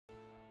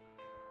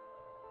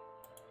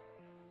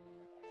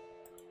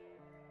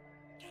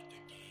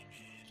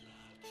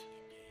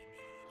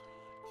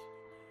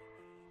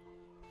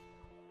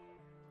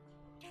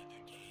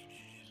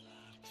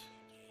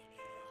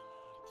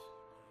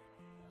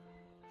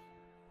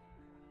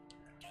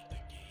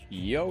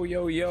Yo,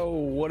 yo, yo,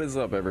 what is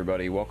up,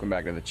 everybody? Welcome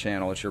back to the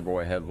channel. It's your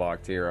boy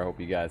Headlocked here. I hope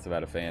you guys have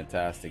had a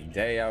fantastic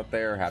day out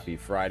there. Happy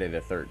Friday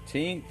the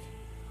 13th.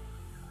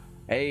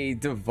 Hey,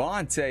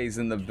 Devontae's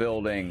in the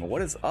building.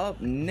 What is up?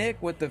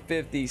 Nick with the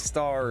 50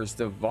 stars.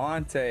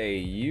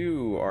 Devontae,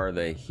 you are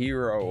the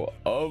hero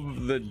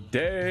of the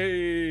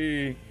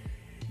day.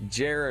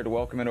 Jared,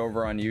 welcome in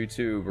over on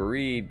YouTube.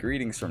 Reed,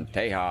 greetings from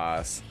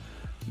Tejas.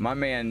 My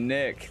man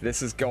Nick,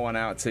 this is going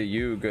out to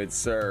you, good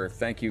sir.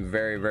 Thank you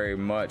very, very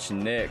much,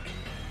 Nick.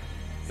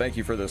 Thank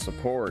you for the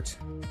support.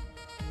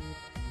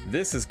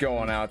 This is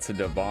going out to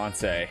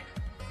Devontae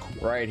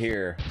right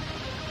here.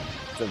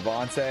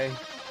 Devontae,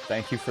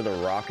 thank you for the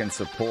rockin'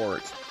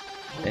 support.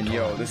 And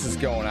yo, this is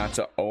going out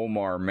to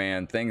Omar,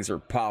 man. Things are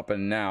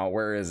popping now.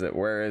 Where is it?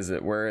 Where is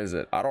it? Where is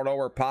it? I don't know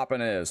where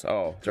popping is.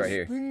 Oh, it's right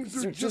here.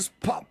 Things are just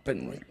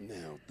popping right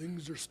now.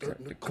 Things are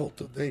starting to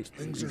cultivate.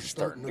 Things are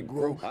starting to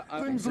grow.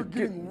 Things are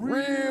getting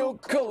real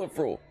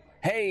colorful.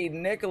 Hey,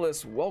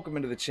 Nicholas, welcome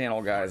into the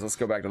channel, guys. Let's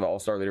go back to the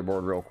All-Star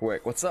Leaderboard real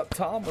quick. What's up,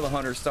 Tom with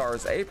 100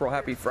 stars? April,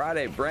 happy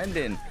Friday.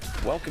 Brendan,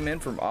 welcome in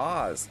from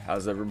Oz.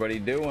 How's everybody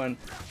doing?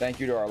 Thank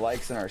you to our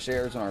likes and our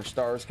shares and our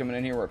stars coming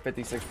in here. We're at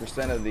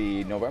 56% of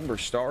the November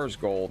stars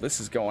goal.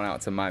 This is going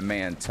out to my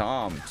man,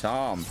 Tom.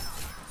 Tom,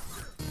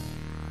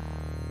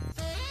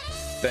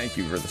 thank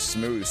you for the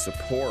smooth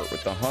support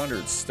with the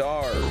 100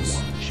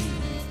 stars.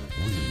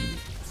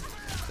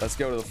 Let's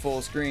go to the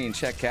full screen,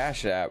 check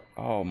Cash App.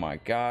 Oh my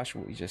gosh,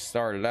 we just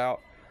started out.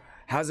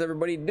 How's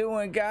everybody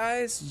doing,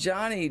 guys?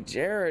 Johnny,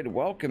 Jared,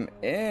 welcome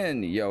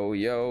in. Yo,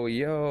 yo,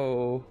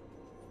 yo.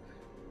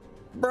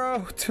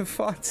 Bro,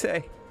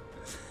 Devontae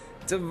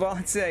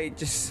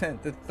just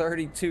sent the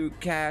 32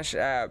 Cash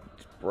App.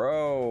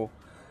 Bro,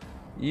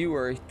 you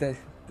were,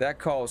 that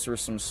calls for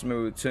some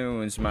smooth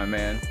tunes, my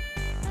man.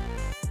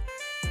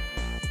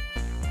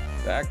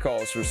 That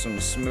calls for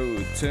some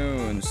smooth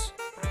tunes.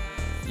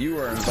 You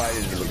are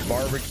invited to the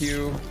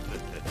barbecue.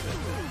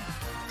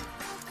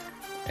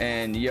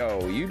 And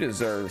yo, you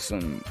deserve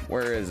some.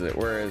 Where is it?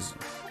 Where is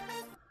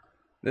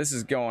this?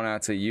 Is going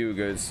out to you,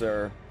 good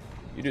sir.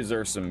 You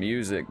deserve some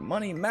music.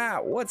 Money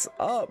Matt, what's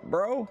up,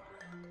 bro?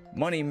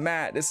 Money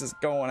Matt, this is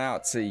going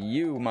out to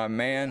you, my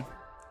man.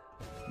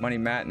 Money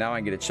Matt, now I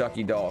can get a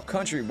Chucky doll.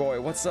 Country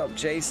Boy, what's up?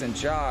 Jason,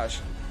 Josh.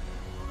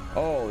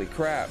 Holy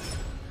crap.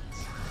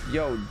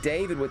 Yo,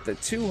 David with the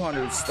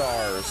 200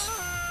 stars.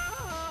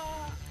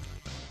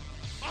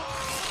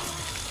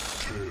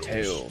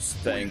 Tails,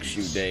 thanks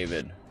you,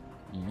 David.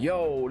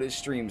 Yo, this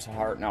stream's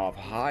heart now of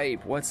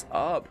hype. What's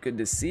up? Good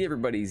to see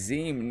everybody.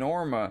 Zeem,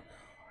 Norma,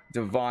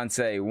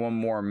 Devontae, one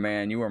more,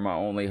 man. You are my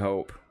only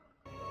hope.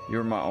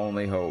 You're my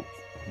only hope.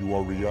 You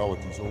are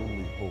reality's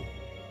only hope.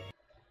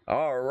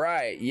 All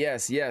right.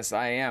 Yes, yes,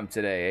 I am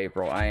today,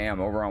 April. I am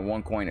over on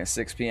OneCoin at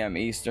 6 p.m.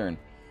 Eastern.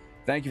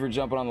 Thank you for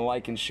jumping on the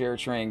like and share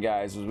train,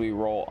 guys, as we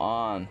roll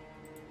on.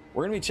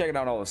 We're going to be checking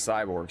out all the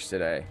cyborgs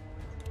today.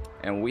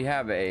 And we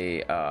have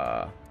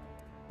a...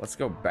 let's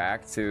go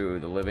back to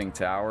the Living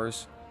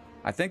Towers.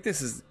 I think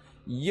this is...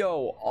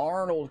 Yo,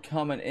 Arnold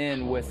coming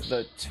in with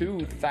the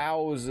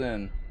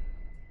 2000.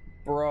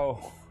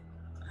 Bro.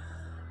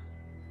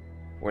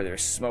 Where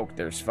there's smoke,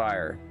 there's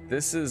fire.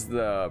 This is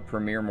the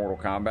premier Mortal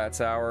Kombat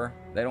tower.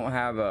 They don't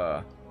have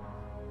a...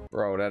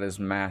 Bro, that is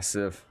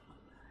massive.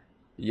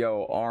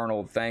 Yo,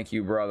 Arnold, thank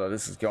you, brother.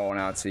 This is going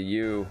out to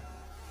you.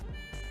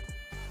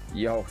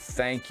 Yo,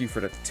 thank you for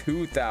the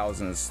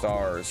 2000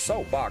 stars.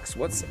 Soapbox,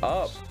 what's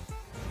up?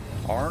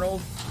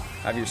 Arnold,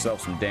 have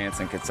yourself some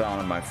dancing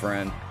katana, my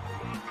friend.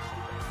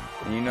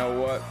 And you know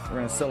what? We're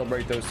going to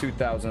celebrate those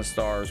 2,000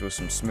 stars with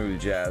some smooth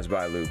jazz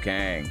by Liu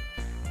Kang.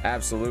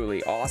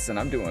 Absolutely awesome.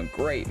 I'm doing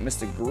great.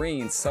 Mr.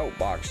 Green,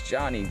 Soapbox,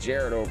 Johnny,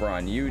 Jared over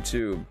on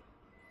YouTube.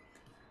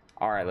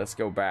 All right, let's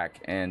go back.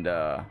 And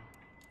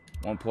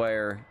one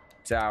player,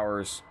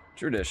 towers,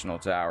 traditional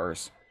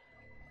towers.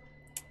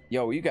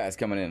 Yo, you guys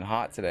coming in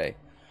hot today.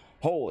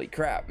 Holy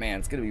crap, man,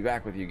 it's gonna be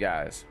back with you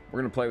guys. We're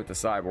gonna play with the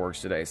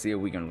cyborgs today, see if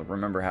we can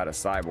remember how to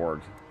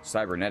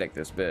cybernetic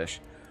this bish.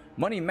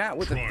 Money Matt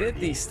with the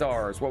 50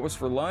 stars. What was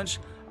for lunch?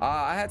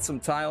 I had some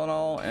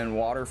Tylenol and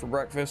water for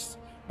breakfast,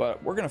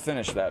 but we're gonna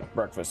finish that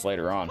breakfast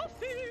later on.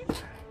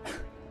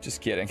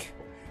 Just kidding.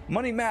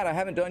 Money Matt, I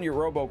haven't done your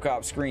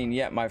RoboCop screen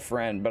yet, my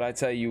friend, but I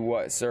tell you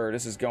what, sir,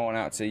 this is going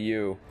out to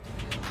you.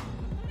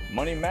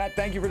 Money Matt,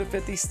 thank you for the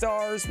 50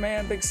 stars,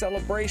 man. Big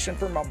celebration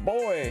for my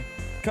boy.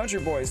 Country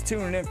Boys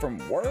tuning in from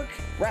work.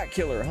 Rat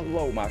Killer,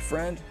 hello, my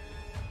friend.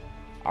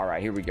 All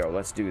right, here we go.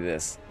 Let's do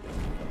this.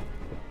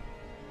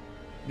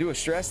 Do a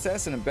stress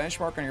test and a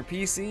benchmark on your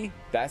PC.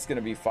 That's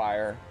gonna be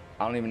fire.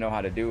 I don't even know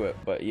how to do it,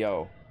 but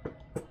yo,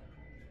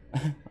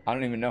 I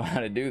don't even know how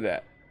to do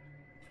that.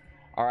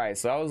 All right,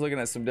 so I was looking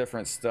at some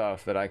different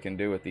stuff that I can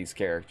do with these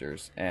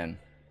characters, and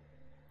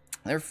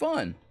they're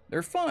fun.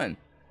 They're fun.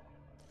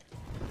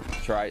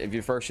 Try if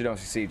you don't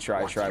succeed.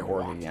 Try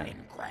Borg again.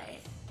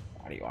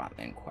 What do you want,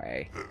 Lin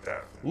Kuei?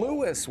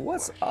 Lewis,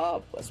 what's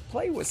up? Let's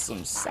play with some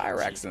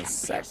Cyrax and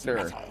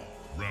Sector.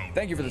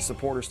 Thank you for the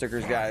supporter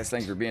stickers, guys.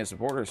 Thank you for being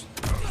supporters.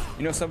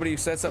 You know somebody who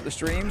sets up the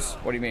streams?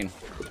 What do you mean?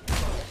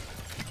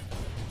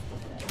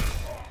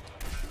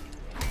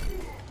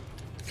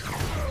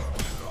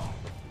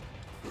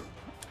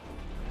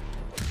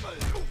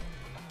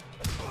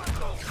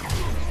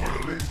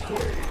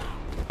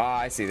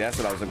 see. That's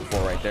what I was looking for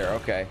right there.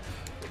 Okay.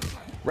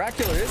 Rat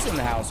Killer is in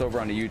the house over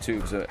on the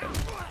YouTube. So...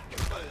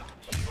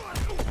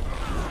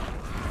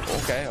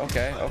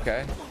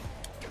 Okay.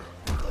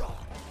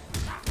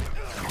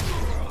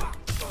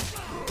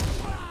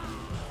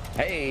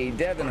 Hey,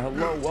 Devin,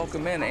 hello,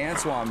 welcome in.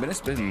 Antoine, it's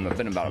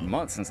been about a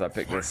month since I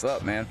picked this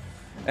up, man.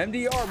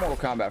 MDR, Mortal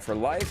Kombat for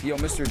life. Yo,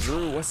 Mr.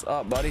 Drew, what's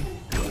up, buddy?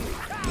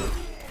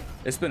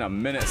 It's been a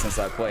minute since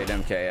I played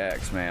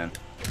MKX, man.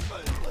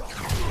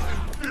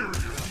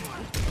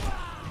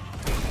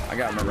 I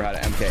gotta remember how to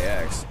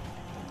MKX.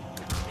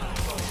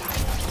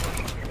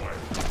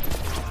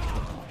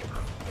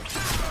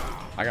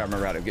 I gotta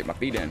remember how to get my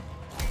feet in.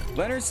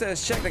 Leonard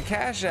says, check the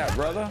Cash App,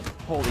 brother.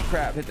 Holy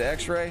crap, hit the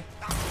X-ray.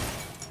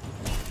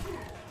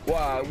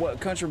 Wow, what,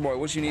 Country Boy,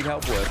 what you need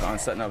help with on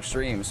setting up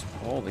streams?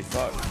 Holy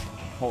fuck.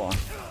 Hold on.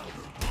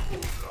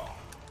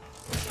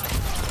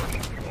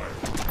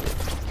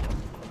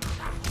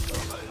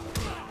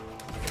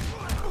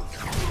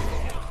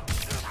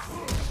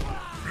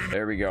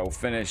 There we go.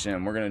 Finish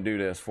him. We're gonna do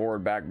this.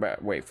 Forward, back,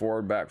 back. Wait,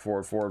 forward, back,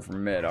 forward, forward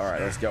from mid. All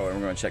right, let's go. And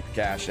we're gonna check the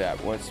Cash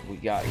App. What's we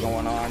got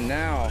going on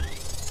now?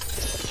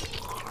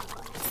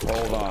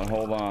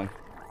 Hold on.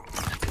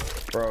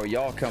 Bro,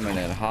 y'all coming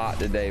in hot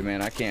today,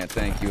 man. I can't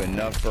thank you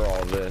enough for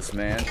all this,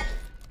 man.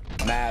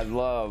 Mad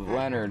love,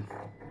 Leonard.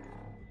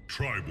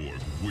 Triborg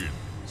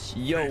wins.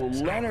 Yo,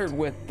 Leonard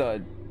with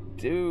the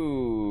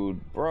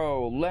dude,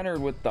 bro.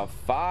 Leonard with the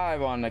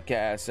 5 on the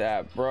Cash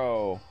App,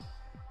 bro.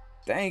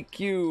 Thank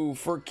you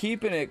for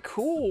keeping it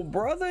cool,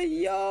 brother.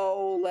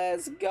 Yo,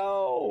 let's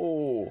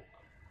go.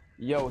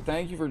 Yo,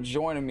 thank you for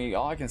joining me.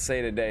 All I can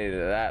say today to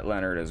that,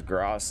 Leonard, is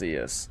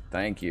gracias.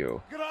 Thank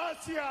you.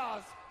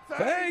 Gracias.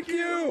 Thank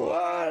you.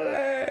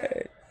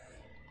 Ale.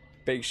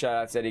 Big shout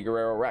out to Eddie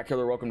Guerrero. Rat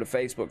Killer, welcome to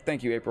Facebook.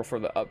 Thank you, April, for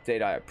the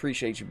update. I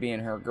appreciate you being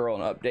her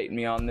girl and updating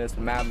me on this.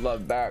 Mad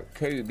love back.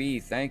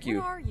 KB, thank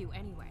you. Who are you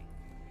anyway?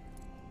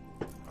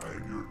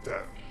 I'm your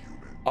death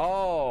human.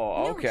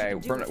 Oh, okay.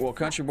 Well,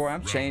 Country Boy,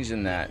 I'm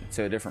changing that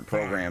to a different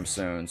program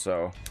soon,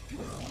 so.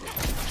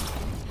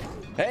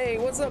 Hey,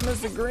 what's up,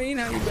 Mr. Green?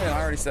 How you been?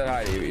 I already said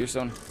hi to you. You're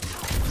son.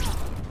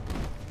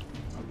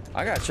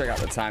 I gotta check out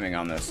the timing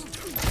on this.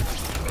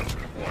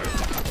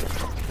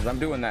 Because I'm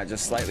doing that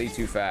just slightly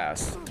too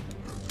fast.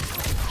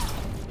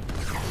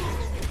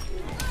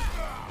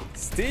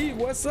 Steve,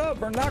 what's up?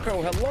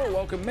 Bernaco, hello.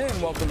 Welcome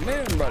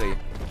in, buddy.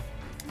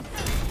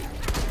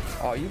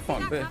 Oh, you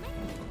fun bit.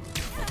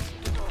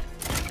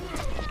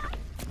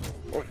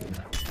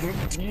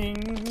 Ding,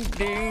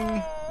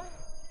 ding.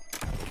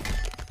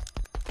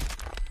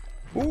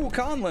 Ooh,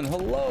 Conlon,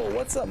 hello.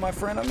 What's up, my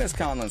friend? I missed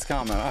Conlon's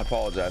comment. I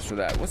apologize for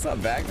that. What's up,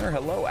 Wagner?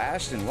 Hello,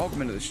 Ashton.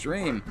 Welcome into the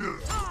stream.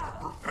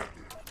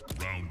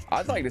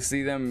 I'd like to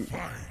see them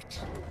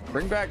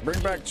bring back.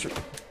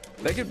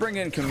 They could bring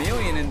in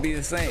Chameleon and be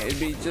the same. It'd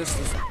be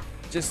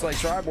just like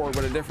Triborg,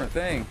 but a different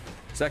thing.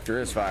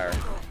 Sector is fire.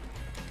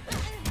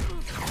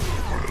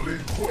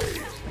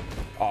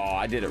 Oh,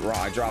 I did it wrong.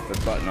 I dropped the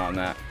button on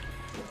that.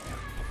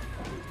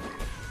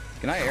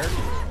 Can I air?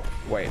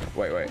 Wait.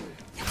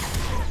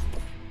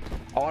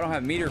 Oh, I don't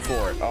have meter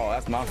for it. Oh,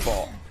 that's my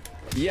fault.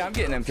 Yeah, I'm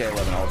getting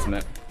MK11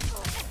 Ultimate.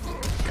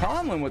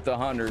 Conlon with the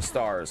 100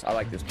 stars. I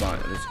like this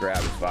bunt. This grab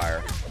is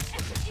fire.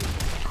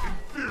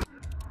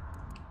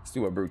 Let's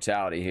do a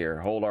brutality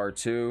here. Hold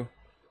R2.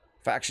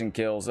 Faction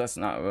kills. That's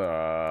not.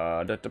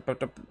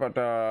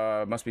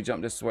 Must be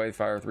jump this way.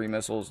 Fire 3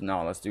 missiles.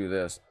 No, let's do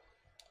this.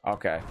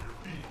 Okay.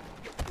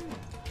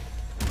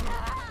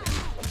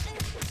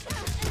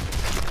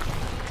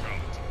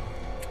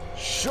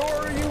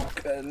 Sure you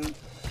can.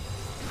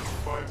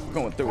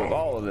 Going through with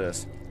all of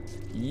this.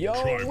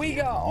 Yo, we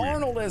got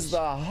Arnold as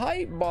the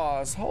hype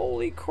boss.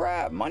 Holy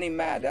crap. Money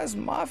Matt, that's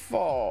my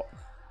fault.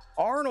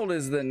 Arnold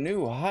is the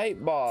new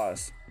hype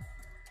boss.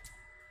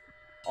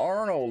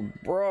 Arnold,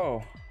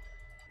 bro.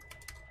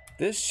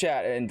 This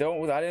chat, and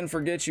I didn't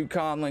forget you,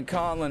 Conlon.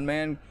 Conlon,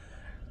 man.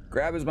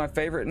 Grab is my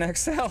favorite in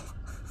Excel.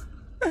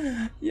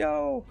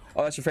 Yo.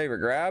 Oh, that's your favorite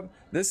grab?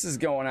 This is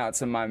going out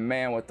to my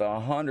man with the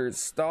 100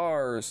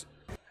 stars.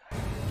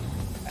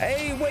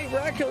 Hey, wait,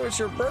 Rat Killer, it's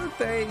your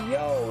birthday.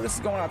 Yo, this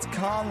is going out to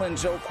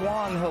Conlon, Joe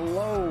Kwan,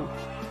 hello.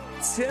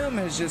 Tim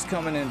has just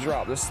come in and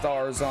dropped the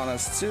stars on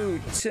us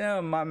too.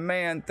 Tim, my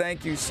man,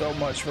 thank you so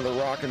much for the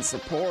rock and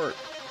support.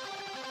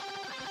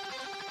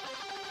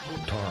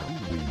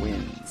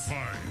 Wins.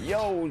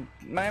 Yo,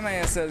 my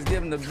man says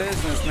give him the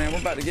business, man. We're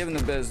about to give him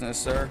the business,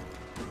 sir.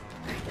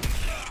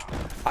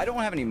 I don't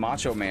have any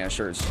Macho Man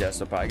shirts,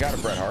 Jessup. I got a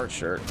Bret Hart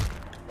shirt.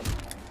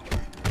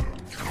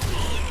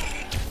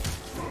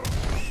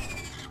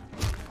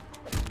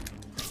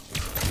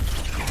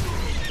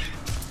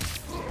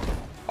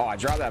 Oh, I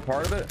dropped that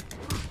part of it.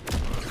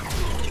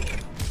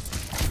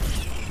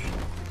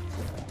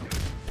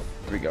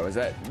 Here we go. Is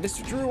that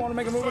Mr. Drew? Want to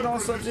make a move on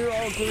Sub-Zero?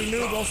 Oh, including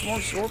noob on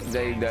Smoke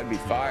Scorpion. That'd be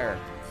fire.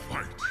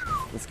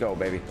 Let's go,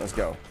 baby. Let's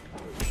go.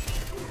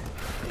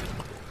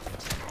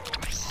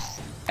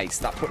 Hey,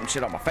 stop putting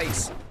shit on my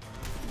face.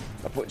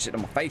 Stop putting shit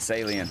on my face,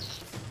 alien.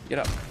 Get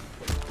up.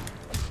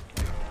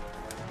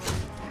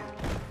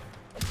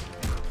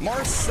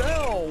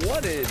 Marcel,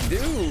 what it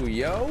do,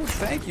 yo?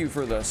 Thank you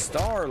for the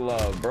star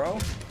love, bro.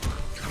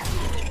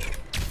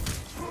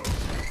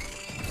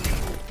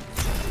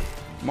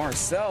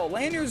 Marcel,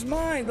 Lanyard's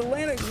mine. The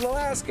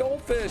last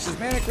goldfish. Is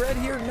Manic Red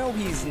here? No,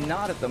 he's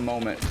not at the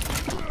moment.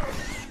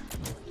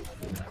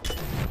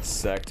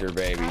 Sector,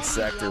 baby.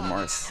 Sector,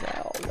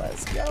 Marcel.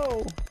 Let's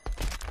go.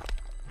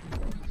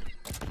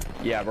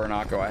 Yeah,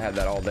 Bernaco, I had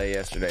that all day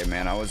yesterday,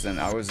 man. I was in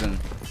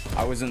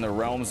the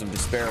realms of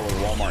despair with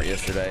Walmart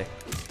yesterday.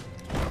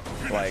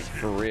 Like,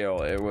 for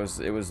real. It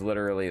was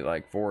literally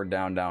like forward,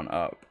 down, down,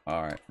 up.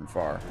 All right, from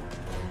far.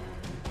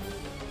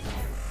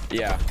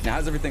 Yeah. Now,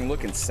 how's everything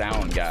look and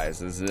sound,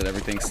 guys? Is it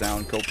everything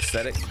sound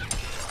copacetic?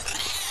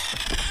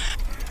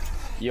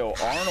 Yo,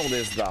 Arnold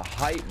is the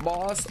hype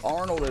boss.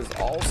 Arnold is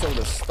also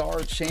the star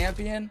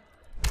champion.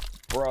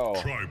 Bro.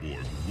 Triborg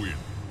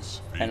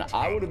wins. And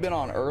I would have been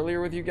on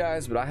earlier with you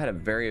guys, but I had a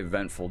very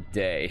eventful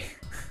day.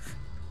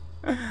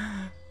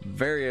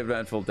 Very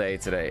eventful day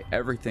today.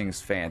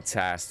 Everything's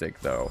fantastic,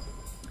 though.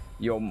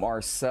 Yo,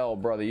 Marcel,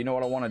 brother, you know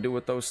what I want to do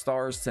with those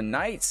stars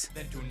tonight?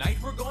 Then tonight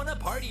we're gonna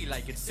party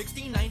like it's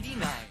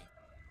 1699.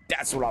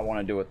 That's what I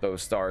want to do with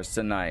those stars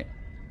tonight.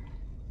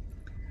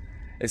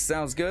 It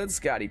sounds good,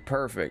 Scotty.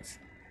 Perfect.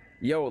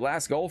 Yo,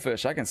 last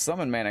goldfish. I can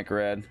summon Manic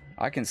Red.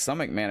 I can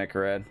summon Manic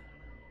Red.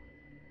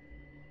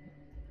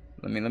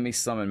 Let me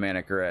summon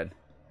Manic Red.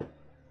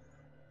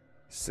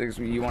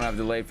 You want to have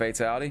delayed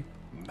fatality?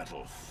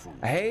 Metal fool.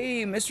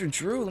 Hey, Mr.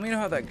 Drew, let me know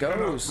how that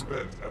goes.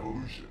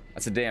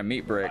 That's a damn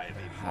meat brick.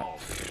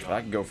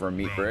 I can go for a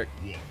meat brick.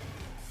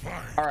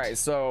 All right,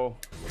 so.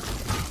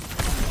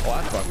 Oh,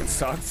 that fucking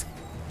sucks.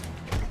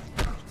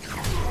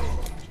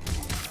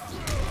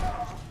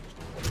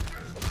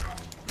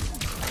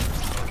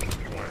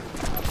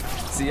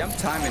 See, I'm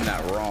timing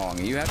that wrong.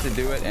 You have to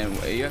do it, and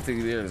you have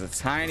to. There's a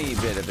tiny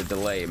bit of a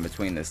delay in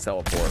between this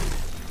teleport.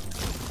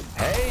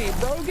 Hey,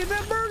 bro, get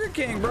that Burger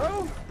King,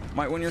 bro.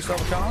 Might win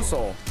yourself a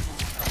console.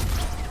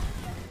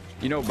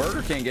 You know,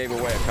 Burger King gave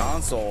away a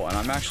console, and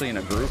I'm actually in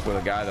a group with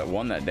a guy that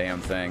won that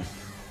damn thing.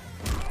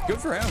 Good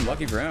for him.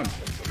 Lucky for him.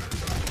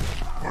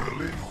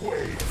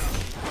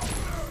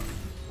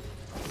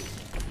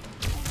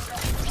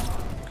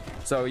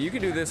 So you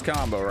can do this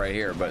combo right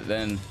here, but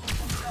then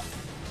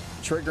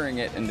triggering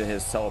it into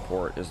his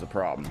teleport is the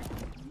problem.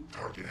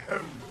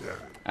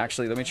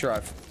 Actually, let me try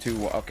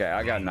two. Okay,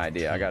 I got an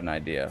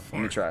idea.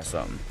 Let me try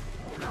something.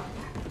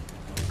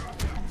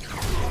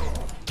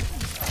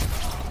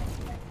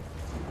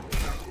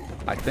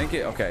 I think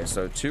it. Okay,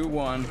 so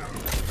 2-1.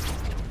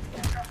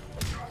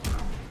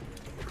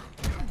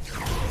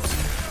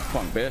 Come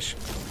on, Bish.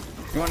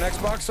 You want an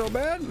Xbox so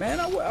bad, man?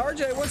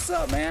 RJ, what's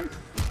up, man?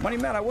 Money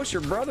man, I wish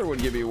your brother would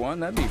give you one.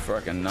 That'd be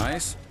fucking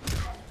nice.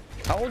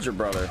 How old's your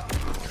brother?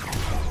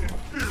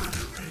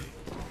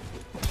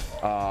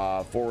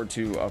 Forward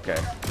to. Okay.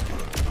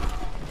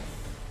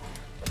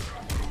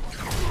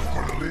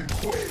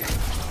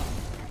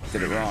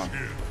 Did it wrong.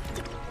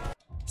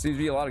 Seems to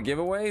be a lot of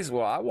giveaways.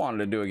 Well, I wanted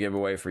to do a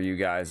giveaway for you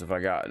guys if I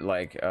got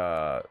like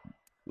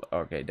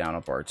okay, down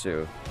up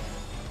R2.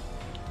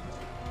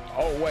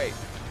 Oh wait.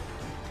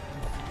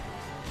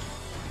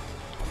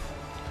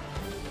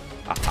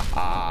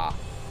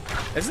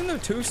 Isn't there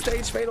 2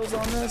 stage fatals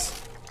on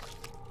this?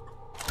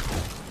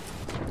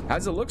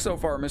 How's it look so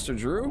far, Mr.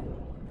 Drew?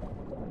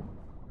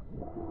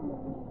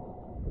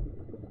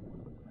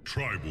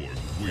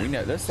 We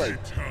know that's like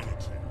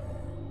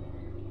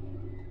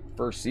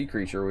first sea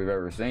creature we've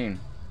ever seen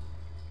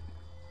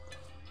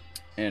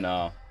in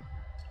Mortal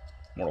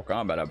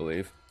Kombat, I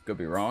believe. Could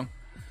be wrong,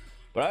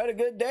 but I had a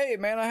good day,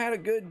 man. I had a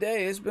good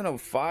day. It's been a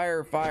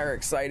fire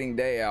exciting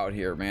day out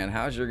here, man.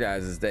 How's your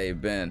guys' day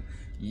been?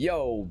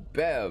 Yo,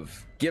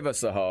 Bev, give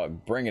us a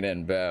hug. Bring it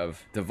in,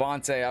 Bev.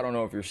 Devontae, I don't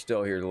know if you're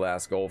still here, the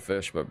last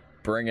goldfish, but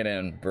bring it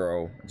in,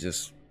 bro.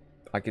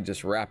 I could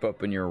just wrap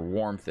up in your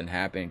warmth and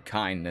happy and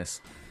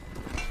kindness.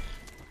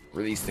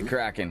 Release the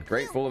Kraken.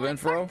 Grateful of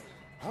info.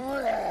 You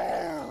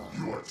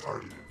are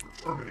targeted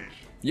for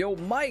termination. Yo,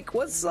 Mike,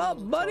 what's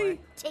up, buddy?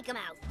 Take him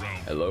out.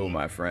 Hello,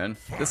 my friend.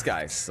 This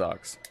guy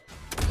sucks.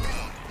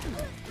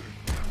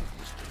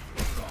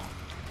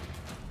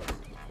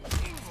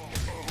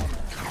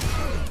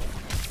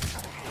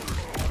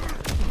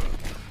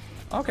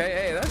 Okay,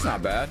 hey, that's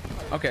not bad.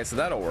 Okay, so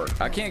that'll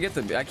work. I can't get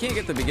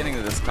the beginning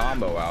of this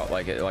combo out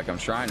like I'm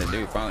trying to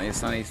do. Finally, it's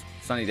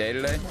sunny day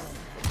today.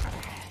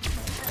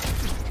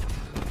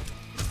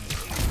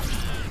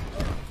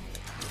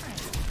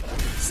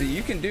 See,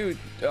 you can do.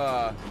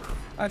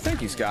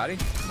 Thank you, Scotty.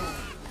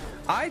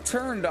 I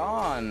turned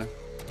on.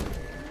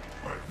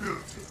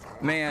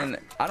 Man,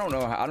 I don't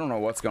know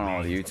what's going on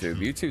with YouTube.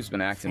 YouTube's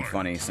been acting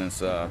funny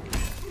since I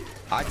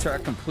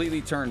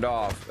completely turned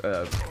off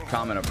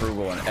comment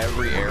approval in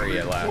every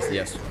area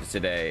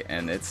today,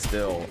 and it's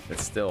still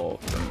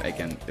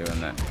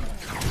doing that.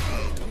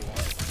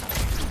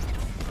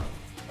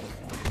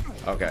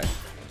 Okay.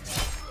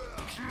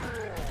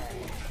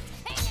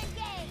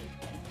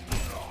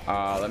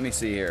 Let me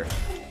see here.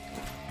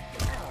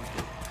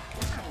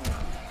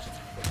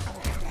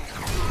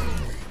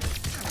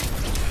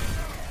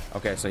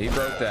 Okay, so he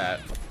broke that.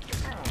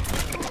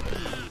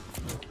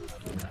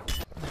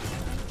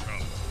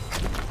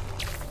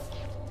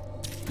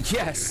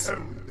 Yes!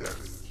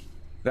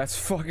 That's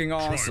fucking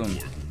awesome.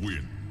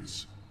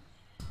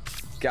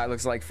 Guy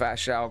looks like Fat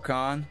Shao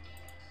Kahn.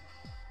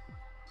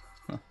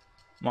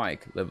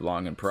 Mike, live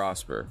long and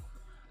prosper.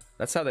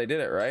 That's how they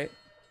did it, right?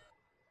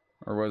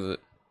 Or was it?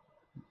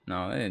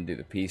 No, they didn't do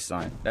the peace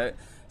sign. That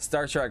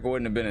Star Trek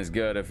wouldn't have been as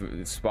good if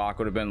Spock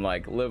would have been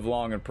like, live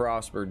long and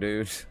prosper,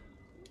 dude.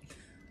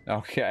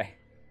 Okay.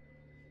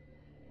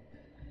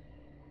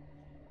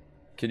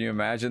 Can you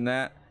imagine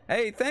that?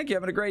 Hey, thank you.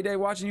 Having a great day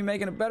watching you,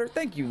 making it better.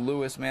 Thank you,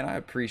 Lewis, man. I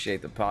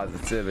appreciate the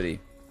positivity.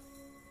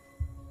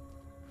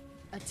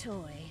 A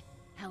toy.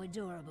 How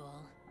adorable.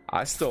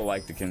 I still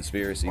like the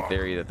conspiracy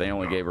theory that they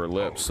only gave her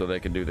lips so they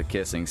could do the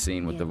kissing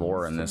scene with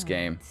Devora in this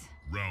game.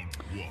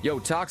 Yo,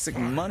 Toxic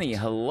Money,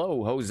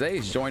 hello.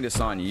 Jose's joined us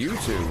on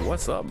YouTube.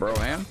 What's up, bro,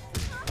 man?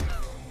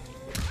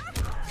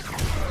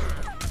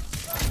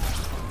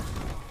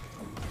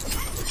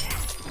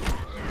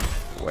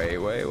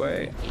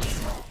 Wait.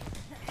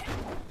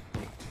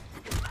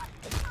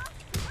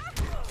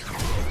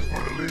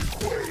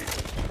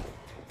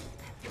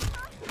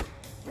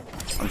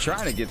 I'm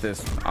trying to get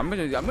this. I'm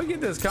gonna get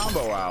this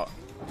combo out.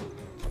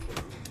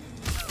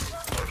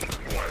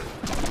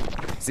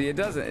 See, it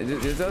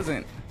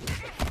doesn't.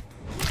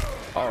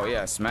 Oh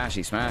yeah,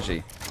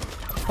 smashy.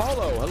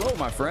 Paulo, hello,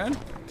 my friend.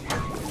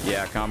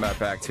 Yeah, Combat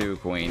Pack 2,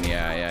 Queen.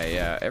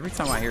 Yeah. Every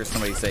time I hear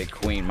somebody say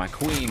Queen, my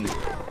Queen,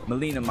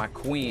 Melina, my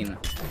Queen,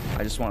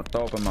 I just want to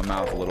throw up in my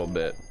mouth a little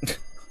bit.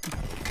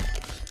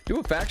 Do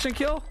a faction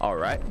kill? All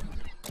right.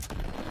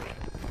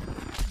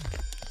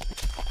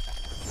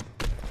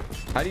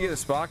 How do you get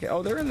a Spock?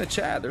 Oh, they're in the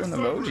chat. They're in the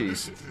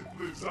emojis.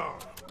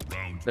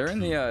 They're in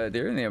the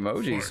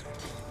emojis.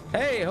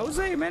 Hey,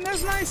 Jose, man,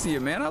 that's nice of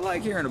you, man. I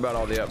like hearing about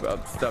all the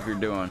up stuff you're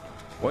doing.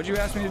 What'd you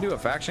ask me to do? A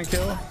faction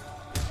kill?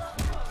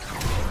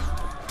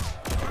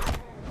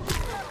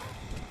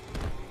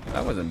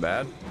 That wasn't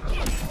bad.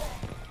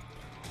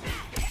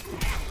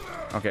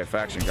 Okay,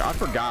 faction kill. I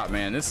forgot,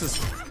 man.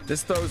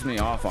 This throws me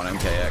off on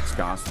MKX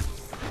constant.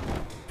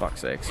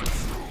 Fuck's sakes.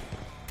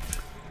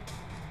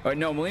 Oh,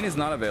 no, Melina's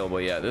not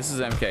available yet. This is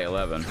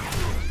MK11.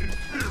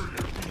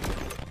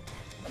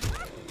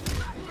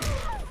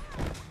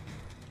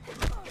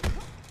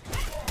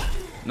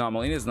 No,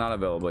 Melina's not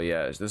available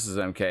yet. This is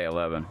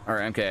MK11 or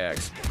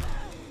MKX.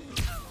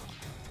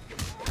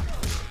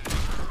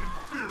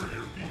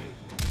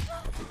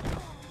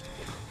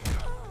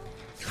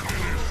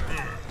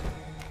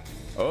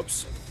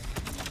 Oops.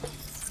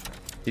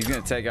 He's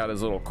gonna take out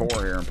his little core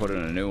here and put in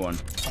a new one.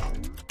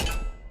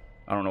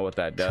 I don't know what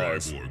that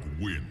does.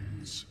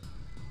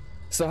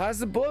 So how's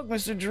the book,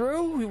 Mr.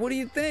 Drew? What do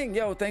you think?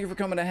 Yo, thank you for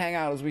coming to hang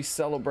out as we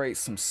celebrate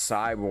some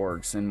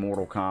cyborgs in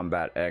Mortal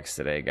Kombat X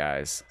today,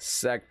 guys.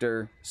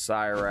 Sector,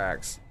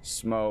 Cyrax,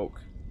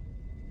 Smoke,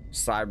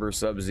 Cyber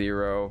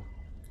Sub-Zero,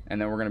 and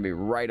then we're gonna be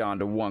right on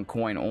to One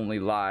Coin Only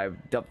Live.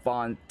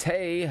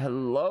 Defonte,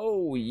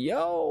 hello,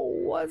 yo,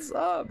 what's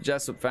up?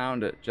 Jessup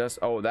found it.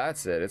 Oh,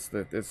 that's it. It's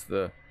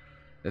the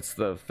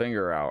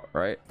finger out,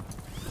 right?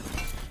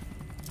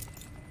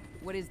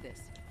 What is this?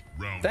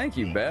 Thank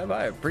you, Bev.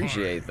 I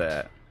appreciate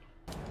that.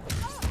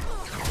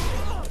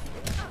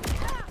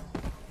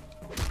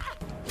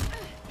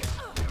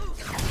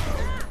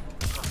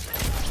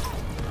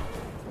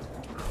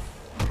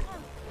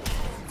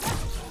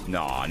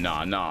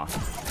 Nah.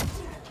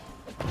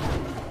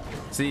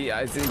 See,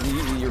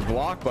 your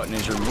block button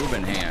is your move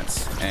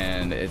enhance,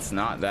 and it's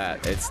not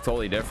that. It's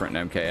totally different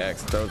in MKX.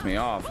 It throws me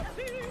off.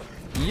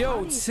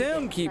 Yo,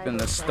 Tim keeping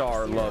the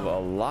star love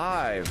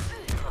alive.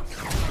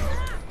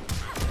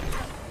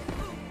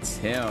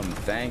 Tim,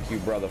 thank you,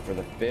 brother, for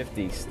the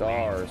 50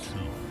 stars.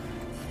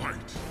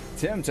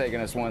 Tim taking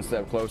us one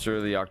step closer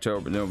to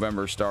the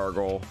November star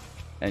goal.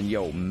 And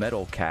yo,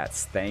 Metal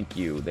Cats, thank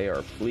you. They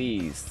are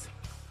pleased.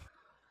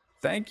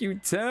 Thank you,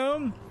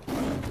 Tim.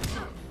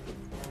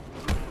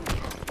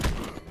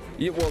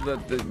 Yeah,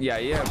 well, yeah,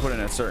 you have to put in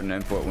a certain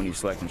input when you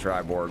select in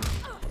Triborg.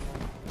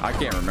 I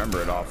can't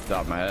remember it off the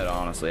top of my head,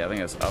 honestly. I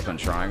think it's up in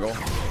triangle.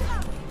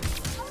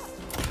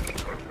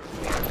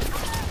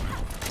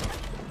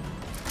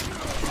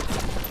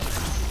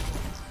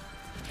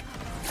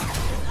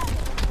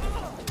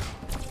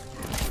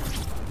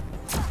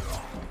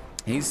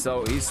 He's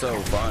so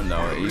fun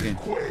though. You can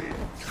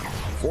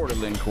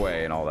Fortalin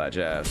Quay and all that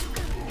jazz.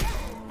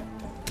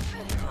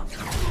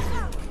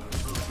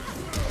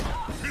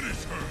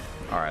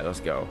 All right, let's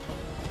go.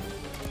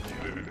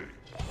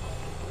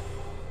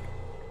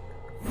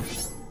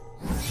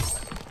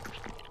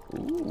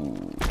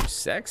 Ooh,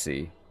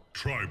 sexy.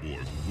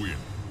 Triborg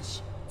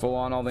wins. Full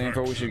on all the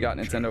info we should have got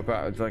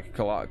Nintendo like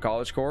a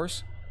college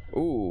course.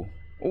 Ooh,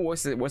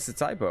 what's the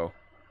typo?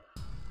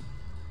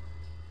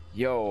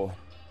 Yo.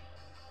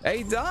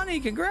 Hey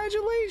Donnie,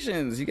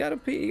 congratulations! You got a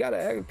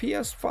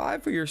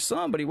PS5 for your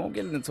son, but he won't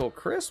get it until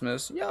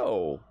Christmas.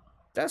 Yo,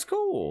 that's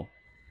cool.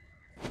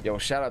 Yo,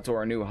 shout out to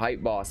our new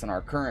hype boss and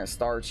our current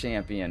star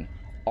champion,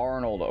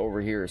 Arnold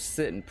over here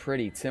sitting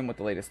pretty. Tim with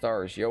the latest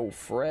stars. Yo,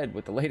 Fred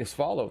with the latest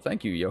follow.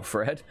 Thank you, Yo,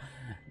 Fred.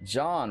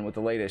 John with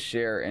the latest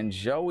share. And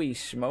Joey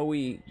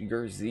Schmoey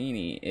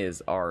Gerzini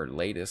is our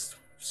latest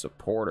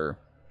supporter.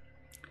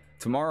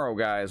 Tomorrow,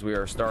 guys, we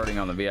are starting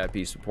on the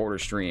VIP supporter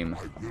stream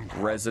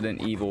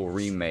Resident Evil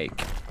Remake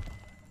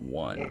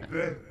 1.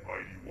 Then,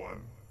 mighty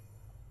one,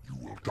 you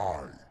will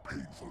die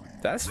painfully.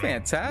 That's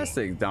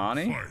fantastic,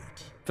 Donnie.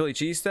 Philly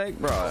cheesesteak,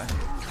 bro.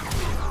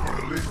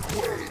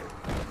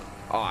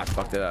 Oh, I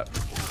fucked it up.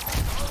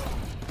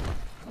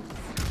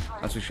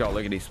 That's what y'all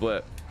lickety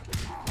split.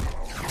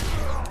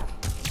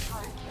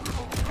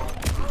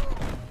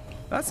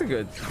 That's a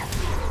good.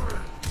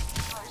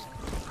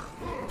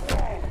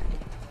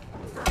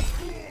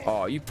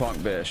 Oh, you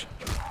punk bish.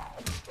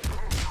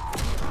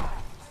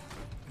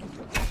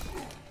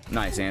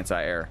 Nice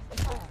anti-air.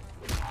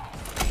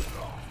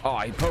 Oh,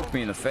 he poked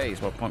me in the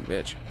face. What punk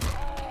bitch.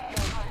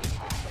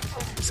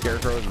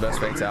 Scarecrow is the best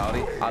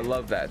fatality. I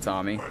love that,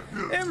 Tommy.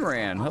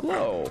 Imran,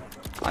 hello.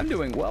 I'm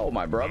doing well,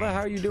 my brother. How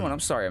are you doing? I'm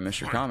sorry I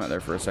missed your comment there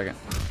for a second.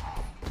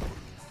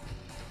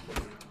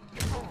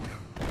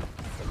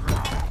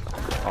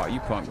 Oh,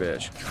 you punk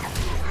bitch.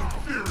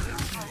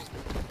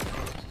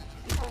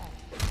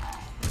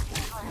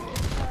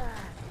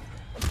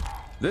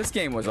 This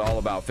game was all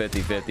about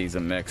 50-50s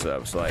and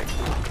mix-ups, like,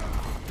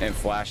 and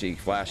flashy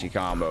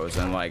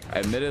combos. And like,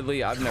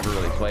 admittedly, I've never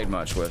really played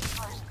much with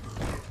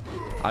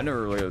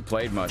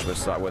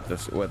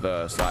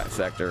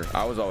Sector.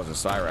 I was always a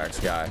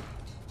Cyrax guy.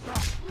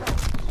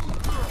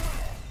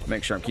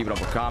 Make sure I'm keeping up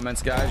with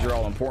comments, guys. You're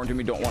all important to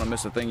me. Don't want to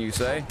miss a thing you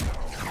say.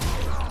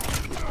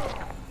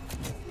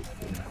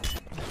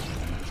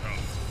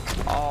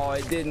 Oh,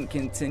 it didn't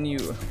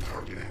continue.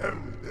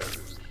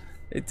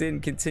 It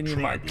didn't continue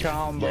my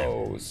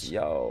combos.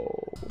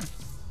 Yo.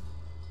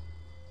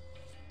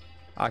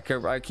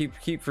 I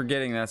keep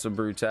forgetting that's a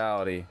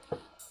brutality.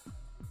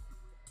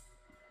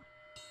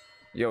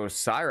 Yo,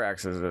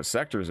 Cyrax is a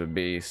Sector's a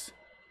beast.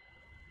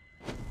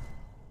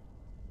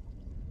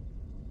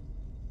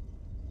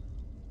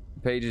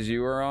 Pages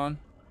you are on?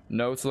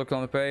 Notes look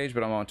on the page,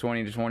 but I'm on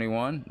 20 to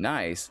 21.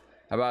 Nice.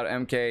 How about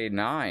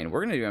MK9?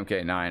 We're gonna do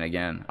MK9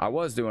 again. I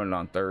was doing it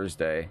on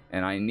Thursday,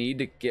 and I need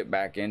to get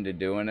back into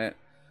doing it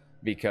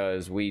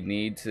because we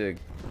need to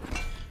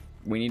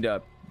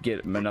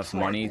get enough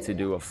money to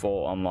do a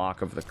full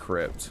unlock of the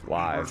crypt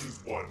live.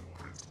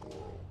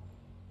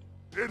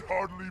 It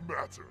hardly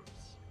matters.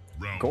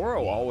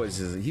 Goro always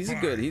is. He's a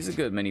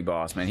good mini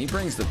boss, man. He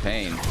brings the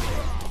pain.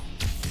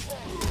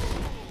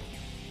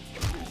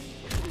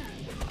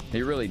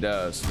 He really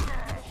does.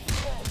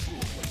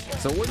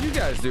 So what do you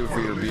guys do for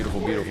your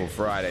beautiful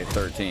Friday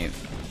 13th?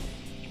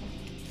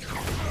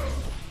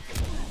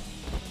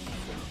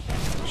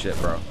 Shit,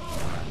 bro.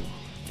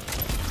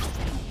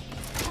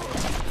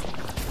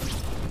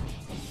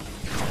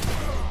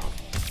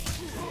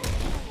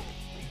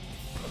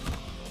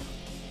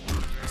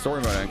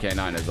 Story mode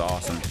MK9 is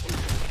awesome.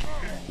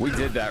 We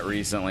did that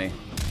recently.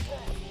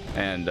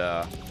 And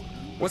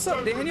what's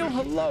up, Daniel?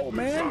 Hello,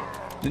 man.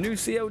 The new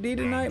COD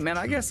tonight, man.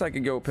 I guess I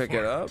could go pick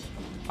it up.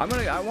 I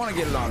want to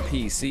get it on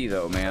PC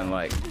though, man.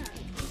 Like,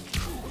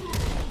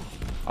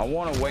 I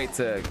want to wait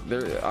to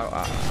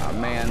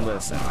man,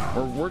 listen.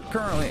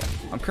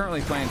 I'm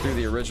currently playing through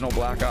the original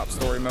Black Ops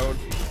story mode.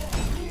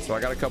 So I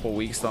got a couple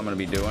weeks till I'm going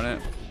to be doing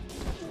it.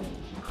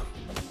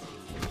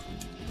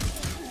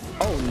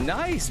 Oh,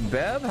 nice,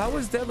 Bev. How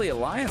was Deadly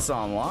Alliance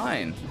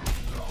online?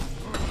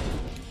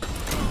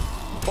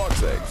 Fuck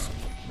sakes.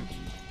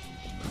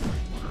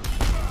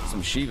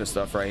 Some Shiva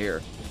stuff right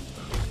here.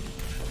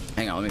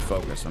 Hang on, let me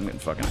focus. I'm getting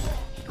fucking...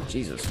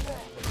 Jesus.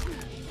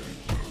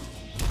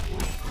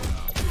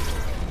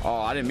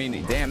 Oh, I didn't mean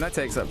to... Damn, that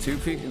takes up 2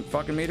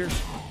 fucking meters.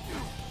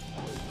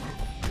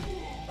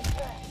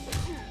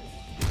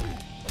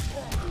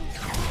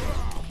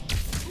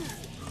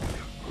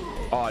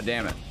 Oh,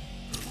 damn it.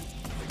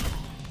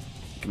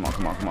 Come on,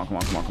 come on, come on, come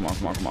on, come on, come on,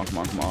 come on, come on, come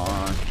on, come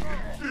on.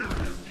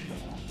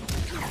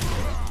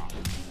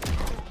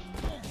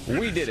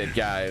 We did it,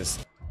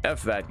 guys.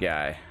 F that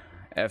guy.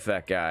 F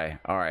that guy.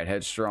 All right,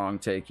 headstrong,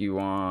 take you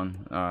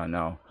on.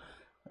 No.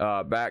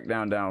 Back,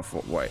 down, down,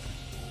 wait.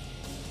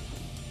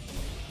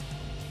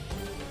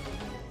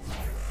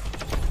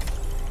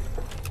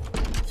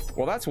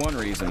 Well, that's one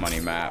reason,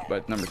 money map,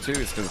 but number 2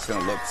 is because it's going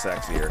to look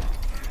sexier.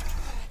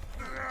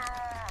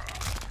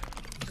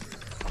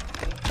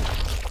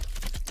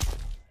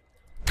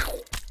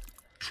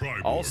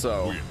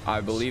 Also,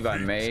 I believe I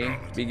may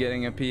be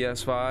getting a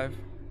PS5.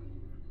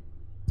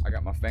 I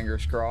got my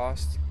fingers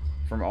crossed.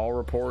 From all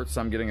reports,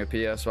 I'm getting a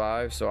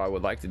PS5, so I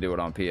would like to do it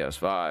on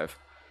PS5.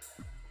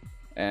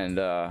 And,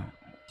 oh,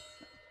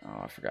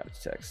 I forgot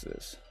to text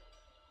this.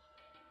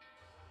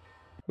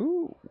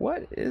 Ooh,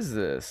 what is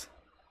this?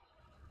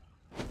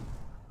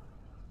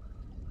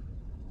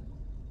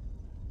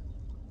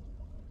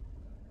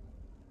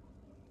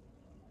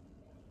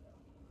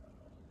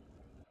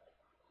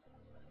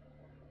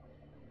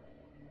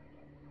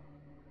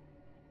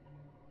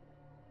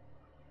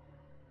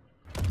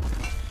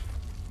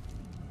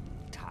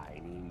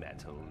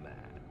 gentleman.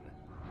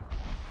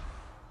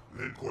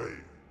 Lin Kuei,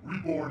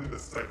 reborn in the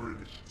Cyber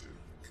Initiative.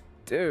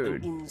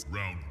 Dude,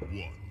 Round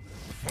 1.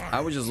 I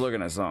was just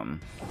looking at something.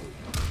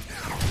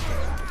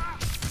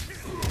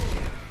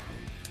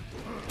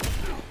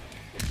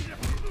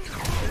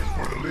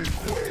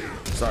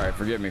 Sorry,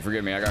 forgive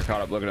me. I got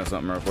caught up looking at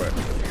something real quick.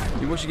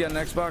 You wish you get an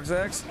Xbox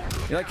X?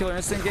 You like Killer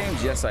Instinct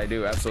games? Yes, I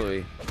do,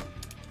 absolutely.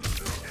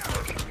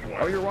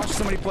 Oh, you're watching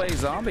somebody play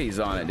zombies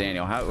on it,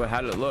 Daniel.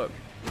 How did it look?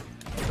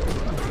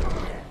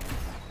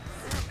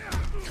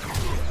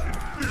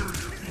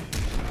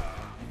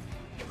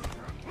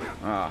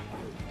 Ah,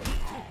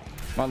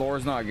 my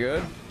lore's not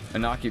good.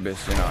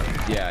 Inocubus, you know.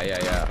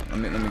 Yeah. Let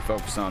me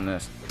focus on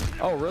this.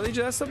 Oh, really,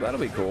 Jessup? That'll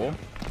be cool.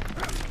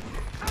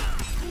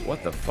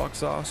 What the fuck,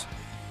 sauce?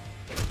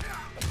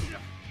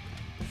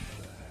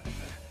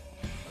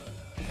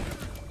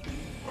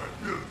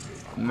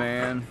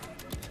 Man,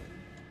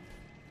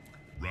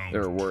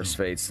 there are worse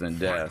fates than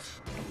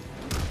death.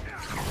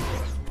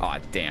 Aw,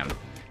 damn.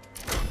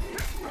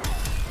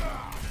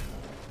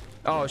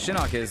 Oh,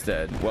 Shinnok is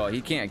dead. Well,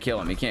 he can't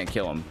kill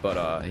him.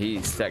 But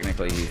he's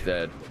technically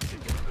dead.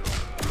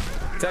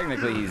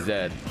 Technically he's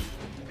dead.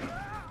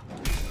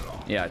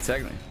 Yeah,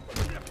 technically.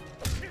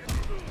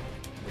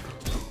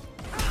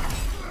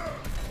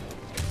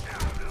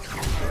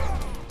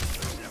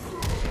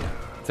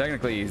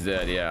 Technically he's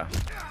dead, yeah.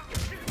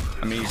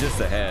 I mean, he's just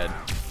ahead.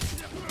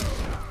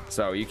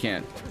 So you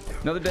can't.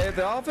 Another day at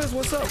the office?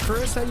 What's up,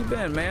 Chris? How you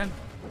been, man?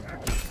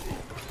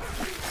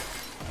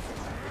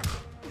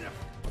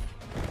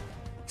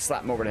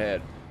 Slap him over the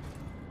head.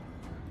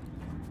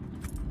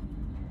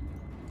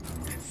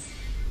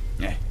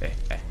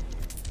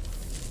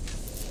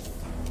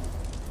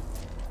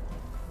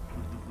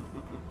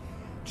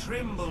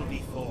 Tremble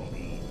before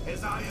me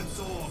as I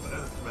absorb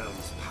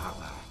Earthrealm's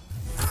power.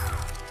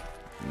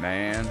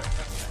 Man.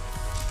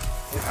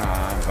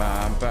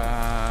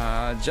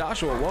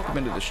 Joshua, welcome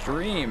into the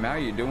stream. How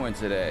you doing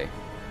today?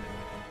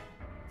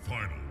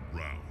 Final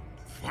round.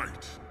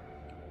 Fight.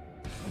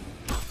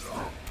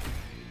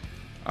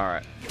 All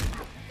right.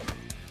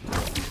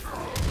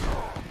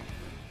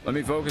 Let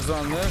me focus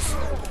on this.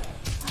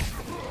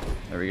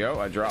 There we go.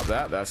 I dropped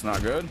that. That's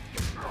not good.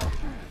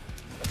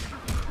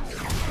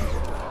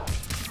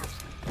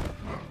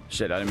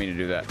 Shit, I didn't mean to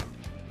do that.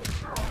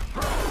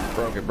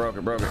 Broke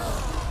it.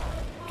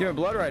 Giving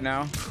blood right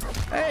now.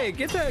 Hey,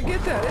 get that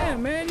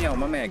in, man. Yo,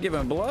 my man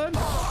giving blood.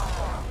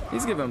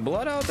 He's giving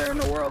blood out there in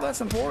the world.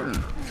 That's important.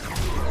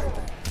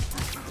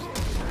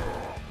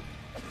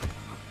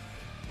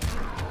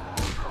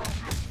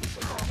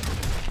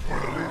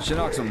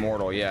 Shinnok's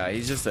immortal. Yeah,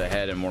 he's just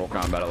ahead in Mortal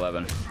Kombat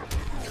 11.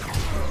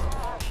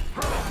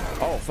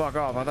 Oh, fuck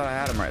off. I thought I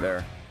had him right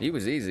there. He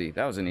was easy.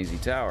 That was an easy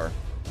tower.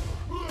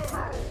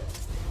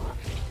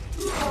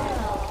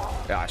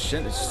 Ah,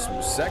 shit.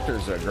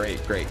 Sector's a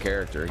great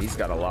character. He's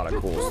got a lot of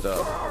cool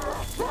stuff.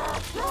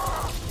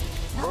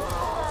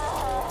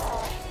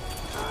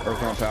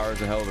 Earthworm power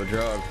is a hell of a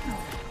drug.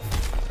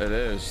 It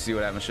is. See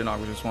what happened to Shinnok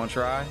with just one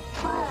try?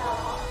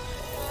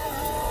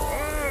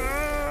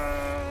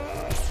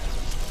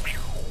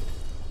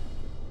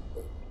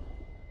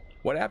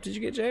 What app did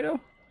you get, Jado?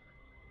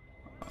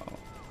 Oh.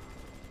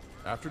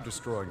 After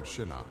destroying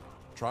Shinnok,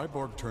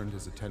 Triborg turned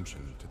his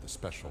attention to the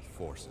Special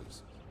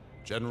Forces.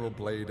 General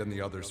Blade and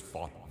the others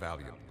fought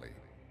valiantly,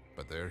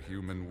 but their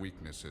human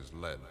weaknesses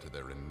led to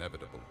their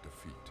inevitable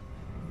defeat.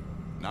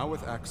 Now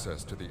with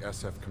access to the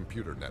SF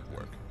computer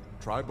network,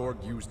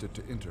 Triborg used it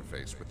to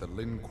interface with the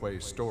Lin Kuei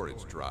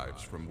storage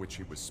drives from which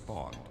he was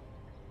spawned.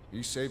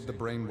 He saved the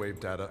brainwave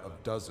data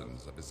of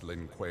dozens of his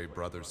Lin Kuei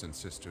brothers and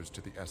sisters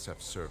to the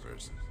SF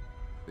servers.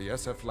 The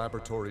SF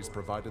laboratories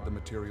provided the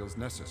materials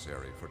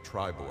necessary for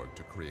Triborg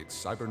to create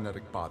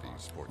cybernetic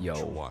bodies for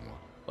each one.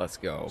 Let's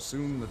go.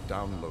 Soon the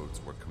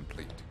downloads were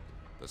complete.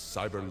 The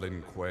Cyber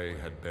Lin Kuei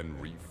had been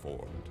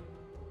reformed.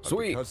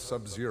 Sweet. Because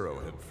Sub-Zero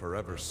had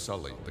forever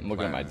sullied the I'm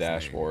looking at my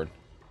dashboard.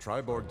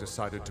 Triborg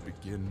decided to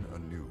begin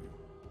anew.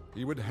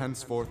 He would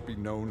henceforth be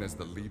known as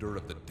the leader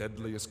of the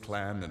deadliest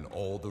clan in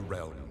all the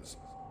realms,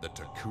 the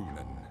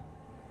Takunin.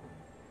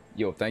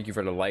 Yo, thank you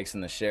for the likes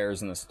and the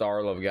shares and the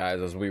star love,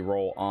 guys, as we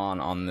roll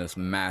on this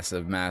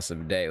massive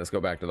day. Let's go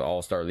back to the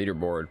all-star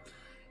leaderboard.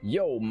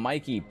 Yo,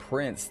 Mikey,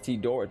 Prince,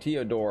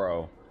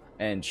 Teodoro,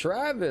 and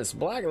Travis,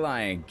 Black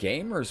Lion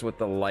Gamers with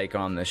the like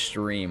on the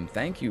stream.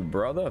 Thank you,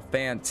 brother.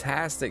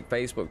 Fantastic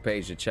Facebook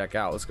page to check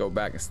out. Let's go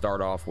back and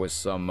start off with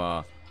some,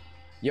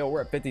 yo,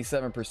 we're at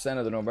 57%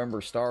 of the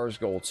November Stars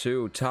goal,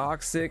 too.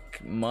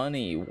 Toxic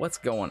Money. What's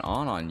going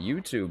on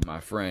YouTube, my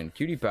friend?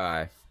 Cutie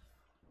Pie.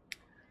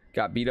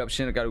 Got beat up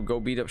Shinnok. Got to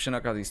go beat up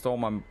Shinnok because he stole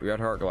my red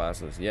heart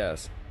glasses.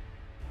 Yes.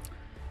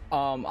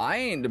 I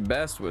ain't the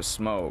best with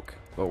smoke,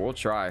 but we'll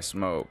try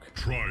smoke.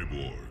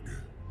 Triborg.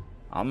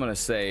 I'm gonna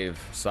save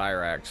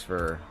Cyrax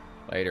for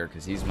later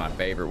because he's my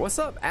favorite. What's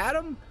up,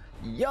 Adam?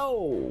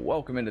 Yo,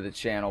 welcome into the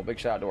channel. Big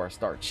shout out to our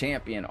star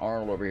champion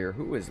Arnold over here.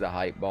 Who is the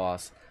hype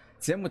boss?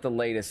 Tim with the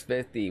latest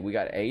 50. We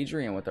got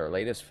Adrian with our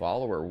latest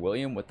follower,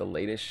 William with the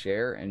latest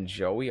share, and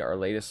Joey, our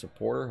latest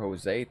supporter.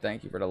 Jose,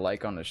 thank you for the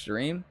like on the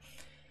stream.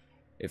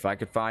 If I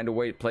could find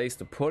a place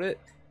to put it,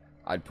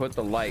 I'd put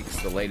the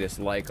latest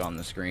like on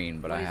the screen,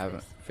 but I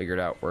haven't figured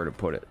out where to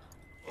put it.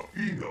 A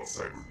female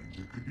cyber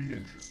ninja could be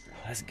interesting.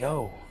 Let's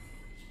go.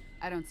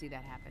 I don't see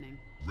that happening.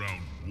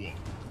 Round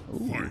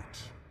 1. Fight.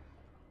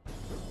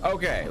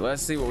 Okay,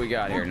 let's see what we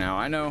got here now.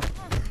 I know.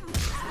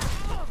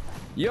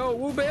 Yo,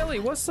 Woo Bailey,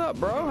 what's up,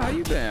 bro? How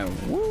you been?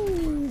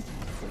 Woo.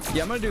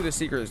 Yeah, I'm gonna do the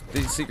secret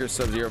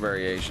Sub-Zero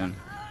variation.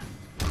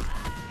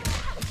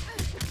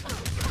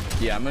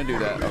 Yeah, I'm gonna do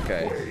that.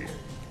 Okay.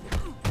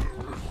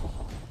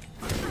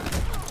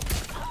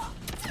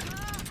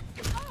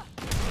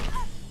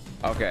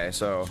 Okay,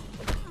 so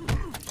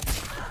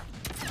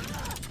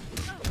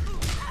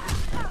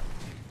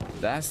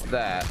that's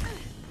that.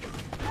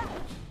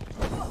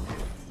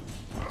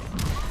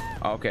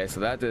 Okay, so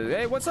that did.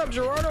 Hey, what's up,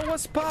 Gerardo?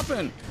 What's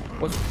poppin'?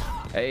 What's?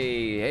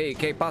 Hey,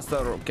 que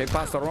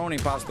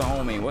pastaroni, pasta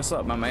homie. What's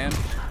up, my man?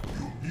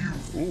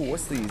 Ooh,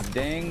 what's these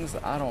dings?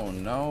 I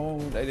don't know.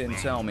 They didn't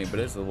tell me, but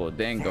it's a little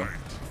dingo.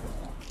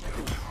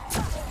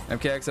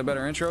 MKX have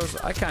better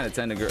intros? I kind of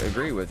tend to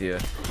agree with you,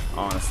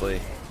 honestly.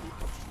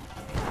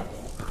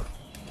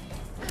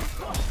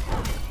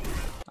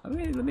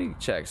 Let me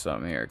check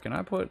something here.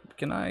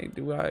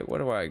 What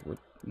do I?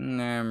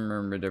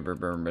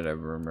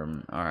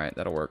 All right,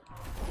 that'll work.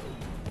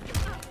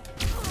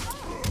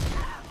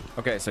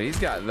 Okay, so he's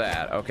got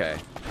that. Okay.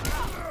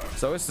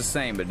 So it's the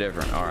same but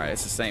different. All right,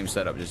 it's the same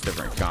setup, just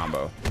different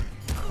combo.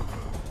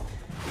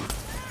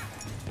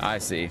 I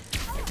see.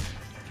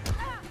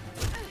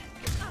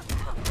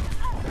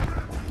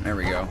 There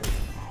we go.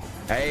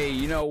 Hey,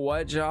 you know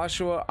what,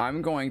 Joshua?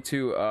 I'm going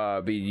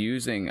to be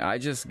using. I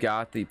just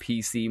got the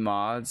PC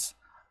mods.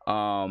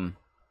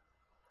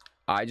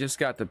 I just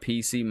got the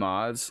PC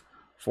mods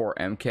for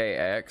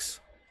MKX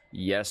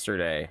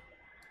yesterday.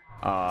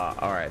 All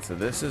right, so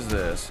this is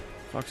this.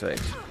 Fuck's sake.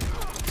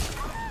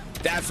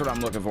 That's what I'm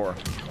looking for.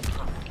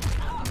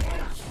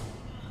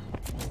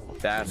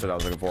 That's what I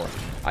was looking for.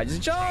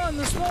 John,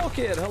 the small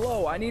kid.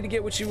 Hello, I need to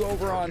get with you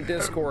over on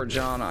Discord,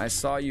 John. I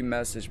saw you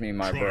message me,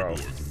 my bro.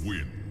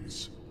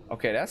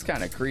 Okay, that's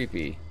kind of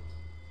creepy.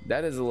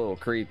 That is a little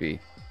creepy.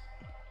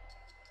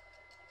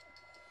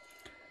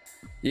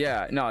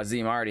 Yeah, no,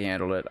 Zeem, I already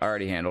handled it. I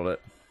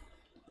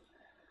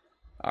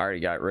already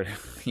got rid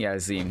of. Yeah,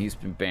 Zeem, he's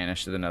been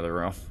banished to another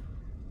realm.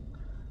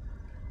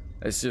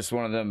 It's just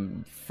one of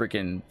them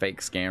freaking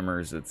fake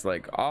scammers. It's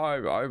like,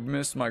 oh, I've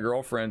missed my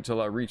girlfriend until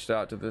I reached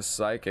out to this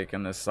psychic,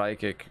 and the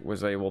psychic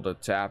was able to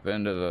tap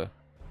into the.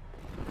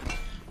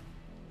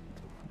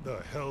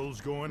 The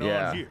hell's going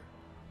on here?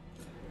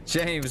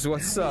 James,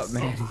 what's up,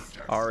 man?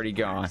 Already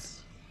gone.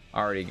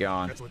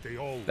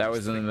 That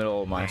was in the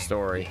middle of my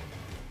story.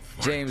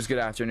 James, good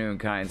afternoon,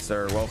 kind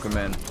sir. Welcome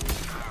in.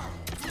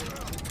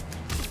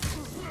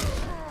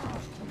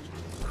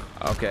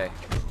 Okay.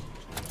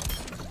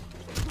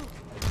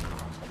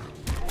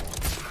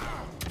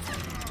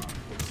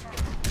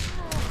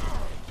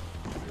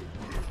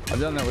 I've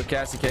done that with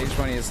Cassie Cage,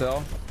 funny as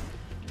hell.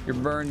 You're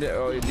burned.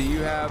 Oh, do you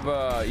have?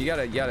 You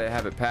gotta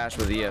have it patched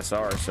with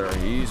ESR, sir. Are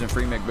you using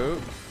free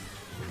McBoot?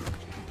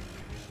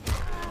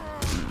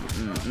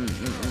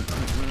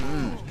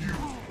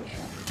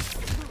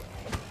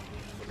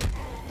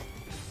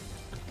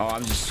 Oh,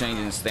 I'm just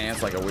changing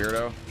stance like a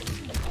weirdo.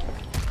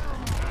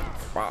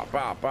 Bop,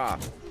 bop,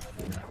 bop.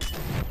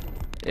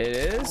 It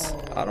is?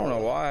 I don't know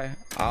why.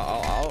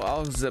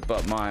 I'll zip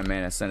up mine,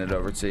 man, and send it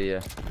over to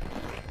you.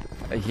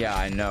 Yeah,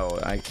 I know.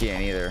 I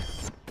can't either.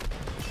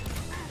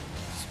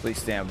 Please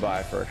stand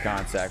by for a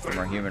contact from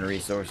our human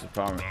resources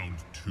department.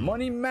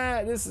 Money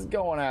Matt, this is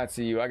going out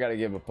to you. I gotta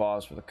give a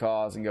pause for the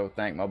cause and go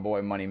thank my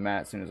boy Money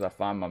Matt as soon as I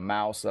find my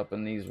mouse up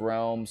in these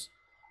realms.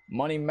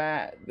 Money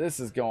Matt,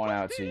 this is going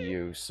out to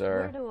you,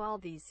 sir. Where do all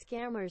these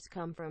scammers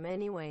come from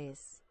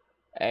anyways?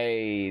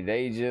 Hey,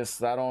 they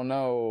just, I don't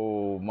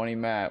know. Money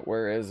Matt,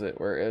 where is it?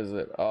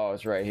 Oh,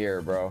 it's right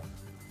here, bro.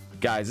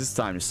 Guys, it's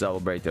time to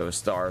celebrate those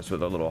stars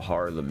with a little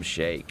Harlem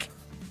Shake.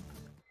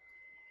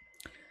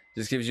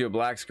 Just gives you a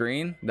black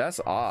screen?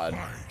 That's odd.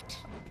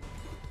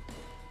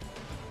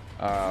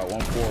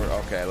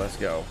 1-4. Okay, let's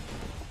go.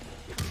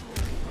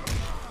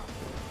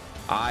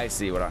 I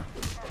see what I...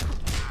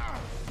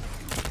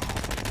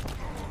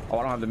 Oh,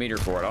 I don't have the meter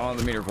for it.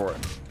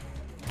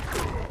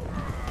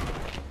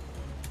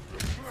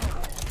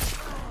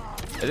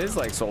 It is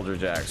like Soldier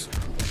Jacks.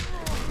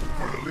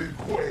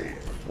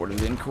 What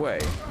is in Quay?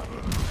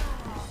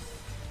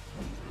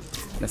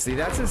 Now see,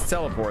 that's his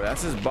teleport.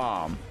 That's his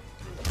bomb.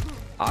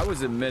 I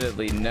was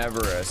admittedly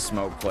never a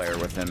smoke player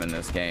with him in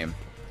this game.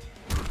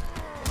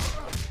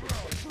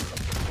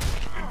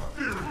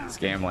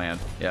 Scamland.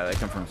 Yeah, they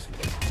come from...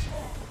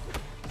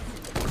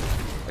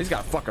 He's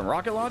got a fucking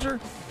rocket launcher?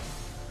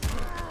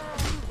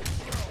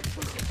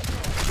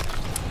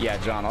 Yeah,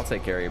 John, I'll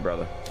take care of you,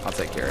 brother. I'll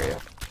take care of you.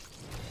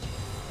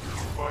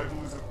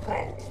 Survival is a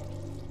problem.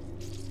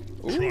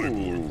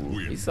 Ooh,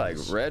 he's like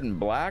red and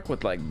black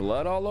with like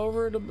blood all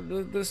over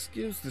the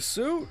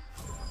suit.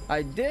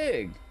 I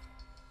dig.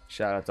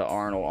 Shout out to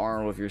Arnold.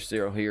 Arnold, if you're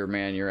still here,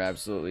 man, you're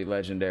absolutely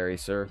legendary,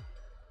 sir.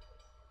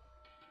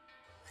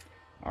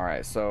 All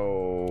right,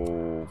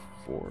 so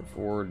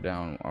forward,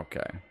 down.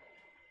 Okay.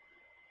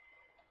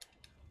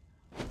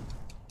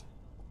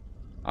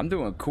 I'm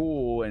doing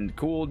cool, and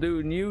cool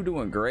dude, and you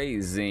doing great,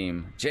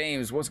 Zeem.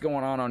 James, what's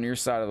going on your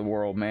side of the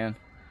world, man?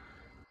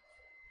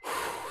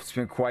 It's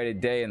been quite a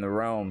day in the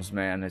realms,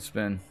 man. It's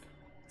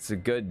a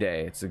good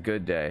day. It's a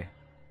good day.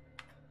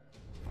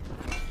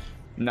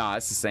 Nah,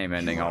 it's the same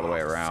ending all the way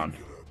around.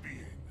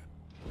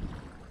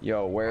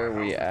 Yo, where are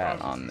we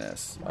at on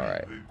this? All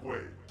right.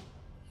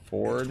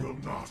 Forward.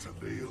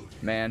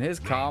 Man, his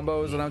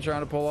combos that I'm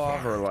trying to pull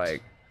off are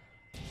like...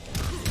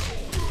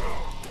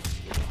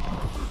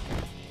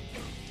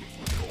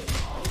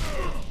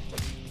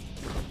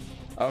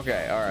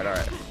 Okay, all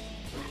right.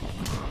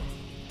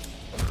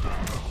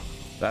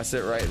 That's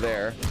it right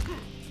there.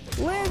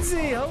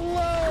 Lindsay,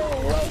 hello,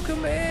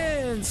 welcome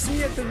in. See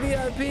you at the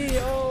VIP.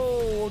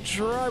 Oh,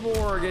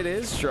 Triborg, it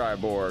is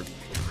Triborg.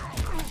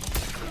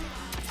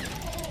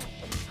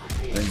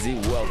 Lindsay,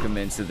 welcome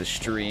into the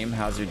stream.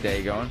 How's your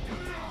day going?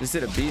 Just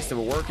did a beast of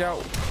a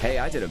workout. Hey,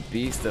 I did a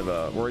beast of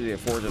a worthy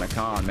of forging a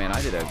con, man.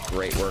 I did a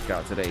great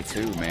workout today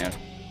too, man.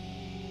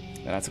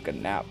 And I took a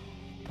nap.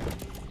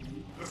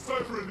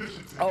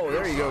 Oh,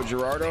 there you go,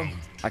 Gerardo.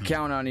 I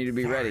count on you to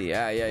be ready.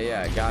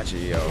 Yeah. Gotcha,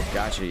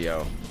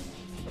 yo.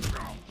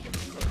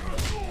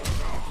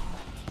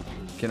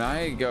 Can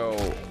I go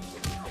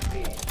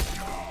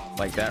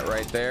like that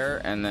right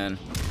there and then...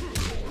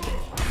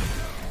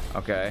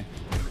 Okay.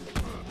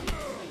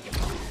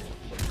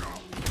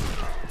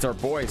 It's our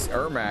boys,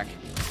 Ermac.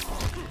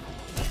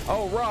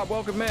 Oh, Rob,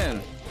 welcome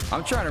in.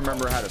 I'm trying to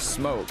remember how to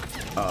smoke.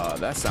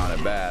 That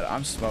sounded bad.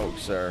 I'm smoked,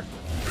 sir.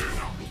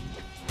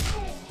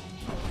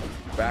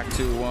 Back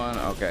to one.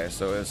 Okay,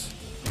 so it's...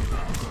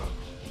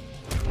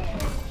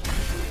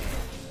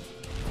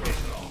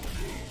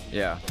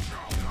 Yeah.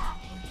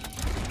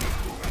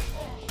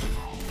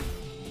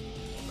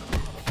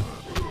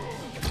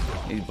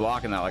 He's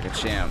blocking that like a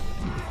champ.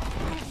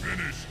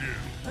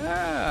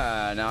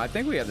 Now I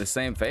think we have the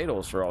same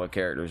fatals for all the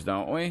characters,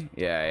 don't we?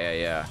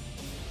 Yeah.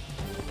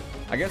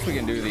 I guess we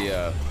can do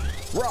the,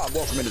 Rob,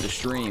 welcome into the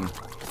stream.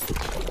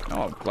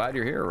 Oh, I'm glad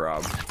you're here,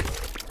 Rob.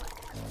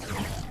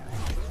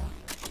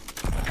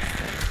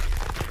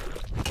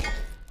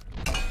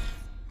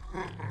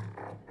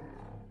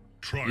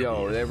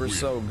 Yo, they were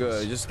so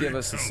good. Just give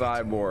us a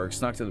cyborg.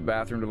 Snuck to the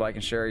bathroom to like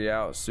and share you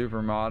out.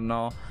 Super mod and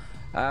all.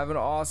 Have an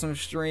awesome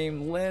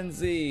stream.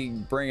 Lindsay,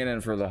 bring it in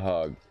for the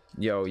hug.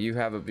 Yo, you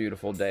have a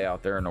beautiful day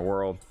out there in the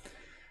world.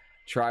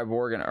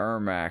 Triborg and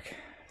Ermac.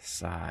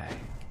 Sigh.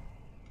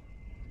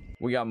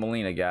 We got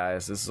Melina,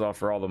 guys. This is all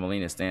for all the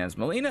Melina stands.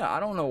 Melina, I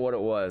don't know what it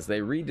was. They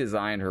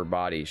redesigned her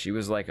body. She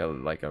was like a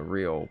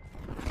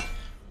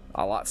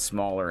lot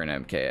smaller in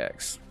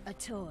MKX. A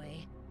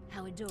toy.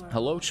 How adorable.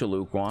 Hello,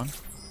 Chaluquan.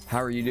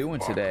 How are you doing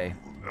today?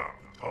 Round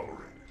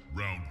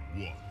one.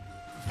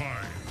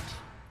 Fight.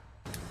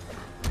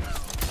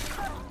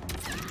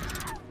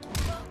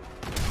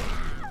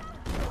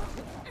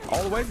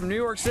 All the way from New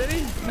York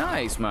City?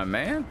 Nice, my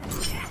man.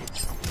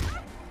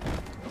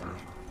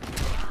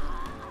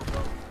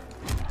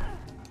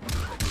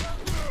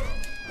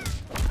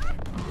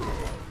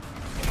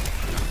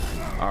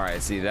 All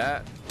right, see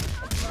that?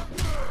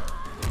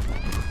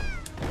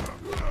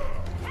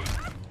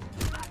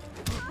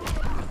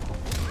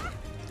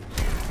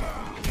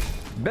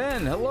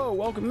 Ben, hello,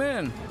 welcome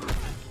in.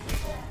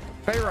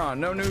 Payron,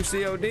 no new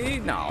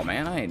COD? No,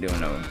 man, I ain't doing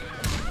no.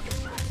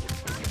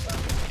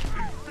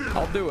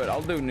 I'll do it.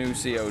 I'll do new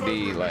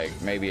COD, like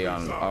maybe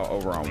on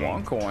over on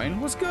OneCoin.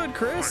 What's good,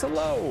 Chris?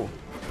 Hello.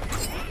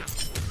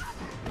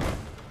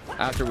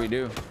 After we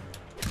do.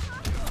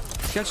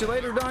 Catch you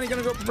later, Don. You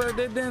gonna go prepare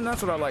dead then?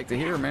 That's what I like to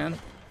hear, man.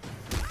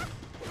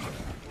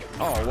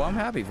 Oh, well, I'm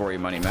happy for you,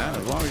 Money Man.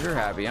 As long as you're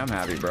happy, I'm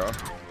happy, bro.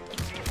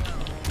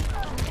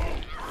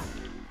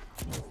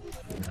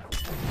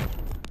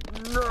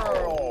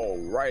 No,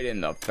 right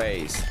in the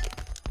face.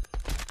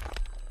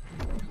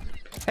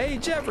 Hey,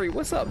 Jeffrey,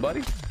 what's up,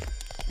 buddy?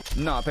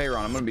 Nah,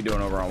 Payron, I'm gonna be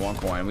doing over on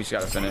OneCoin. We just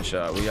gotta finish.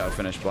 We gotta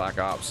finish Black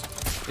Ops,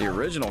 the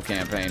original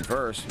campaign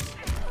first.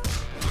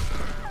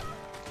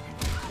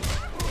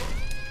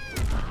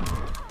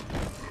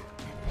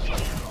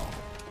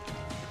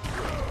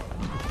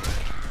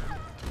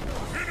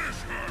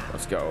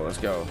 Let's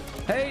go.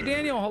 Hey,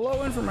 Daniel,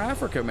 hello in from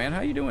Africa, man.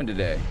 How you doing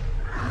today?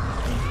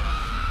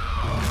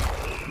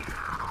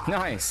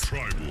 Nice.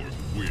 Triborg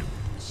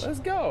wins. Let's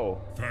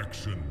go.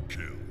 Faction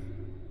kill.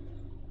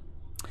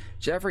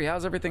 Jeffrey,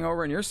 how's everything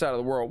over in your side of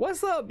the world?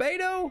 What's up,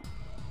 Beto?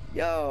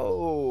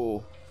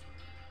 Yo.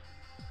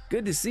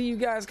 Good to see you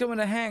guys coming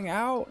to hang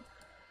out.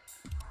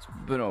 It's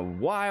been a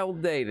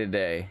wild day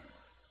today.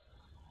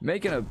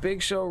 Making a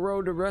Big Show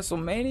road to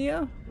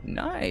WrestleMania?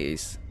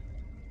 Nice.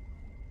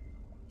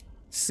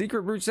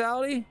 Secret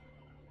Brutality?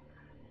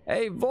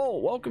 Hey,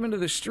 Volt, welcome into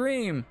the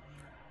stream.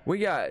 So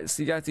you got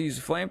to use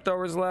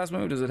flamethrowers as the last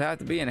move. Does it have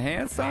to be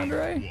enhanced,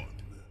 Andre?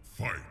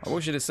 I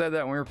wish you'd have said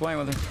that when we were playing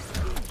with him.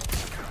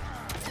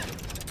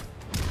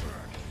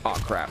 Oh,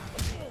 crap.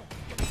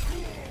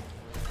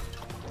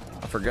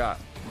 I forgot.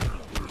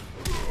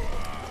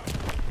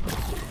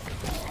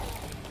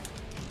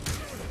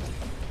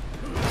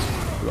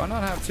 Do I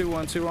not have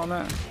 2-1-2 on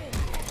that?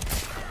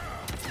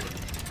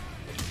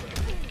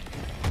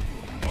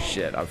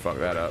 Shit, I fucked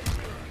that up.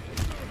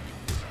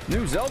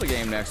 New Zelda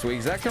game next week.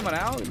 Is that coming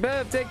out?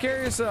 Bev, take care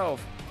of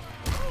yourself.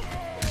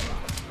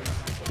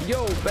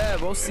 Yo,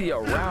 Bev, we'll see you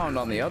around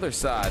on the other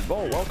side.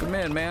 Bo, welcome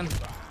in, man.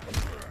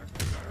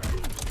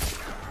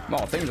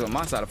 Oh, things on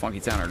my side of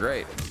Funky Town are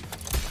great.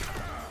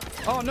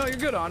 Oh, no, you're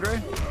good,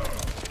 Andre.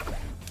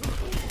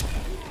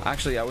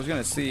 Actually, I was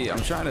going to see.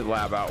 I'm trying to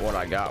lab out what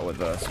I got with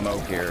the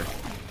smoke here.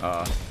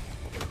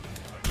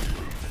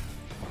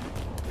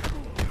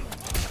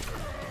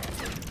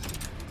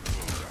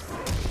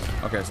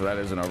 Okay, so that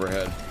is an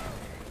overhead.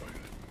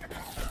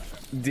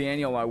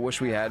 Daniel, I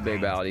wish we had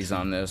babalities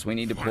on this. We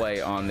need to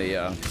play on the...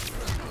 Oh,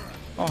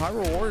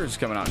 Hyrule Warriors is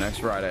coming out next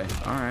Friday.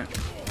 All right.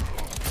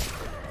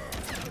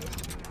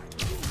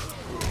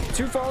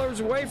 2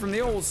 followers away from the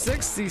old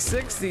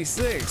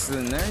 60-66,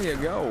 and there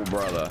you go,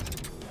 brother.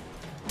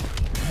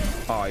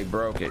 Oh, he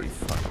broke it.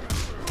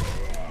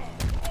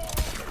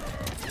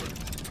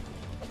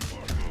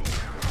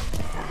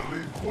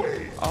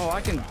 Oh,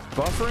 I can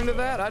buffer into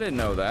that? I didn't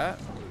know that.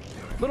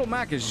 Little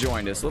Mac has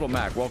joined us. Little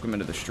Mac, welcome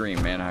into the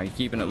stream, man. How you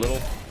keeping it,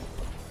 Little?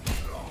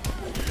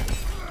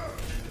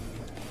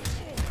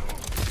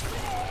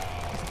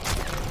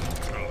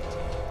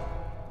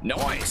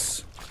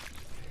 Nice.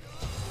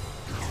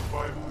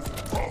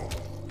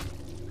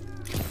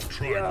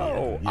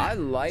 Yo, I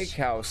like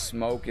how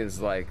Smoke is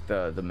like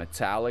the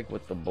metallic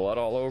with the blood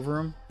all over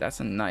him.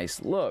 That's a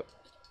nice look.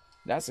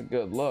 That's a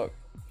good look.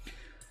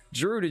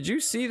 Drew, did you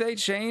see they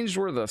changed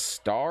where the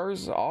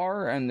stars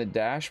are and the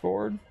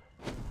dashboard?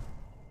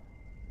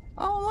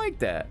 I don't like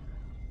that.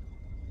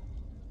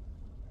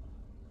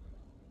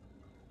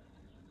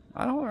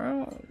 I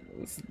don't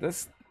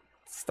let's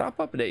stop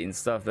updating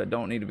stuff that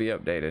don't need to be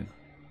updated.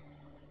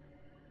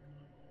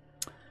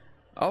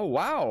 Oh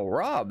wow,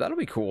 Rob, that'll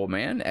be cool,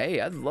 man.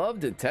 Hey, I'd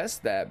love to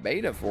test that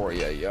beta for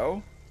you,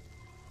 yo.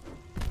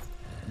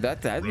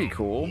 That'd be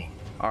cool.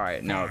 All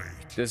right, now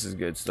this is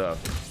good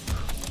stuff.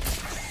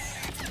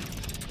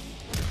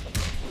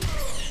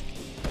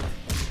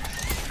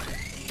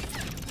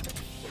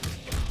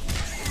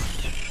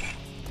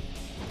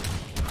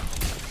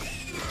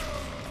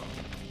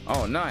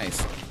 Oh, nice.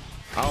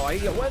 Oh,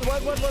 what?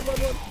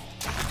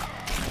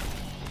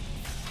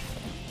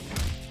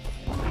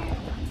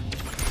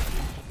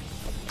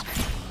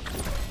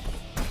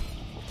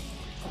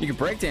 You can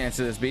breakdance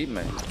to this beat,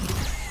 man.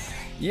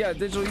 Yeah,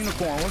 Digital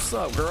Unicorn, what's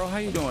up, girl? How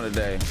you doing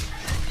today?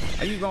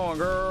 How you going,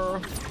 girl?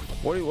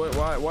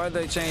 Why did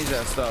they change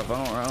that stuff?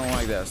 I don't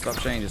like that. Stop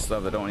changing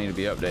stuff that don't need to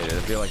be updated.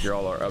 I feel like you're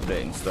all are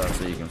updating stuff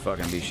so you can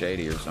fucking be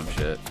shady or some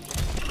shit.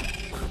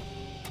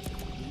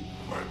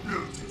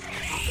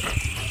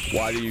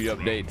 Why do you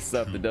update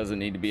stuff that doesn't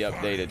need to be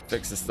updated?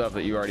 Fix the stuff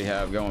that you already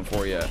have going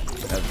for you,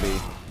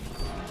 FB.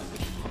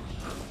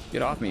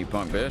 Get off me, you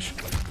punk bitch.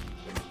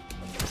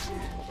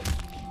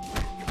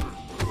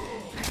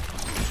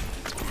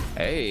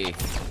 Hey.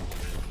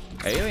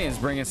 Alien's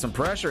bringing some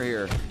pressure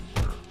here.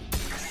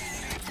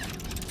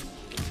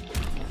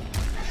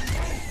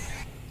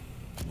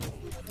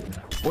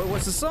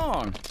 What's the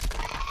song?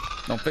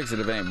 Don't fix it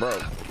if it ain't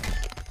broke.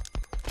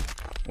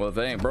 Well, if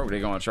it ain't broke, they're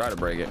gonna try to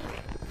break it.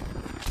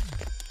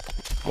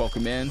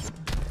 Welcome in.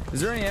 Is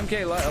there any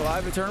MK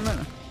live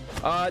tournament?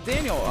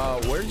 Daniel,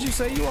 where did you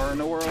say you are in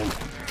the world?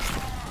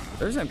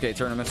 There's MK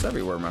tournaments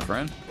everywhere, my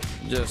friend.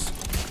 Just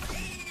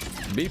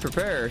be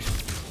prepared.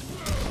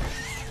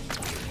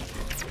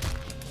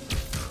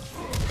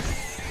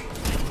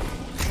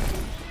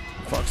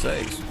 Fuck's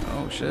sakes.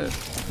 Oh shit.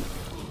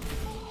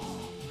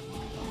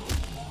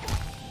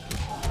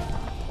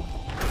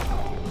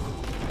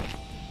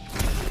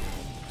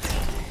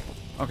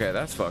 Okay,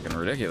 that's fucking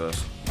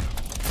ridiculous.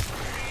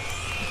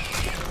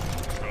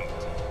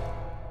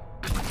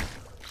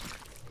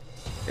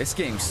 This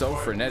game's so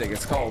frenetic.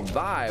 It's called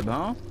Vibe,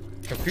 huh?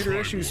 Computer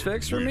issues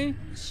fixed for me?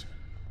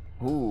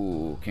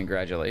 Ooh,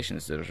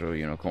 congratulations, Digital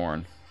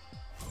Unicorn.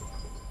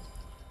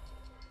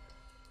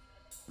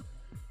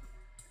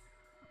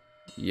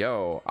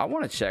 Yo, I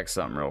want to check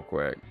something real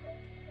quick.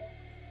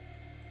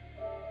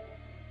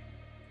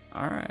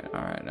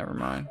 Alright, never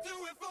mind.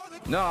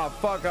 No,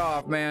 fuck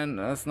off, man.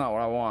 That's not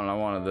what I wanted. I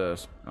wanted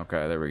this.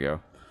 Okay, there we go.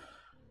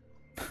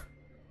 I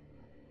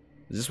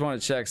just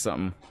want to check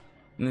something.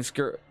 And this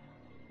girl...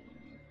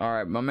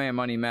 Alright, my man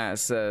Money Matt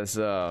says,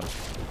 the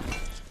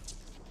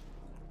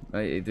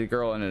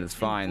girl in it is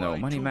fine though.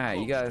 Money Matt,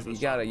 you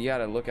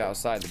gotta look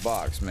outside the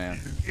box, man.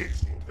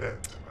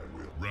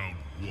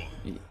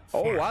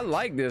 Oh, I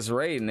like this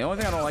Raiden. The only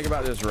thing I don't like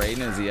about this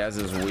Raiden is he has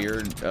this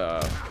weird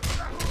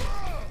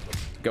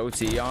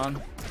goatee on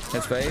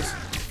his face.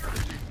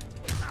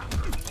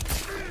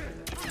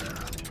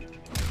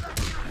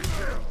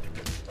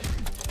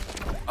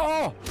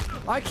 Oh,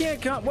 I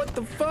can't come. What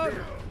the fuck?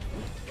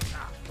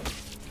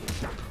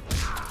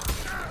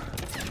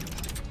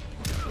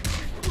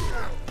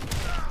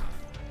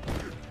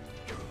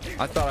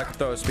 I thought I could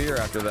throw a spear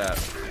after that.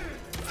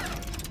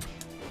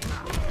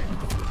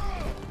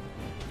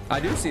 I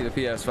do see the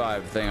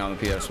PS5 thing on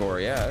the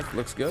PS4. Yeah, it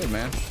looks good,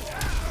 man.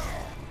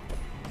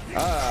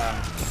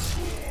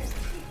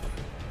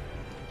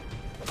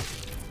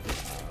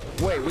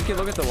 Wait, we can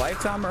look at the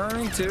lifetime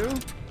earning too?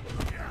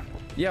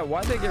 Yeah,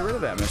 why'd they get rid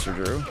of that, Mr.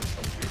 Drew?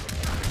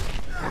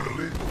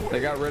 They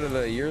got rid of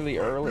the yearly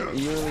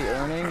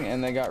earning,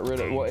 and they got rid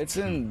of, well, it's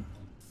in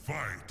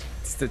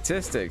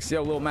statistics.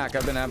 Yo, Lil Mac,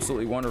 I've been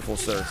absolutely wonderful,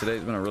 sir.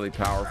 Today's been a really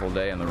powerful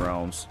day in the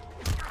realms.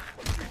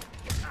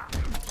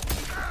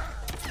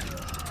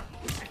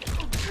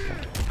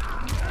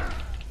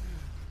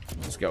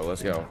 Let's go,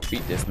 let's go.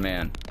 Beat this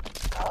man.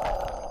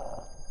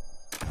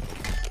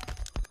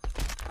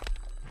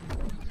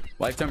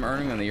 Lifetime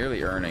earning and the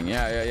yearly earning.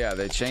 Yeah.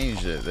 They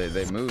changed it.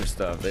 They moved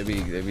stuff. They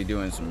be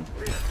doing some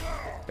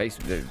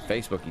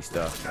Facebooky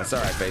stuff. That's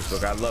all right,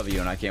 Facebook. I love you,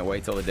 and I can't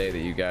wait till the day that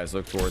you guys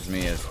look towards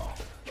me as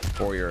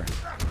for your.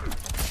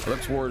 Look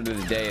forward to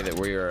the day that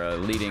we are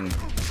leading.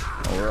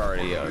 Well, we're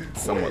already a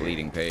somewhat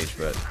leading page,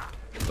 but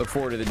look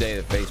forward to the day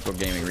that Facebook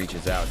Gaming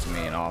reaches out to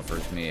me and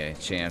offers me a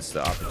chance,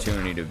 the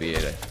opportunity to be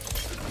a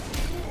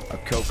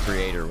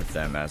co-creator with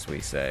them, as we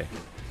say.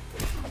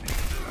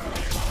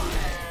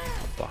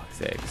 Fuck's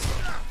sakes.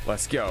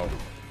 Let's go.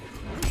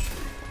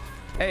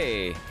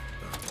 Hey.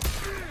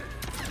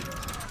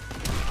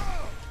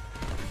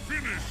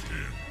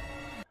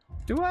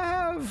 Do I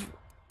have?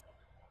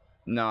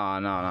 No.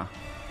 No,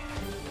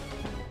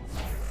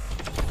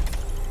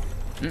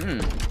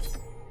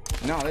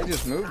 they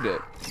just moved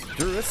it.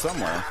 Drew, it's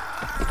somewhere.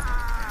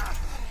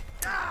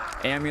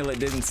 Amulet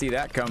didn't see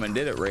that coming,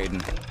 did it,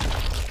 Raiden?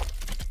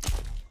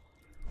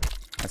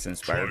 That's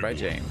inspired by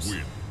James.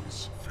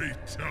 Wins.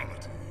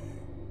 Fatality.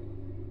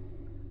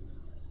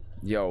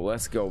 Yo,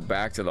 let's go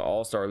back to the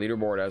All-Star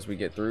leaderboard as we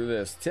get through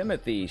this.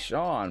 Timothy,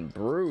 Sean,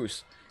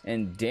 Bruce,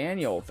 and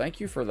Daniel, thank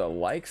you for the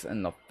likes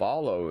and the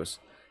follows.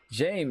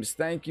 James,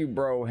 thank you,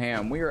 bro.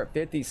 Ham, we are at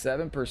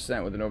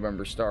 57% with the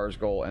November Stars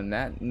goal, and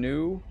that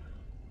new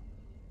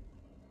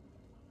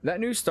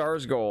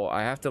Stars goal,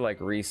 I have to like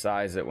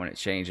resize it when it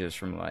changes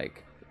from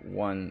like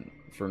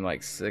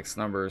 6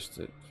 numbers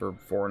to for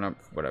 4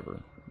 numbers, whatever.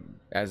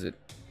 As it,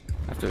 I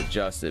have to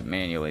adjust it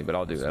manually, but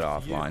I'll do that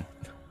offline.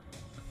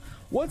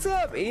 What's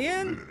up,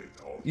 Ian?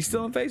 You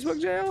still in Facebook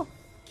jail?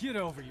 Get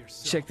over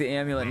yourself. Check the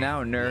amulet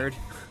now, nerd.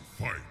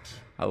 Fight.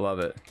 I love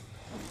it.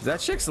 Is that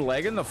chick's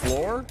leg in the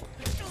floor?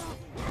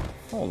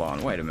 Hold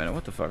on, wait a minute.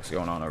 What the fuck's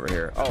going on over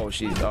here? Oh,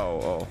 she's,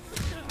 oh.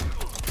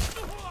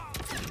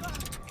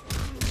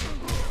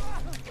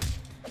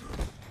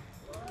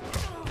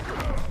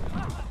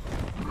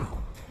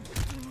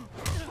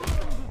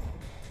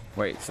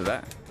 Wait, so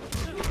that...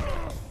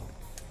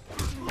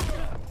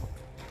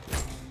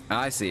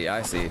 I see.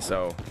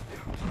 So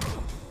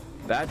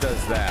that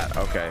does that.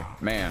 Okay,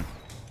 man.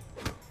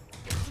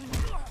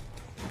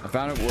 I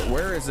found it.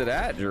 Where is it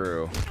at,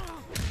 Drew?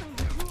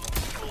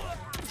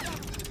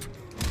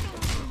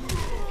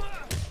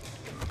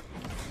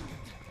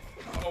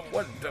 Oh,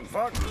 what the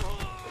fuck?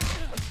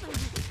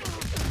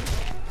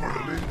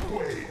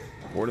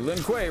 For the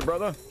Lin Kuei,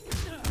 brother.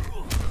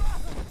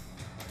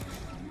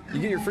 You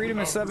get your freedom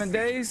in 7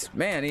 days?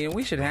 Man, Ian,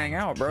 we should hang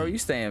out, bro. You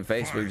stay in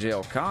Facebook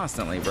jail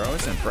constantly, bro.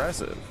 It's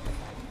impressive.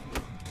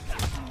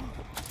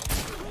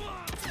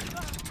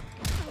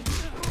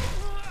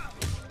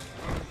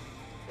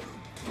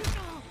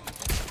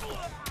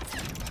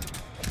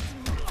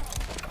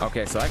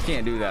 Okay, so I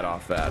can't do that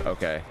off that.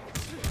 Okay.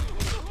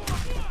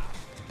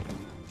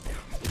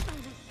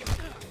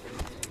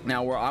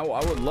 Now, where I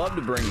would love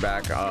to bring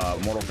back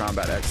Mortal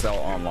Kombat XL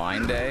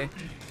Online Day.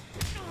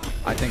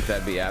 I think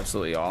that'd be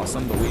absolutely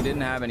awesome, but we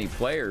didn't have any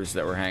players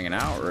that were hanging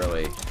out,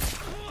 really.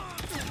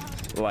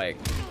 Like...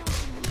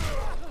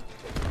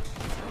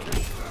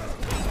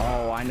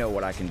 Oh, I know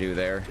what I can do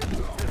there.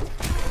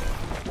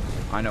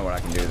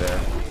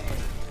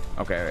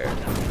 Okay.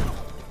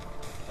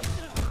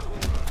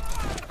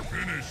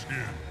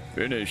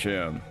 Finish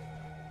him.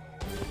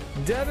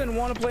 Devin,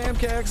 want to play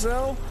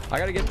MKXL? I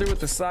gotta get through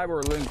with the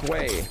Cyber Lin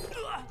Kuei.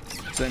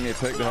 Send me a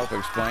pic to help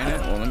explain it.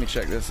 Well, let me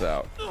check this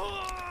out.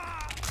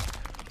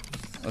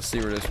 Let's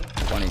see where this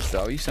funny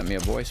stuff. You sent me a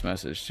voice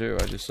message too.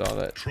 I just saw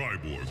that.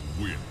 Triborg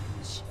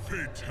wins.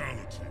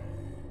 Fatality.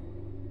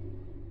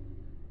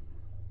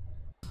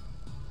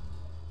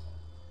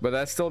 But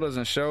that still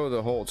doesn't show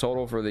the whole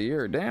total for the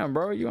year. Damn,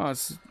 bro, you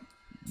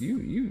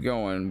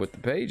going with the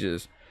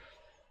pages.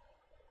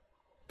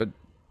 But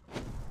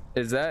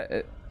is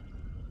that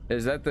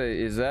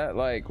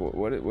like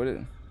what it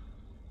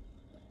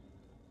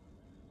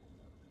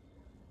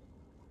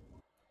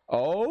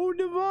Oh,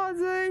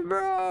 Devontae,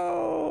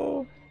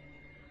 bro.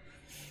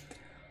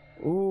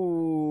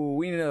 Ooh,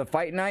 we need a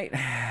fight night.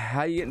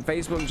 How you getting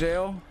Facebook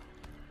jail?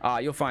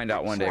 You'll find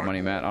out one day,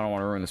 Money Matt. I don't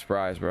want to ruin the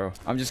surprise, bro.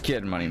 I'm just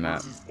kidding, Money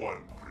Matt.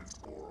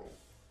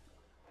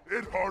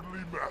 It hardly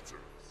matters.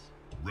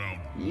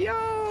 Round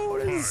Yo,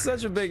 this is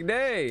such a big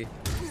day.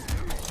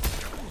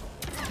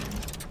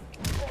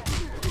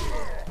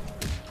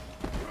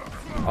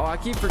 Oh, I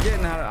keep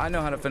forgetting how to, I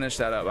know how to finish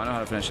that up.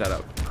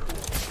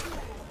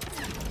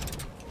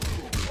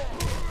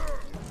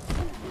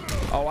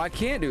 Oh, I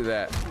can't do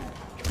that.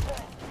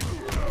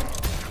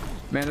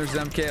 Man, there's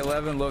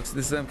MK11 looks.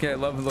 This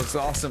MK11 looks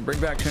awesome.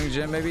 Bring back Chung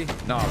Jin, maybe?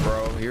 Nah,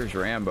 bro. Here's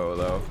Rambo,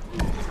 though.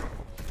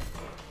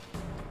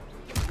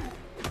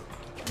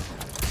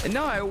 And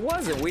no, it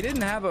wasn't. We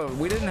didn't have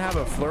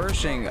a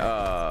flourishing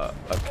a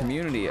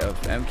community of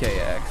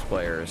MKX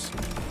players.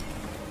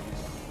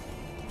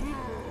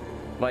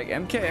 Like,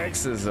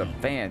 MKX is a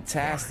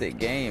fantastic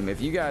game.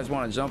 If you guys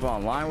want to jump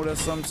online with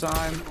us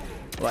sometime,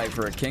 like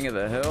for a King of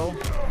the Hill,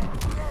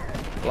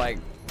 like.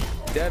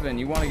 Devin,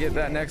 you want to get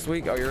that next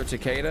week? Oh, you're a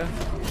Takeda?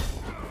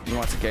 You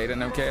want Takeda in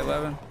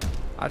MK11?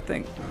 I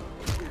think.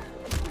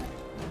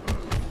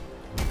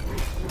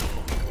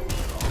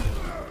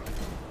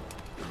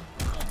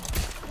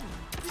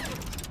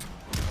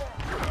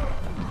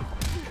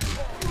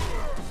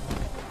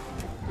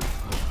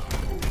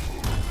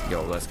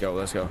 Yo, let's go,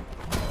 let's go.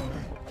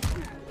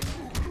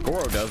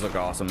 Goro does look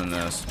awesome in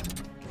this.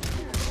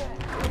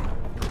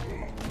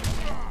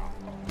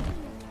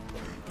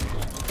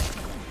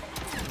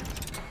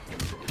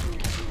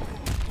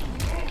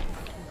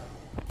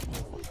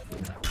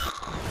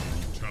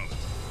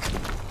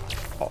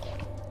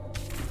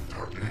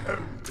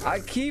 I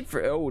keep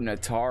for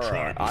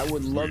Natara. I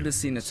would love to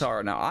see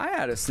Natara. Now I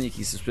had a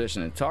sneaky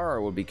suspicion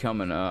Natara would be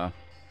coming.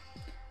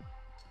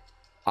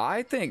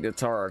 I think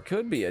Natara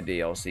could be a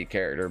DLC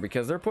character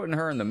because they're putting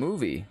her in the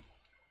movie.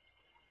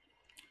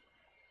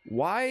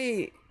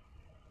 Why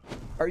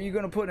are you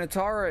going to put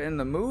Natara in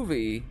the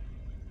movie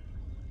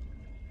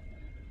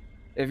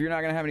if you're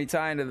not going to have any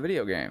tie into the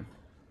video game?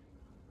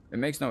 It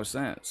makes no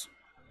sense.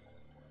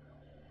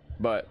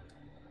 But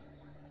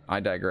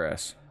I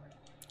digress.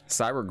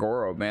 Cyber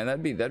Goro, man,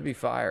 that'd be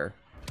fire.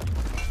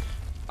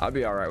 I'd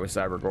be all right with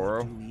Cyber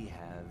Goro. What do we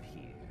have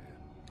here?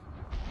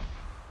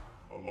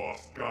 A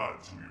lost god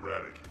to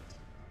eradicate.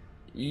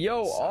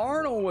 Yo,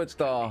 Arnold with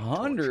the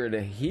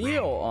 100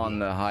 heal on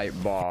the hype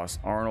boss.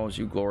 Arnold,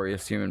 you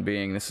glorious human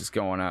being. This is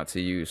going out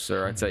to you,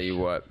 sir. I tell you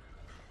what.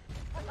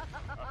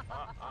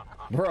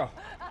 Bro,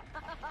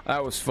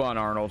 that was fun,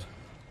 Arnold.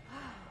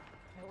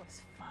 It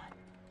was fun.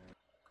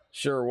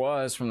 Sure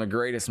was, from the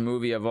greatest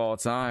movie of all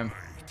time.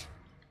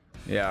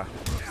 Yeah.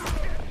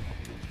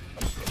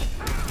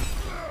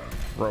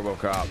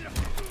 RoboCop.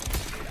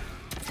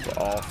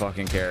 All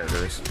fucking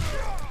characters.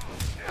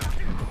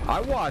 I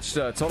watched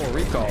Total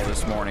Recall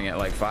this morning at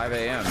like 5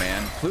 a.m.,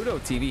 man. Pluto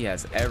TV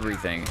has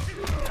everything.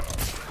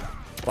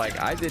 Like,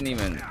 I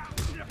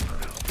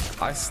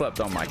slept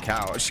on my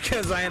couch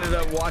because I ended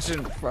up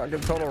watching fucking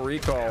Total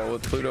Recall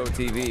with Pluto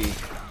TV.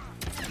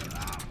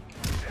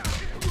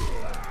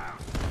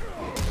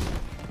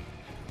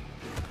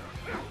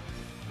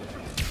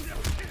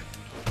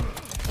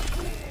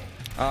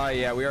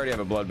 Yeah, we already have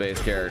a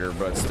blood-based character,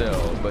 but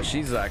still. But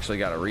she's actually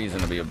got a reason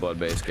to be a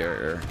blood-based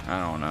character.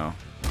 I don't know.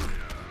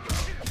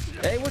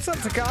 Hey, what's up,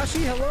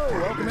 Takashi? Hello,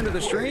 welcome into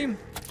the stream.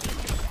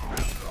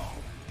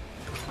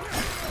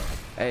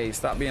 Hey,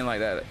 stop being like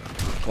that,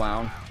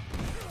 clown.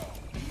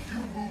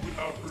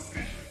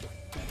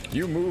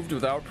 You moved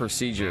without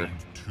procedure.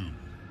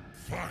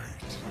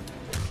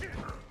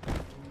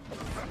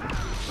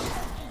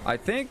 I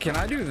think, can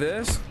I do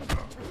this?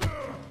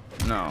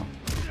 No.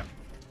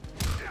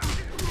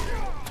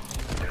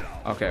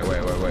 Okay,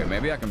 wait.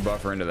 Maybe I can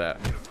buffer into that.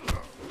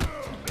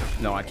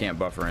 No, I can't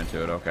buffer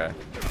into it. Okay.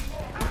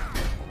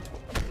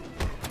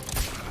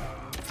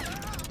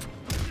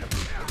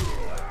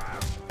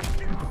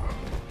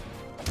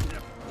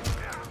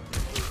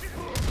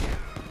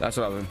 That's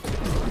what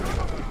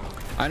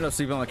I ended up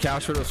sleeping on the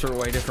couch with us for a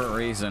way different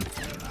reason.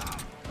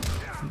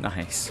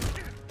 Nice.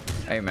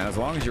 Hey, man, as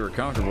long as you were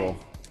comfortable.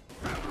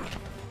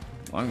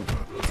 As long as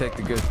you take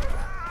the good...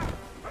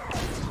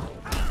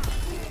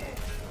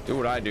 Do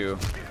what I do.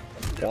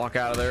 Walk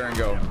out of there and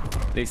go.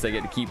 At least I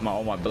get to keep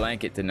all my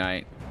blanket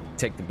tonight.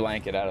 Take the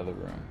blanket out of the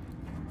room.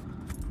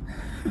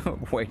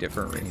 Way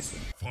different reason.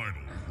 Final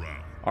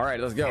round. All right,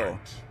 let's go.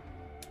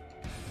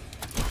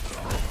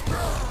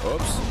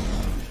 Oops.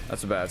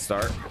 That's a bad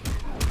start.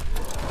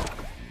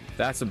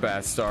 That's a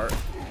bad start.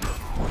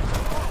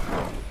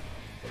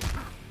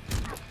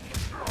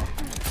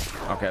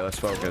 Okay, let's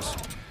focus.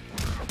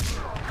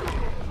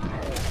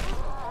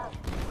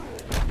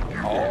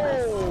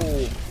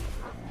 Oh!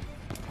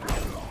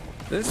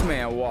 This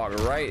man walked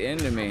right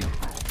into me.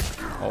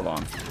 Hold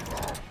on.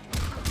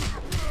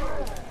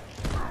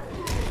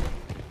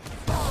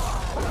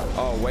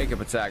 Oh, wake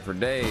up attack for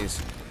days.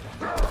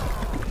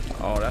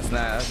 Oh, that's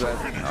not.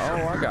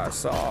 Oh, I got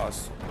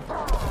sauce.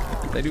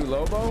 They do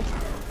Lobo?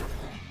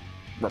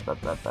 But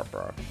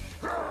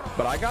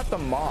I got the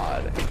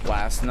mod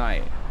last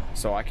night,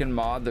 so I can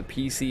mod the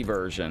PC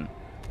version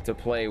to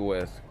play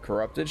with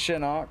Corrupted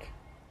Shinnok,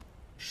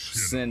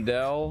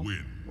 Sindel,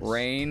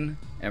 Rain,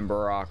 and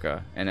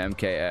Baraka, and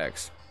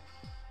MKX.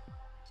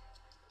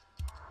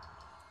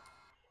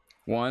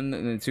 1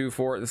 and 2,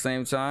 4 at the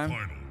same time.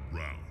 Final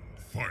round.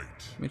 Fight.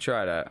 Let me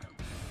try that.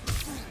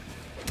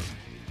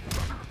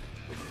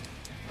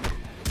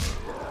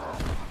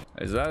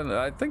 Is that?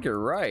 I think you're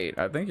right.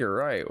 I think you're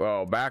right.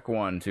 Well, back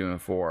 1, 2,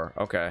 and 4.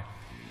 Okay.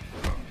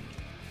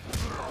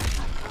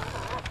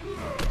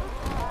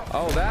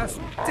 Oh, that's...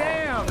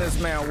 Damn,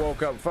 this man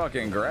woke up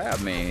fucking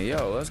grabbed me.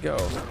 Yo, let's go.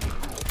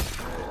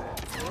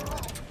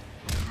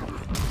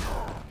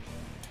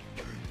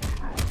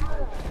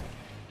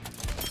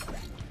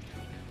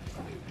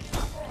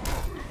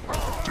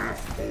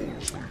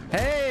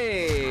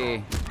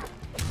 Hey!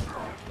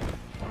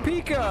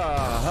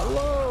 Pika!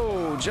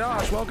 Hello!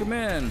 Josh, welcome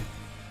in.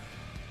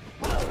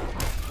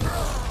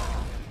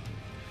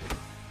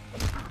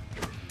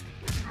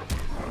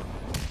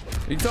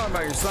 You talking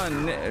about your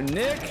son,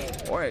 Nick?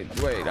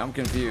 Wait, I'm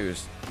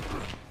confused.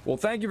 Well,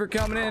 thank you for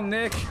coming in,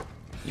 Nick.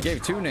 You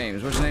gave 2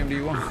 names. Which name do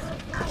you want?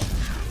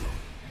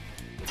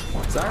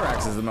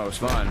 Cyrax is the most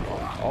fun.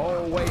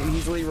 Oh, wait,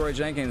 he's Leroy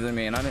Jenkins and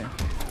me, and I didn't...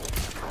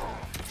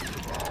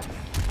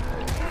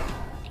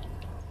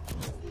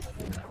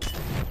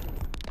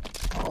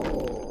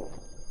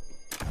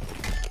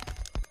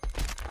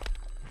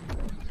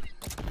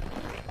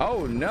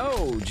 Oh,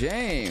 no,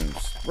 James,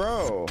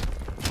 bro.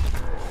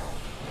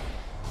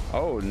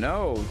 Oh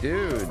no,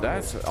 dude,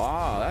 that's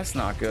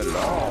not good at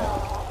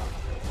all.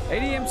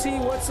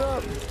 ADMC, what's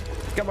up?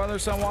 Got my other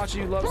son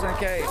watching you, loves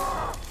NK.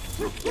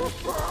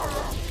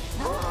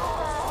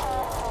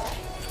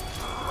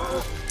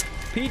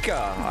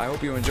 Pika, I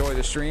hope you enjoy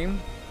the stream.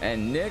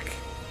 And Nick,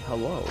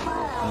 hello,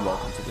 and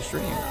welcome to the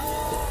stream.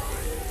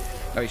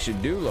 Oh, you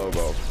should do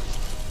Lobo.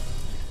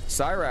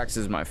 Cyrax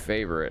is my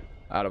favorite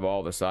out of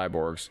all the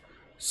cyborgs.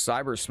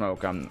 Cyber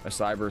Smoke, I'm a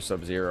Cyber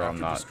Sub-Zero. I'm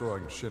not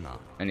destroying Shinnok,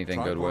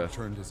 anything good with.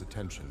 Turned his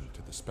attention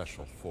to the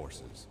special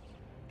forces.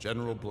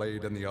 General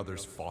Blade and the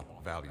others fought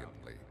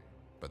valiantly,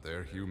 but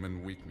their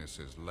human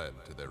weaknesses led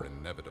to their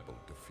inevitable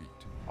defeat.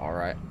 All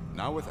right.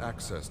 Now with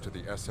access to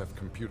the SF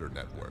computer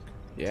network,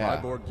 yeah.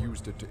 Triborg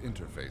used it to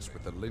interface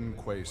with the Lin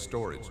Kuei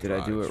storage Did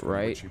I do it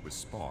right? which he was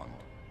spawned.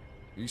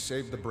 He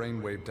saved the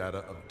brainwave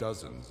data of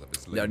dozens of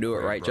his Did I do it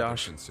right,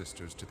 brothers Josh? and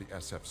sisters to the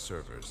SF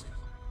servers.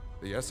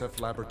 The SF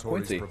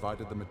laboratories Quincy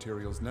provided the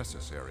materials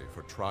necessary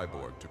for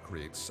Triborg to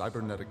create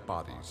cybernetic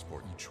bodies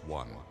for each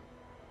one.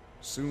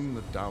 Soon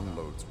the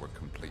downloads were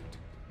complete.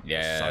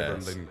 Yes.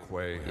 Cyber Lin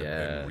Kuei had been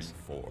Yes.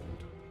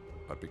 reformed.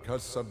 But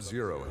because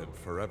Sub-Zero had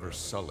forever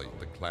sullied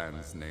the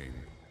clan's name,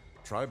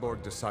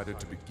 Triborg decided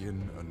to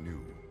begin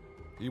anew.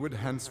 He would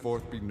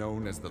henceforth be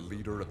known as the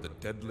leader of the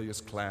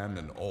deadliest clan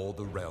in all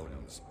the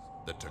realms,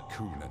 the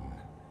Takunin.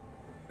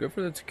 Good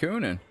for the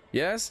Takunin.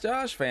 Yes,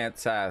 Josh,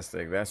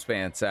 fantastic. That's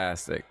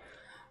fantastic.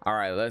 All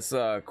right, let's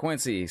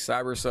Quincy,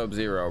 Cyber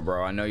Sub-Zero,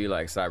 bro. I know you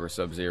like Cyber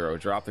Sub-Zero.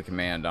 Drop the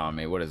command on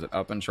me. What is it?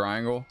 Up and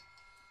triangle?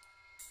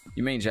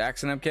 You mean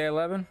Jackson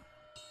MK11?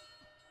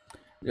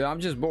 Yeah,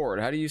 I'm just bored.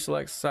 How do you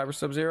select Cyber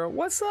Sub-Zero?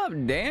 What's up,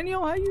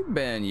 Daniel? How you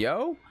been,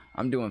 yo?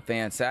 I'm doing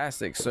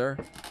fantastic, sir.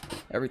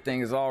 Everything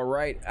is all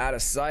right, out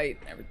of sight.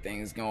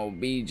 Everything's gonna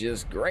be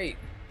just great.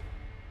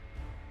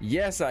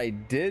 Yes, I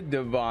did,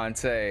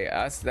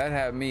 Devontae. That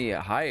had me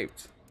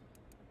hyped.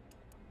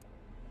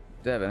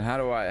 Devin, how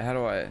do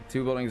I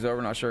 2 buildings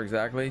over, not sure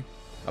exactly.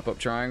 Up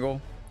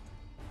triangle.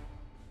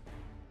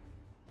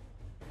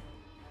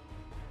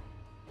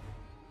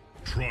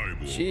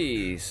 Tribal.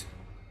 Jeez.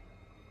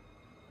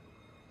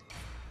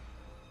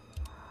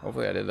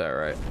 Hopefully I did that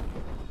right.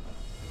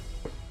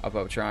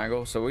 Up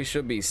triangle. So we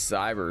should be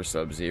Cyber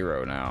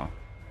Sub-Zero now.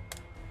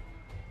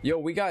 Yo,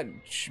 we got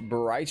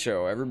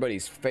Baraicho,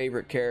 everybody's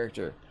favorite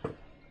character.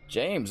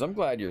 James, I'm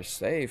glad you're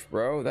safe,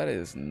 bro. That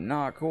is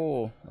not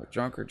cool. A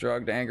drunk or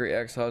drugged angry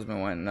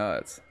ex-husband went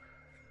nuts.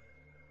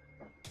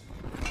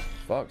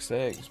 Fuck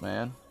sakes,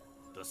 man.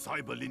 The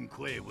Cyber Lin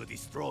Kuei were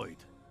destroyed.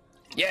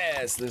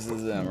 Yes, this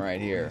is them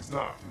right here. It's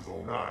not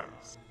so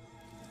nice.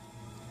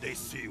 They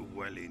see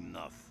well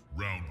enough.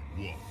 Round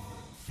 1.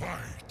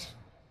 Fight.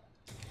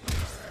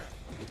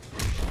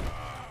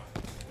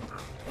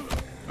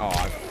 Oh,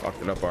 I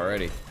fucked it up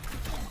already.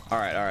 All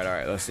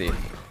right. Let's see.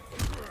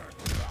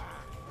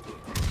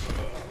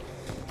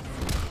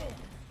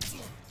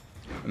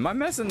 Am I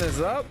messing this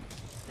up?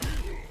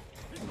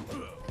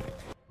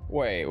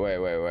 Wait.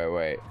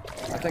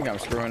 I think I'm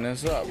screwing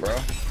this up, bro.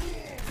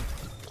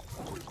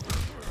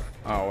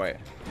 Oh, wait.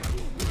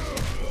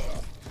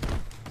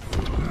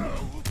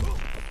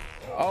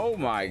 Oh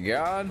my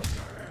god.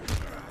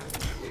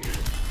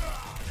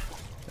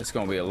 It's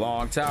gonna be a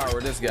long tower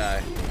with this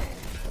guy.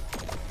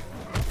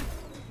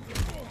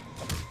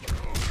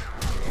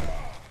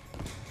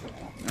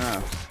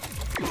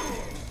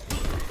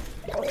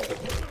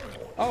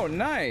 Oh,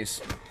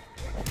 nice.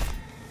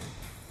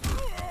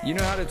 You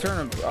know how to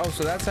turn. Oh,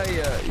 so that's how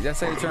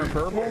you turn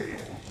purple.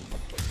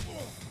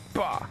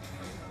 Bah.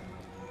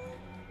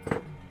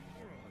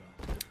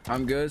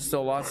 I'm good.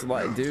 Still lots of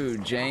light,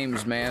 dude.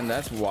 James, man,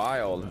 that's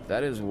wild.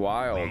 That is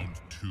wild. Round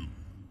 2.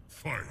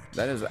 Fight.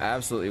 That is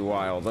absolutely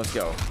wild. Let's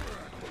go.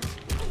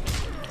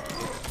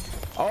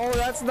 Oh,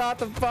 that's not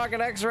the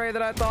fucking X-ray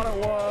that I thought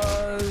it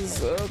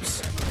was.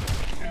 Oops.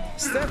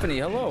 Stephanie,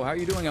 hello. How are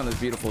you doing on this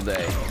beautiful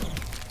day?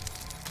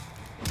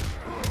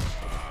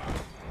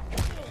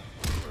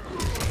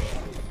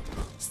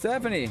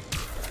 Stephanie.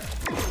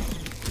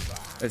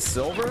 It's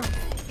silver?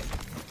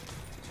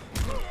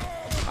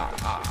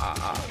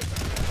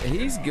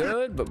 he's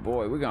good, but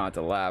boy, we're gonna have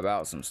to lab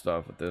out some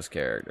stuff with this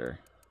character.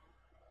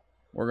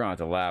 We're gonna have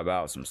to lab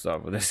out some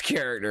stuff with this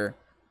character.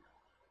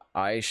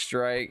 Ice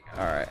Strike.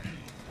 All right.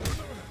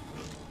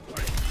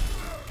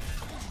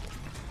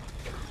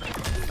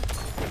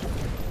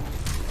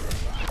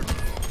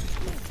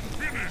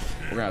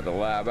 We're gonna have to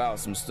lab out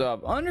some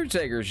stuff.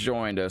 Undertaker's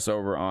joined us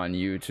over on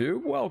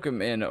YouTube.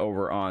 Welcome in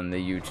over on the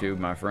YouTube,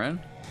 my friend.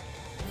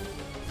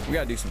 We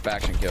gotta do some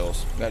faction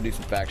kills. We gotta do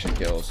some faction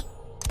kills.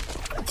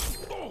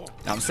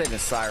 Now, I'm saving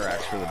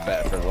Cyrax for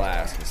the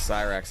last, because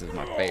Cyrax is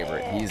my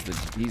favorite.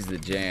 He's the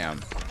jam.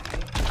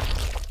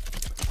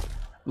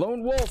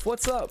 Lone Wolf,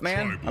 what's up,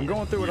 man? I'm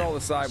going through with all the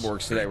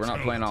cyborgs today. We're not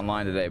playing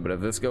online today, but if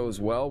this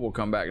goes well, we'll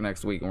come back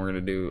next week and we're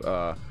gonna do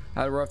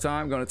had a rough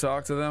time, gonna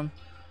talk to them.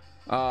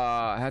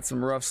 Had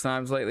some rough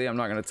times lately. I'm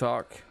not gonna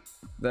talk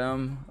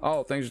them.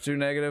 Oh, things are too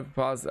negative.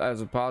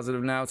 As a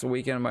positive now, it's a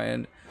weekend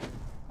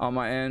on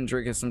my end,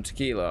 drinking some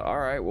tequila. All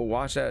right, well,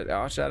 watch that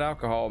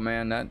alcohol,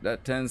 man.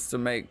 That tends to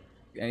make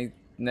any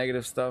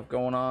negative stuff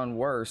going on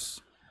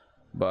worse.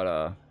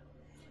 But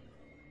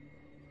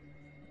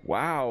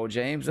wow,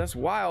 James, that's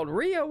wild.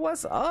 Rhea,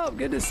 what's up?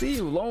 Good to see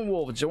you. Lone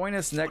Wolf, join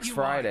us next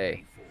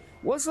Friday.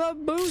 What's up,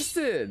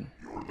 Boosted?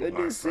 Good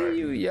to see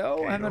you,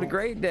 yo. Having a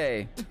great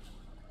day.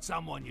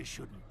 Someone you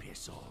shouldn't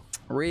piss off.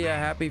 Rhea,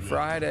 happy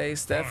Friday.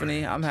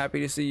 Stephanie, I'm happy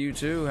to see you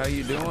too. How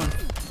you doing?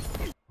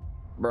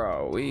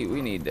 Bro, we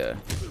need to...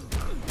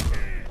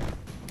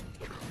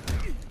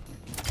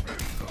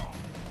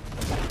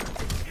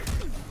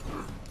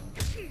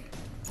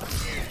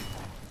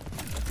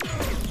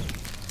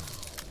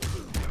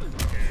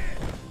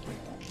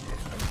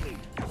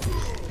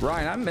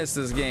 Ryan, I missed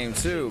this game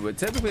too, but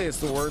typically it's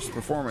the worst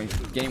performing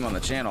game on the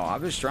channel.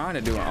 I'm just trying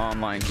to do an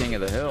online King of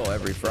the Hill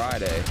every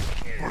Friday.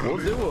 We'll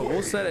do it.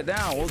 We'll set it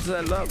down. We'll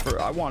set it up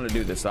for... I want to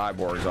do the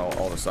cyborgs,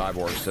 all the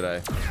cyborgs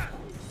today.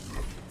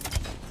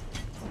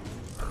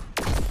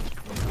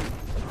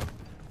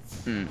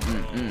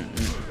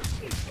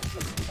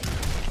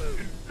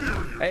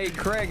 Hey,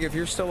 Craig, if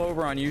you're still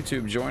over on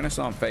YouTube, join us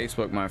on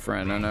Facebook, my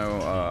friend. I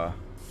know,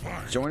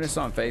 join us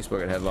on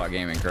Facebook at Headlock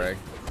Gaming, Craig.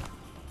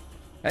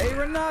 Hey,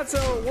 Renato,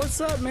 what's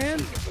up, man?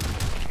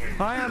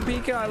 Hi, I'm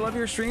Pika. I love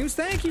your streams.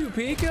 Thank you,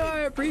 Pika. I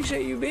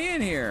appreciate you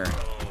being here.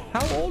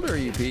 How old are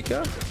you,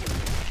 Pika?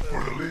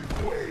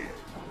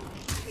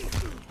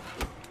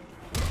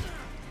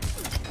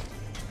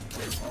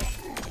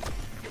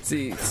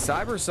 See,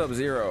 Cyber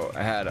Sub-Zero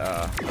had,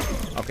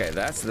 okay,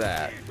 that's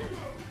that.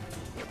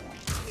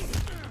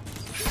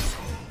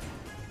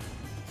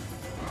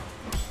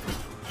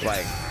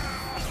 Like,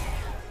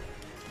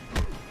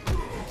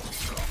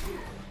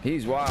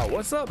 he's wild.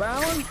 What's up,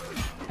 Alan?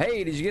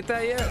 Hey, did you get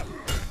that yet?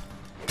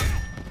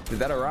 Did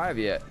that arrive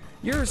yet?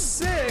 You're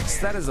 6.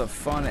 That is a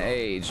fun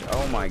age.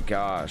 Oh my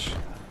gosh.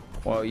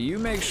 Well, you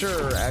make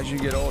sure as you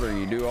get older,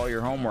 you do all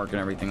your homework and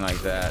everything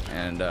like that.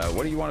 And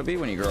what do you want to be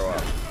when you grow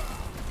up?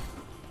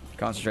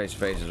 Concentration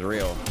phase is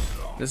real.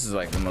 This is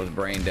like the most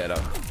brain dead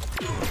up.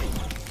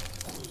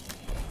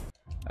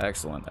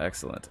 Excellent,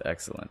 excellent,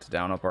 excellent.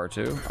 Down up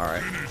R2. All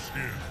right.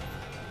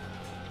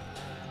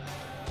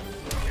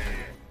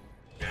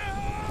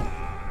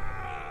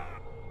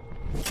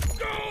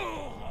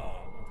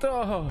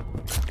 Oh.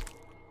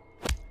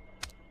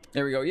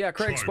 There we go. Yeah,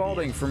 Craig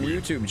Spalding from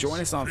YouTube. Join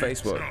us on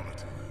Facebook.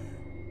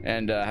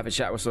 And have a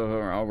chat with us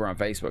over on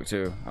Facebook,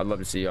 too. I'd love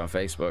to see you on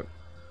Facebook.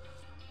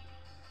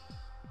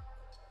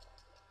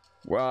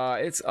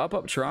 It's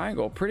Up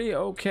Triangle. Pretty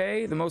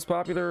okay. The most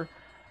popular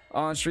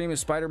on stream is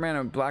Spider-Man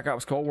and Black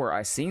Ops Cold War.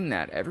 I've seen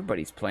that.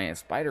 Everybody's playing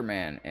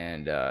Spider-Man,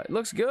 and it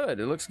looks good.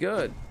 It looks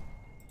good.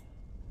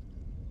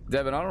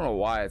 Devin, I don't know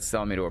why it's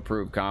telling me to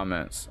approve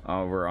comments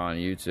over on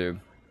YouTube.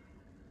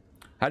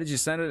 How did you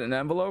send it? An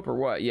envelope or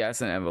what? Yeah,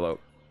 it's an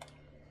envelope.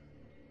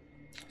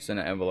 Send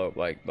an envelope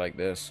like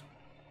this.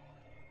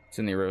 It's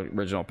in the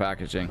original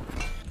packaging.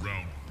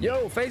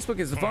 Yo, Facebook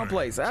is the fun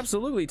place.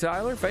 Absolutely,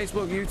 Tyler.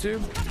 Facebook,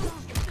 YouTube.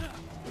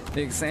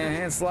 Big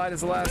hand slide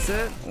is the last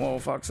hit. Well,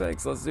 fuck's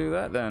sakes, let's do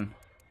that then.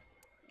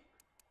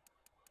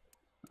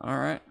 All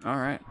right, all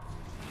right.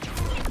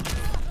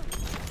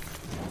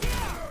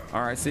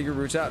 All right, secret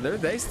routes out.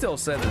 They still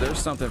said that there's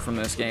something from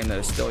this game that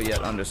is still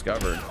yet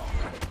undiscovered.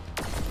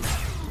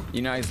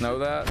 You guys know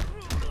that?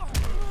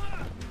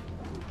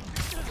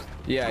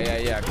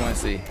 Yeah,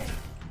 Quincy.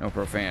 No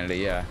profanity,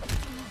 yeah.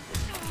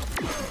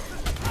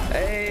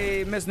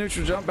 Hey, Miss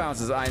Neutral Jump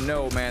Bounces. I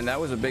know, man, that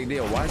was a big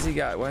deal. Why has he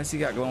got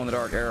glow in the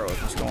dark arrows?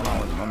 What's going on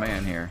with my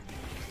man here?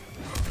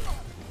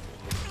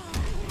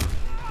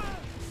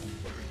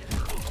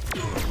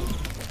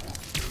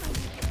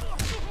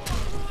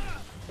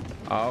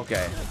 Oh,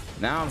 okay.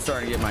 Now I'm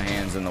starting to get my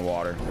hands in the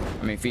water.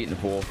 I mean, feet in the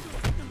pool.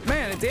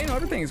 Man, Daniel,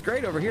 everything's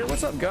great over here.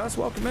 What's up, Gus?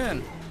 Welcome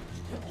in.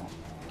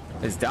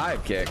 His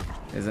dive kick.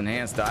 His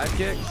enhanced dive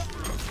kick.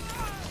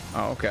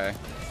 Oh, okay.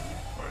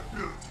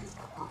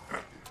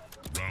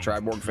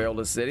 Triborg failed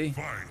his city.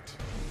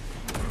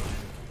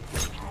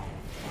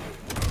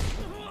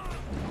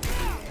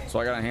 So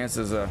I gotta enhance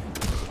his,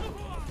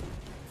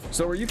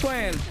 So are you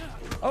playing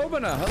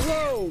Obana,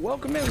 hello,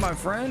 welcome in, my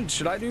friend.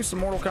 Should I do some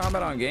Mortal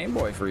Kombat on Game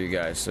Boy for you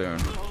guys soon?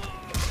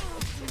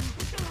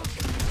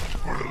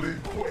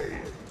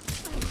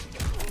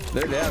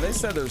 Yeah, they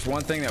said there's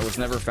one thing that was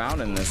never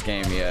found in this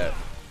game yet,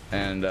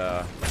 and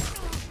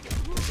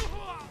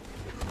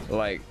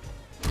like,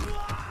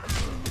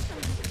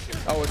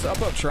 oh, it's up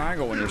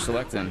triangle when you're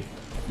selecting.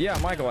 Yeah,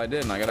 Michael, I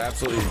did, and I got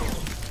absolutely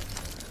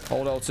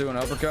hold L2 and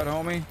uppercut,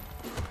 homie.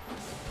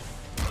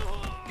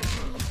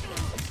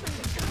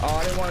 Oh,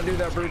 I didn't want to do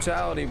that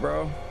brutality,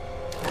 bro.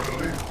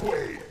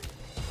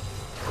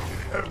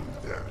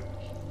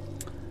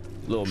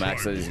 Lil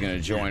Max says he's gonna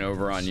join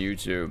over on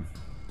YouTube.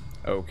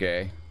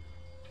 Okay.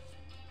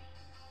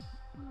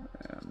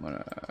 I'm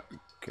gonna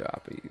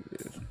copy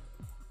this.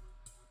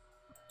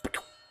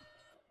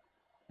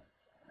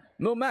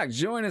 Lil Max,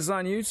 join us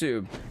on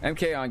YouTube.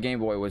 MK on Game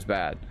Boy was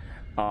bad.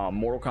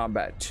 Mortal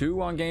Kombat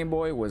 2 on Game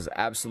Boy was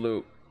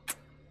absolute.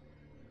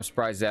 I'm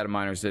surprised data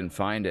miners didn't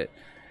find it.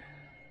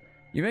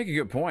 You make a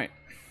good point.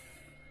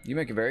 You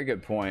make a very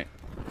good point.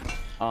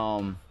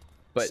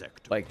 But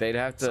like they'd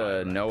have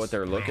to know what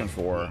they're looking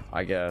for,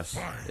 I guess,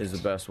 is the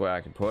best way I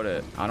could put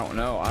it. I don't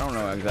know. I don't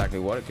know exactly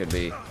what it could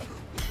be.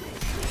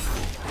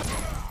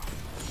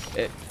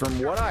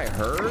 From what I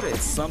heard,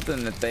 it's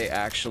something that they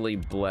actually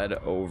bled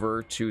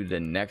over to the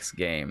next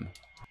game.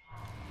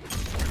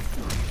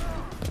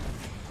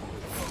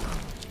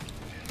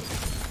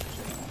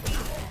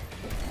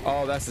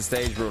 Oh, that's the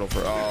stage brutal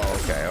for.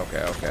 Oh,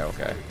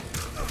 okay.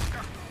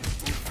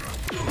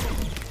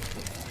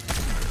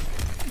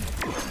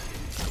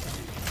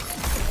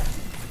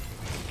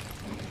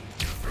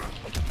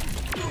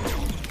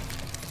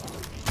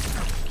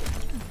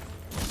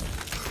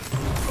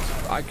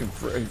 I can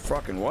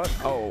fucking what?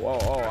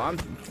 Oh, I'm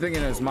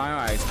thinking it's my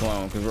Ice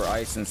clone because we're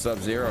Ice and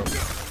Sub-Zero.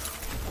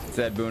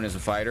 Said Boone is a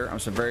fighter. I'm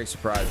so very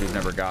surprised we've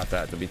never got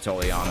that, to be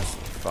totally honest.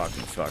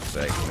 Fuck's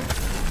sake, man.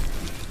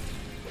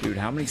 Dude,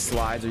 how many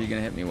slides are you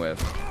gonna hit me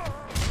with?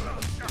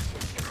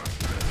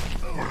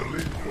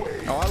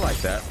 Oh, I like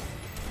that.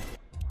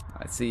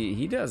 I see,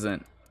 he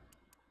doesn't.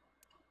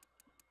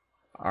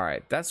 All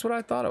right, that's what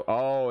I thought of.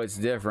 Oh, it's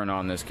different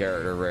on this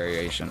character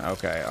variation.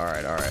 Okay, all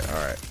right.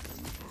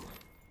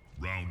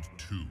 Round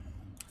 2.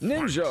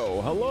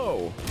 Ninjo,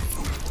 hello.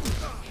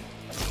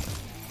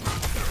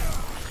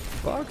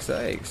 Fuck's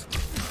sakes.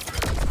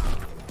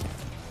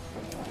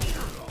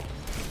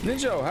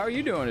 Ninjo, how are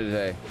you doing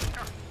today?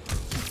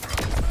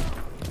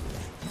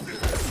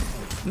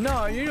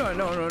 No, you don't.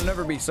 No,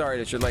 never be sorry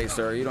that you're late,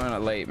 sir. You're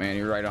not late, man.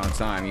 You're right on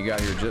time. You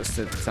got here just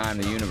at the time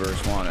the universe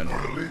wanted.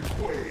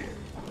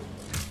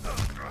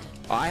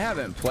 I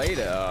haven't played.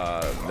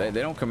 They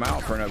don't come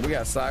out for enough. We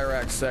got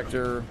Cyrax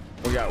Sector.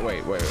 We got.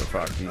 Wait.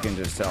 Fuck. You can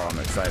just tell I'm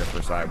excited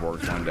for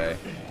Cyborgs one day.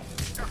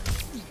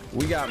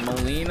 We got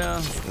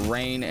Melina,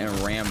 Rain, and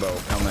Rambo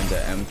coming to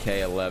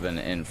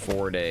MK11 in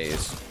 4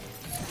 days.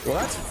 Well,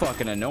 that's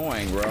fucking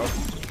annoying, bro.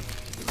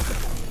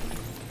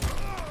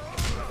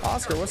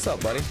 Oscar, what's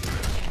up, buddy?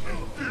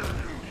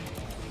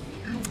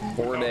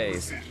 4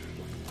 days.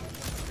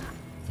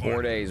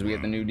 4 days. We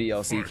get the new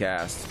DLC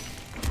cast.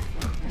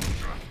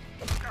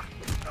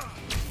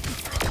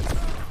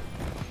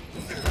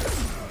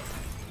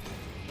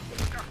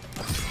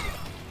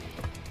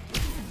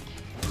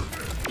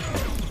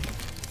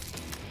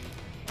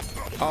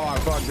 Oh, I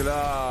fucked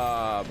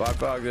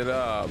it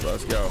up.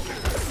 Let's go.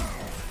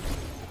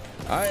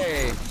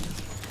 Hey,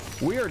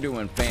 we are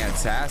doing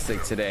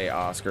fantastic today,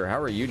 Oscar. How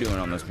are you doing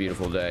on this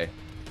beautiful day?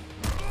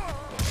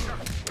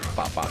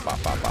 Pop.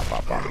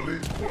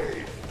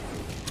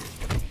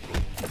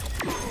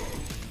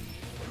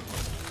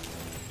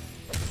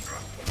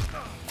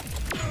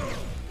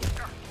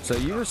 So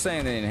you were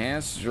saying the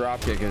enhanced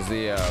dropkick is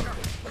the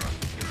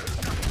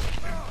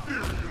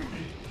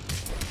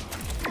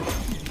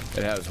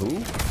it has who?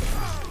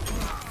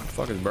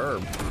 Fuck is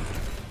Burb?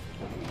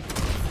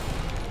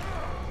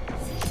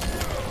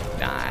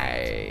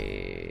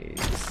 Nice.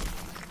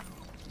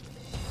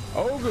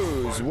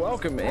 Ogus,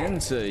 welcome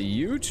into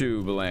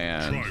YouTube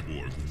land.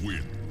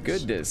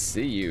 Good to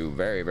see you.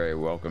 Very, very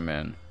welcome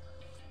in.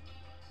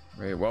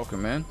 Very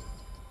welcome in.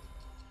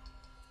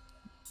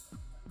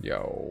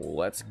 Yo,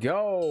 let's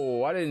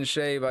go. I didn't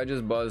shave. I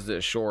just buzzed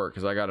it short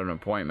because I got an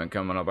appointment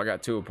coming up. I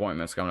got 2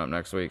 appointments coming up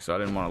next week, so I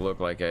didn't want to look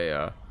like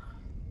a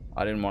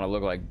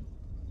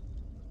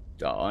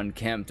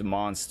unkempt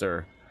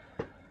monster.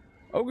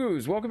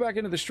 Ogus, welcome back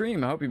into the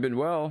stream. I hope you've been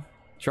well.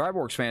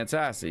 Triborg's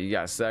fantastic. You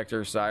got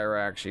Sector,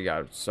 Cyrax, you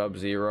got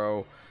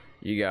Sub-Zero,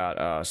 you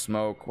got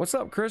Smoke. What's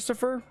up,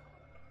 Christopher?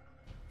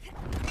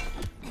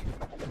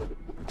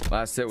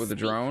 Last hit with the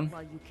drone.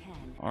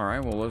 All right,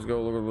 well, let's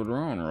go look at the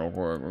drone real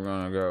quick. We're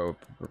gonna go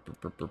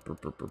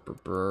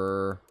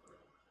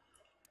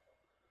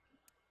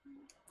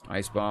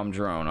Ice Bomb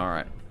drone. All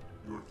right.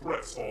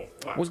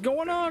 What's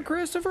going on,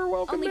 Christopher?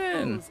 Welcome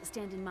in.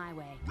 Stand in my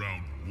way.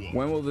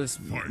 When will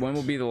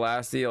be the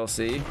last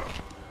DLC?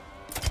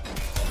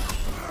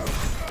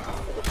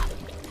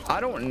 I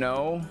don't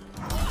know.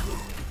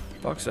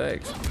 Fuck's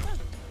sakes.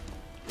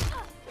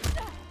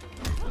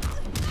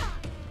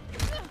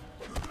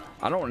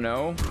 I don't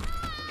know.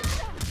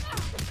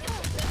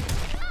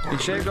 He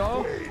shaved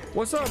off?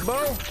 What's up, Bo?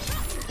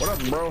 What up,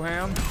 bro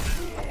ham?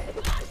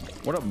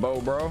 What up,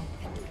 bro?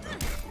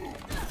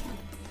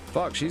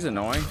 Fuck, she's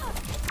annoying.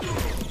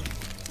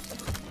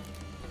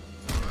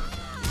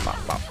 Pop,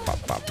 pop, pop,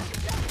 pop.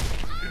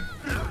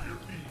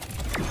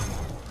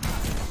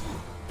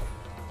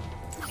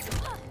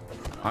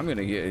 I'm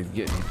gonna get.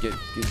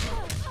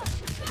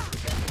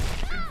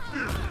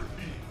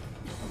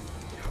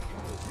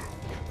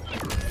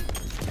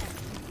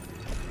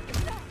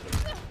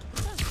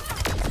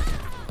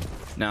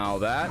 Now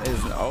that is,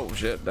 oh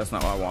shit, that's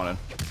not what I wanted.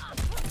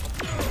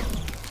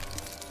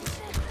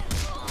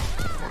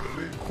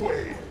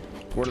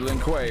 Quarterlin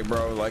Quay,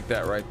 bro, like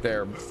that right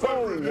there.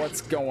 Oh,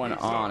 what's going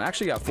on?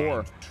 Actually got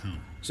 4.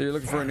 So you're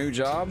looking for a new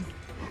job?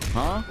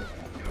 Huh?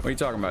 What are you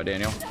talking about,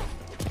 Daniel?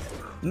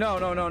 No.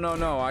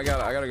 I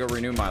gotta go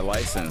renew my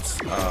license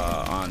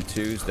on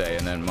Tuesday,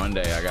 and then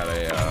Monday I got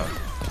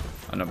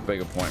a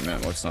big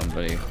appointment with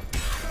somebody.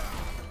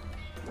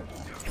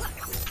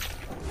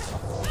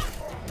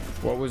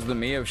 What was the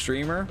me of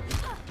streamer?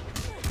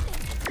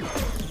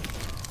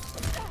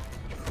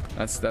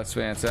 That's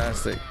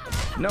fantastic.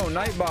 No,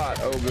 Nightbot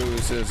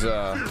Ogoose is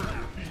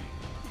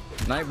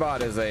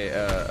Nightbot is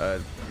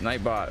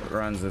Nightbot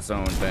runs its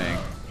own thing.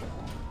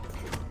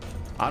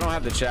 I don't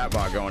have the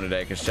chatbot going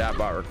today because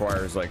chatbot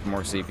requires like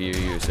more CPU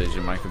usage,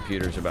 and my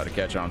computer's about to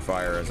catch on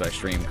fire as I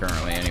stream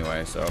currently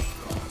anyway, so.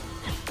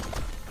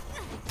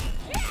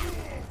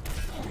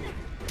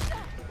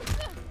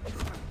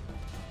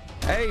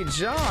 Hey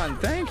John,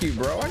 thank you,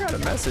 bro. I got a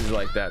message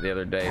like that the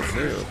other day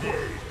too.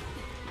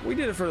 We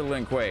did it for the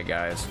Lin Kuei,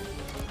 guys.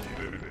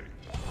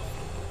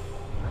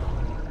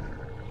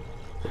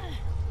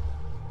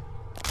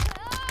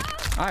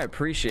 I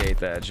appreciate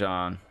that,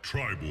 John.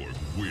 Triborg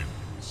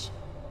wins.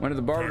 Went to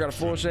the barber, got a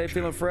full shave,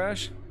 feeling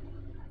fresh?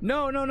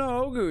 No,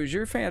 Ogoos,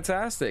 you're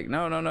fantastic.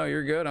 No,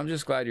 you're good. I'm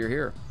just glad you're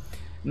here.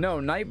 No,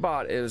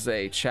 Nightbot is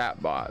a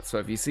chat bot. So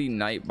if you see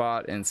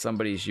Nightbot in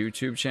somebody's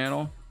YouTube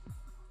channel,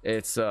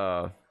 it's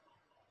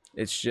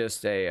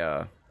just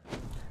a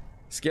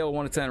scale of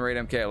 1 to 10, rate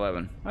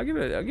MK11. I'll give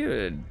it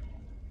an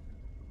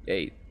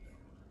 8.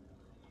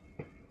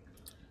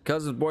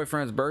 Cousin's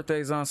boyfriend's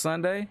birthday's on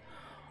Sunday.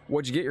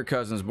 What'd you get your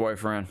cousin's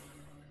boyfriend?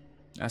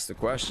 That's the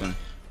question.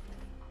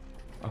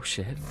 Oh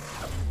shit.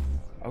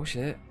 Oh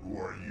shit. Who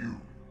are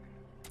you?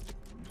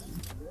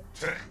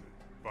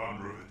 Round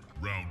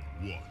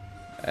 1.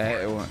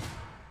 Hey,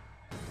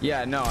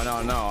 yeah, no.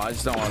 I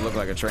just don't want to look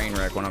like a train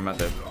wreck when I'm at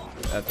the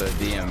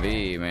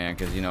DMV, man,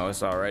 because you know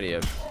it's already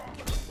a.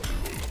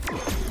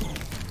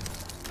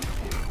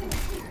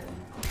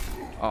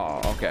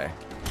 Oh, okay.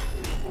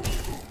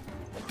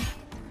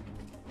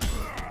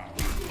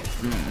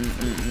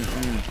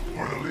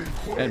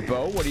 And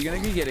Bo, what are you gonna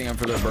be getting him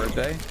for their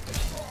birthday?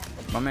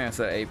 My man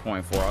said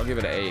 8.4. I'll give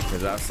it an 8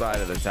 because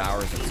outside of the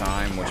Towers of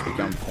Time, which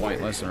become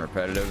pointless and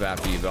repetitive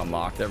after you've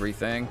unlocked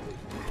everything,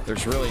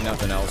 there's really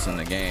nothing else in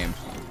the game.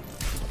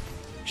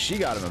 She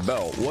got him a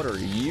belt. What are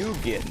you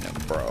getting him,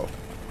 bro?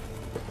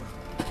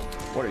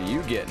 What are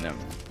you getting him?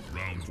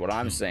 That's what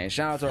I'm saying.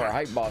 Shout out to our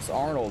hype boss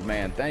Arnold,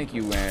 man. Thank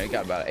you, man. He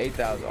got about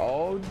 8,000.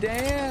 Oh,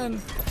 Dan.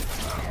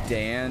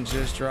 Dan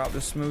just dropped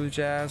the smooth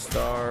jazz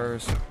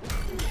stars.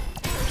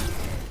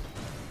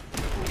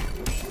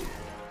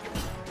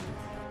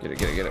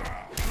 Get it.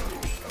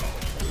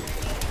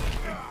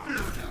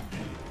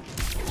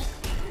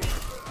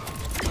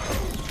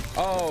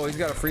 Oh, he's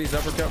got a freeze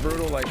uppercut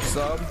brutal like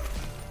sub.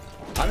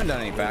 I haven't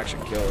done any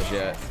faction kills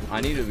yet.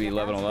 I need to be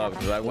leveling up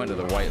because I went to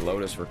the White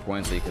Lotus for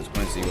Quincy because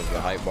Quincy was the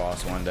hype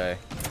boss one day.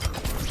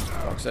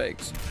 Fuck's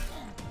sakes.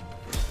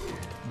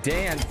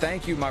 Dan,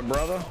 thank you, my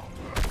brother.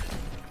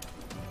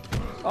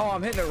 Oh,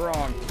 I'm hitting it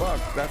wrong. Fuck,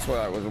 that's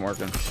why it wasn't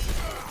working.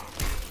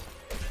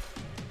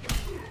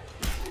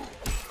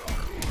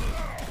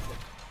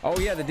 Oh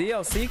yeah, the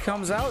DLC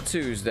comes out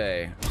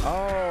Tuesday.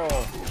 Oh,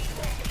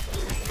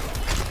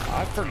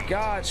 I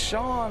forgot.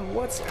 Sean,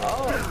 what's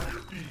up?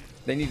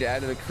 They need to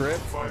add to the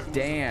crypt.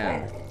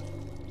 Dan.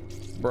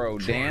 Bro,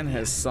 Dan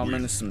has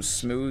summoned some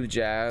smooth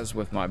jazz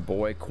with my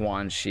boy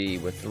Quan Chi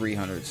with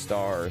 300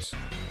 stars.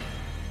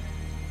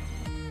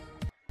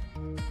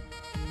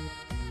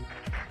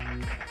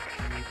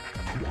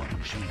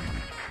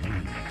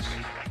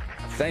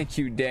 Thank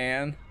you,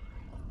 Dan.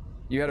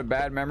 You had a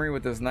bad memory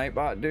with this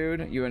Nightbot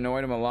dude. You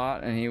annoyed him a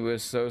lot, and he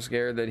was so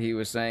scared that he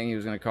was saying he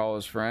was going to call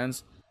his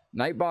friends.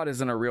 Nightbot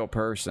isn't a real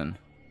person.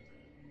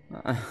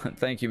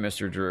 Thank you,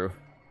 Mr. Drew.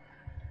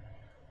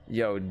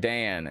 Yo,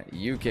 Dan,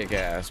 you kick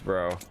ass,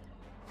 bro.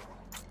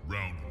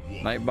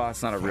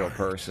 Nightbot's not a real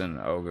person,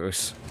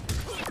 Ogus.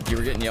 You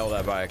were getting yelled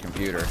at by a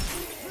computer.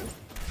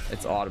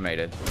 It's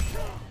automated.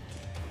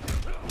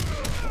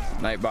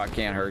 Nightbot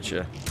can't hurt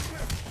you.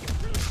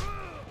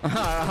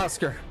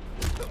 Oscar.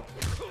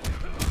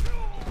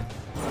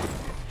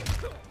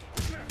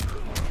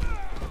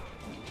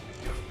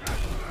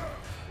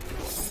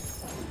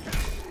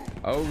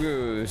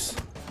 Ogus.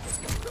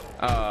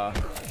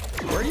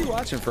 Where are you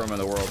watching from in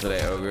the world today,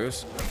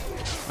 Ogus?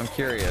 I'm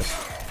curious.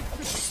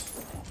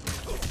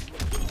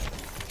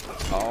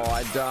 Oh,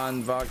 I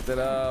done fucked it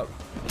up.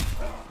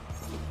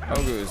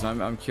 Oh, Goose,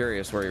 I'm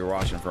curious where you're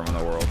watching from in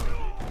the world.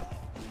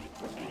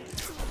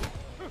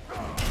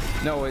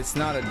 No, it's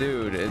not a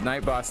dude.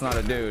 Nightbot's not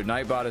a dude.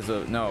 Nightbot is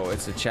a... No,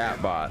 it's a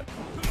chat bot.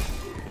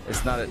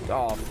 It's not a...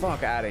 Oh,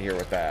 fuck out of here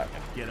with that.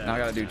 Now I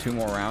gotta do 2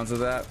 more rounds of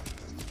that.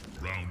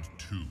 Round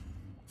 2.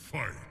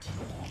 Fight.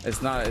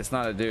 It's not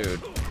a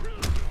dude.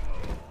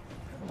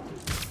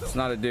 It's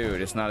not a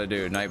dude. It's not a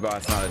dude.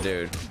 Nightbot's not a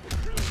dude.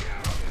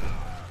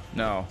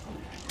 No.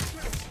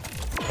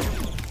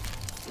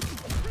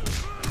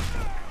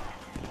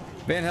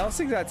 Van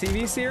Helsing, that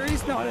TV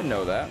series? No, I didn't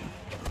know that.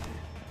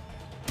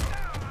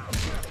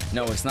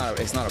 No, it's not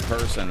a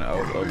person,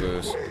 oh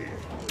Goose.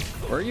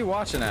 Where are you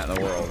watching that in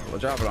the world? Well,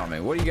 drop it on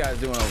me. What are you guys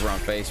doing over on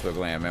Facebook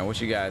land, man?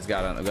 What you guys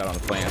got on the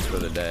plans for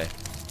the day?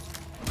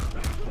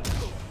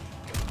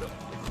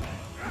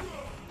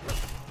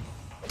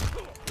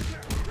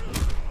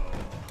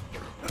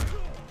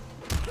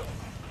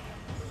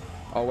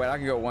 Oh wait, I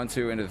can go 1,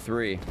 2 into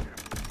 3.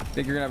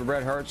 Think you're gonna have a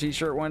Bret Hart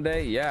t-shirt one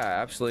day?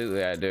 Yeah,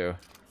 absolutely I do.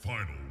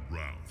 Final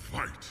round.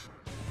 Fight.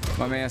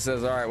 My man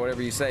says, all right,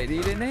 whatever you say.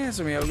 You didn't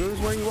answer me, oh Goose.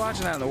 Where are you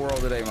watching that in the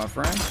world today, my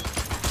friend?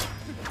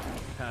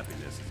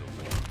 Happiness is a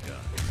warm gun.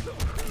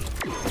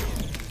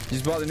 You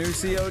just bought the new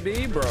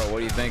COD? Bro, what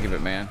do you think of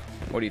it, man?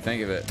 What do you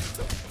think of it?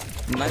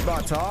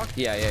 Nightbot Talk?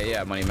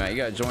 Yeah, Money Matt. You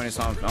gotta join us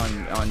on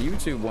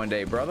YouTube one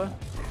day, brother.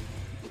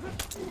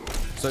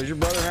 So is your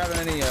brother having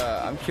any,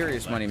 I'm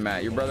curious, Money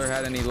Matt, your brother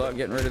had any luck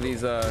getting rid of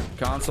these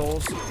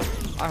consoles?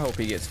 I hope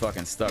he gets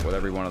fucking stuck with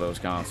every one of those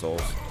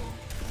consoles.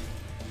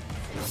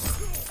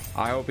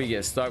 I hope he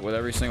gets stuck with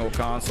every single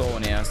console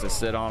and he has to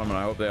sit on them, and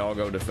I hope they all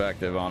go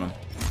defective on him.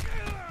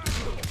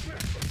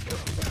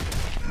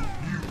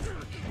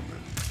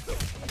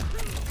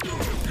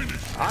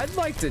 I'd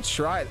like to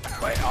try.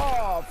 Wait,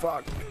 oh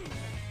fuck.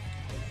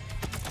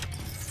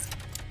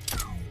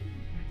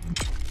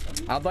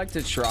 I'd like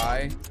to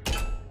try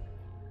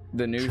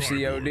the new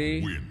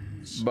COD,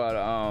 but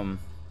I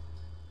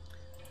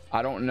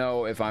don't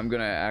know if I'm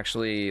gonna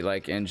actually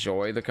like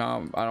enjoy the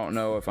I don't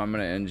know if I'm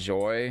gonna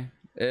enjoy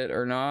it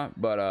or not,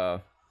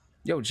 but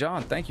yo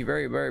John, thank you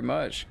very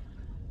much.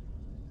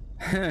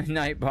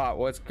 Nightbot,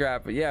 what's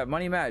crap? Yeah,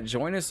 Money Matt,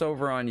 join us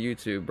over on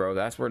YouTube, bro.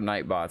 That's where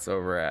Nightbot's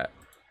over at.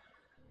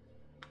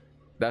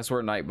 That's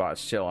where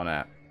Nightbot's chilling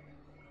at.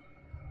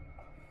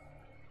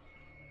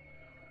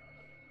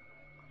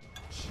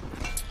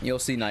 You'll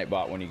see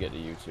Nightbot when you get to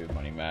YouTube,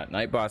 Money Matt.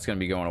 Nightbot's gonna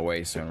be going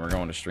away soon. We're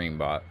going to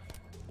Streambot.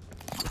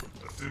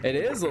 It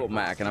is Little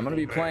Mac, and I'm gonna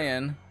be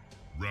playing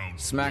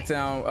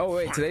SmackDown. Oh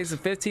wait, today's the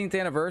 15th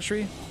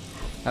anniversary.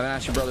 Haven't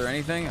asked your brother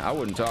anything. I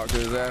wouldn't talk to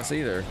his ass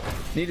either.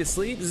 Need to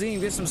sleep, Zine?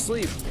 Get some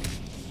sleep.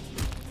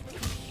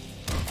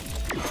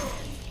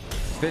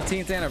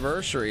 15th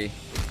anniversary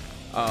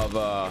of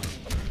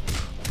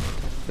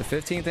the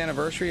 15th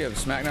anniversary of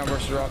SmackDown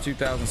vs. Raw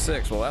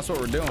 2006. Well, that's what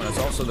we're doing. It's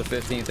also the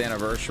 15th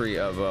anniversary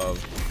of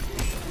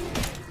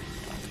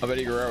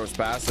Eddie Guerrero's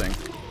passing.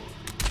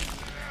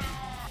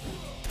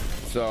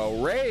 So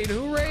raid,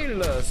 who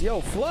raided us? Yo,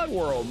 Flood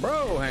World,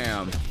 bro,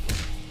 ham.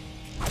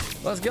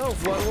 Let's go,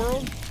 Flood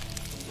World.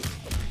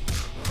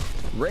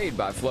 Raid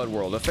by Flood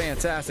World, a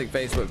fantastic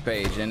Facebook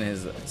page in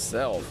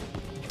itself.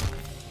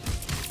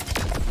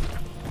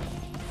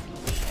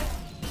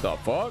 The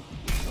fuck?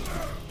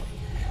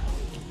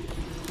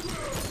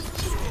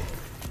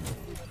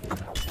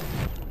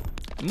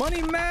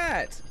 Money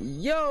Matt,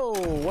 yo,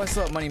 what's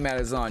up? Money Matt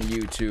is on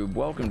YouTube.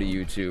 Welcome to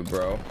YouTube,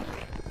 bro.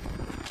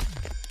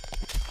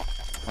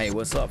 Hey,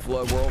 what's up,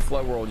 Flood World?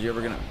 Flood World, you ever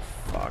gonna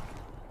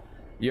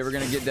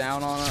get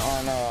down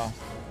on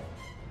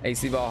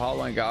AC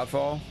Valhalla and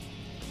Godfall?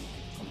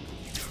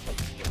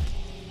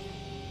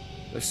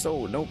 There's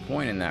no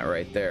point in that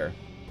right there.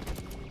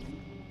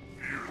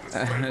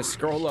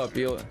 Scroll up,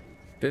 you'll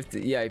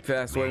 50. Yeah, you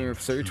passed away.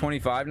 So you're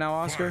 25 now,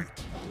 Oscar?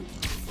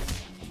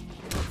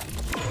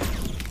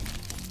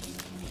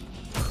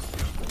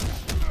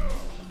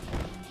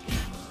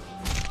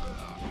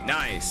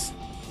 Nice.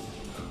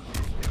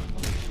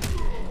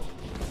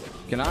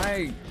 Can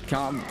I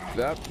come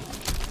up?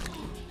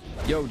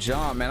 Yo,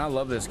 John, man, I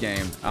love this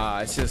game.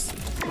 It's just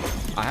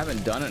I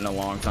haven't done it in a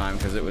long time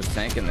because it was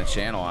tanking the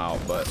channel out,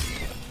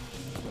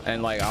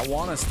 and like I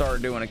want to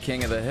start doing a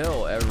King of the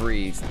Hill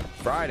every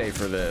Friday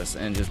for this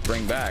and just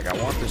bring back. I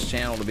want this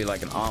channel to be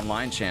like an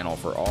online channel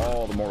for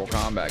all the Mortal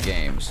Kombat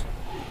games.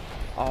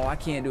 Oh, I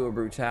can't do a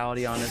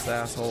brutality on this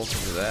asshole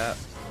because of that.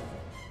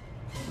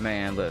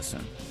 Man,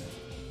 listen.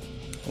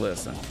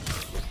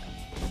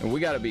 And we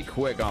got to be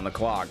quick on the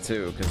clock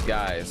too, because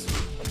guys,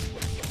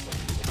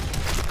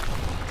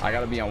 I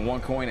got to be on one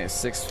coin at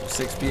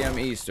 6 p.m.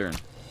 Eastern.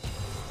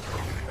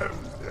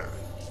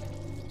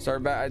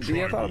 Start back.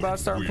 I thought about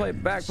starting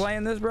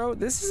playing this, bro.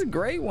 This is a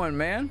great one,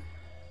 man.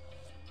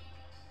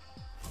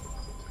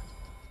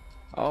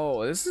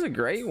 Oh, this is a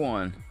great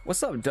one.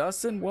 What's up,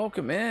 Dustin?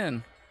 Welcome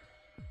in.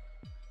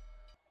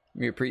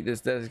 You repeat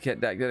this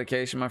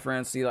dedication, my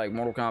friends. See, like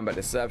Mortal Kombat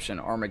Deception,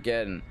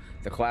 Armageddon,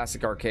 the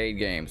classic arcade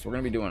games. We're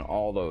gonna be doing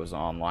all those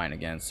online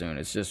again soon.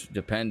 It's just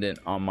dependent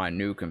on my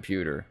new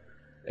computer.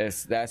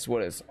 That's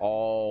what it's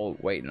all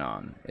waiting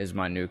on, is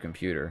my new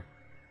computer.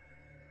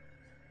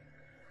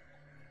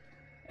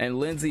 And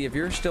Lindsay, if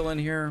you're still in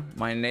here,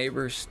 my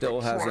neighbor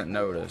still hasn't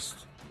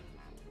noticed.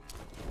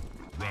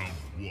 Round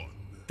 1.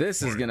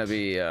 This is gonna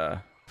be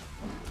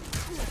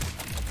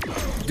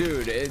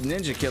dude,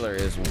 Ninja Killer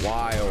is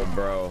wild,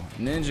 bro.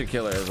 Ninja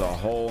Killer is a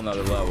whole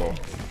nother level.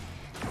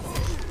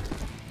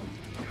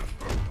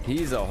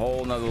 He's a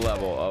whole nother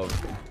level of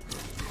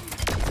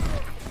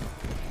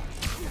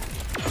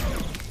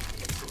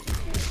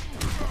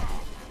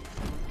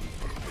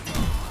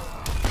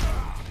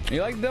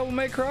You like Devil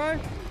May Cry?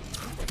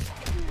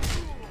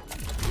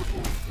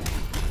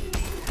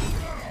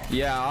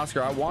 Yeah,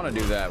 Oscar, I want to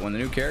do that. When the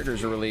new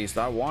characters are released,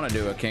 I want to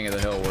do a King of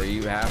the Hill where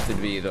you have to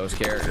be those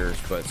characters,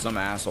 but some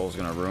asshole's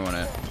gonna ruin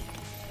it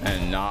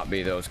and not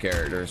be those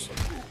characters.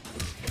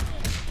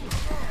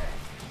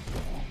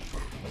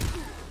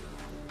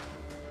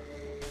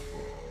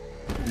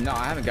 No,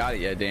 I haven't got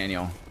it yet,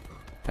 Daniel.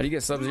 How do you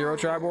get Sub-Zero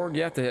Triborg?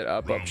 You have to hit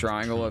up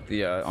triangle at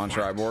the on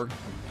Triborg.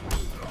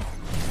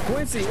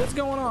 Quincy, what's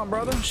going on,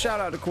 brother? Shout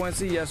out to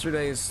Quincy,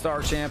 yesterday's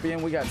star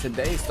champion. We got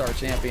today's star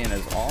champion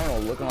as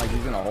Arnold, looking like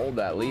he's gonna hold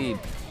that lead.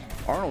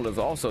 Arnold is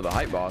also the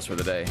hype boss for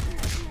the day.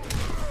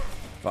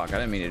 Fuck, I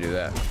didn't mean to do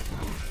that.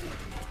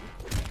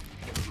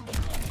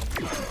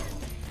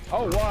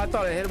 Oh, wow, I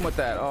thought I hit him with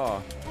that.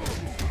 Oh.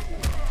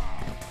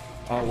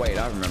 Oh, wait,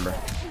 I remember.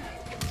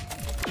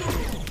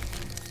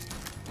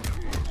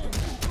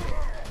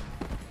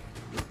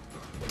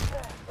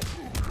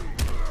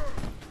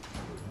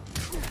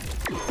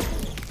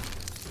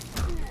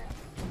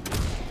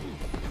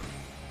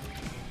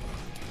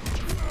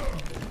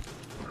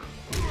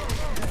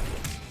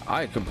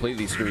 I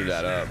completely screwed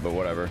that up, but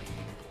whatever.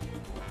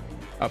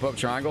 Up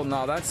triangle?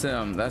 No, that's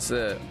him. That's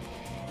it.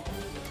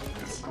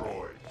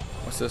 Destroyed.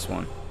 What's this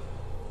one?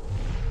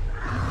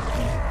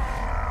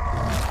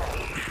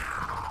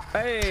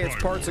 Hey, it's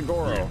parts of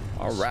Goro.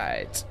 All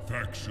right.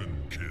 Faction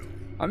kill.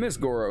 I miss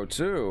Goro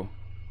too.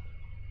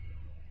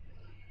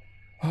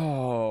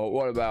 Oh,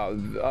 what about?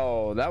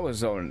 Oh, that was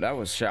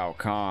Shao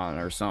Kahn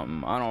or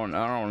something. I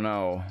don't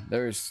know.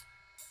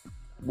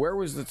 Where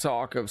was the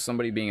talk of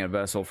somebody being a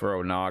vessel for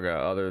Onaga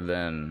other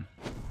than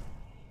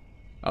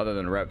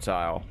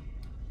Reptile?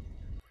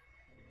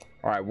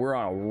 All right, we're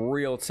on a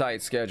real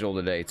tight schedule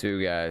today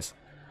too, guys.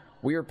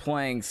 We are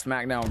playing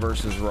SmackDown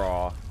vs.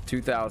 Raw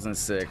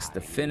 2006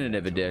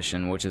 Definitive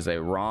Edition, which is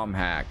a ROM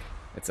hack.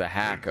 It's a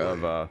hack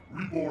of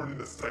Reborn in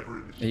the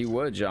cyber edition. he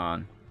would,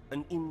 John.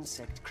 An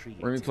insect creature.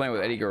 We're gonna be playing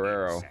with Eddie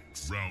Guerrero.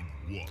 Round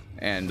 1.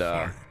 And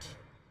Fight.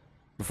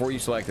 before you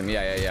select him,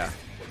 yeah.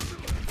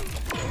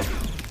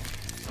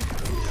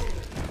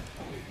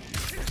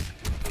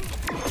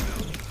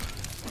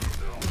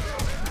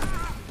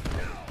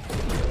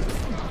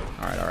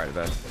 All right,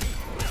 bud.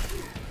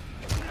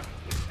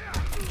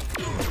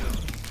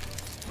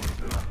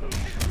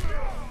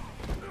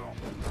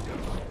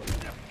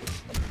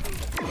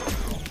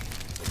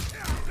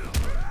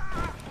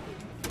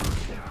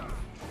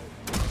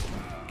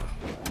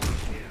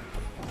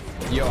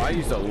 Yo, I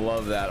used to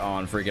love that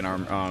on freaking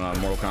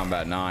Mortal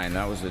Kombat 9.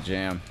 That was the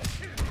jam.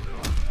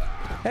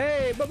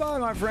 Hey, bye-bye,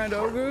 my friend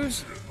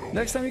Ogus.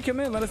 Next time you come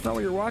in, let us know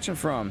where you're watching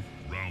from.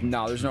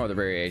 No, there's no other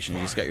variation.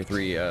 You just got your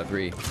three.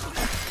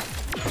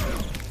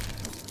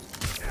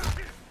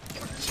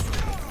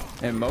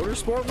 And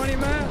Motorsport, Money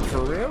Matt?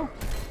 For real?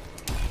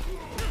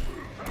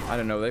 I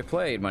didn't know they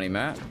played, Money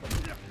Matt.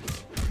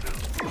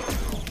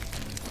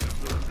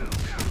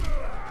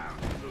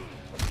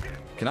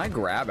 Can I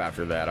grab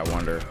after that, I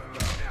wonder?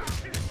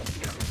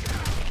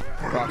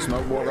 Rock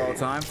Smokeborg all the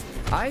time.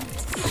 I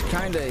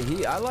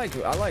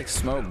like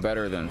Smoke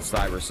better than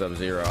Cyber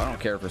Sub-Zero. I don't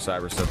care for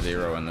Cyber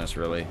Sub-Zero in this,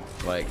 really.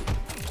 Like,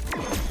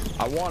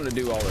 I wanted to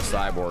do all the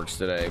cyborgs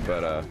today,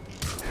 but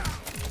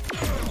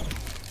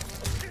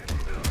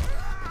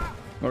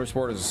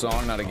Motorsport is a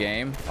song, not a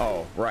game.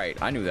 Oh, right.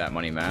 I knew that,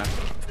 Money Matt.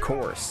 Of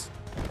course.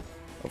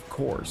 Of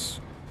course.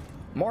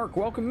 Mark,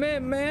 welcome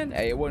in, man.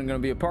 Hey, it wasn't gonna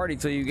be a party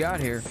till you got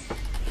here.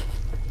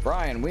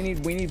 Brian, we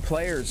need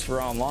players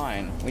for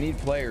online. We need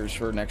players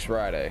for next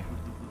Friday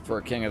for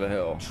a King of the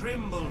Hill.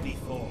 Tremble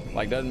before me.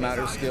 Like, doesn't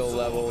matter skill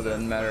level,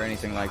 doesn't matter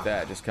anything like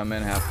that. Just come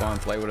in, have fun,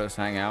 play with us,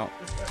 hang out.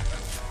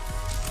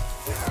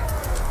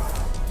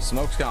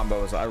 Smoke's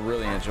combos, I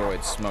really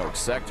enjoyed Smoke.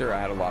 Sector, I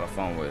had a lot of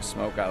fun with.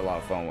 Smoke, I had a lot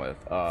of fun with.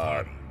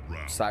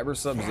 Cyber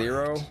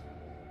Sub-Zero.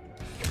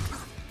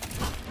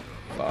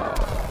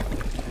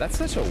 That's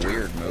such a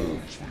weird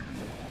move.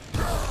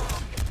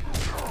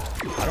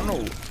 I don't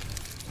know.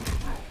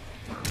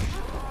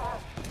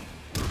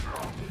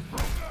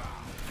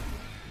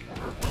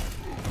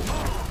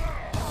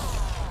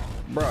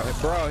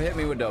 Bro, hit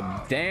me with the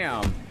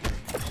damn.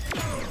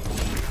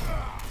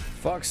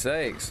 Fuck's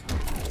sakes.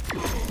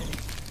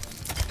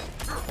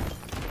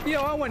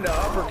 Yo, I went to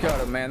uppercut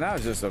him, man. That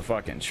was just a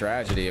fucking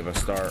tragedy of a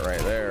start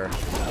right there.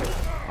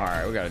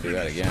 Alright, we gotta do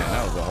that again.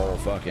 That was the whole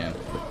fucking...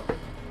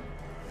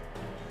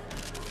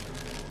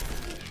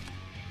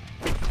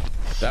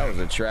 That was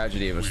a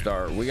tragedy of a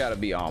start. We gotta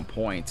be on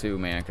point too,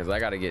 man, because I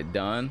gotta get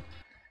done.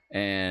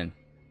 And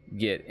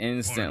get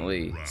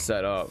instantly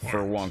set up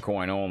for 1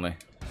 coin only.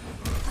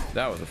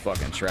 That was a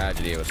fucking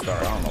tragedy of a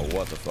start. I don't know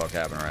what the fuck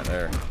happened right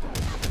there.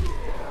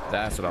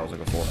 That's what I was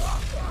looking for.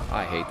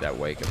 I hate that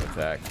wake up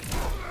attack.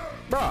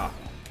 Bruh.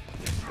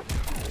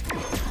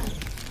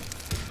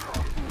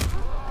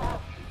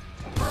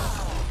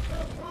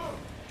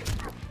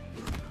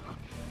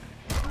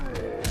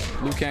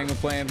 Liu Kang would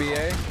play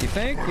NBA? You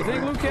think? You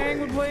think Liu Kang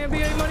would play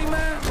NBA, Money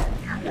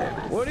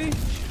Man? Would he?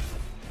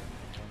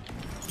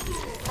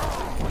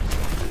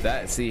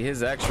 That, see,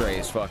 his X-ray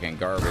is fucking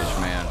garbage,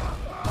 man.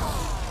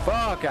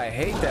 Fuck, I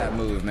hate that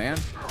move, man.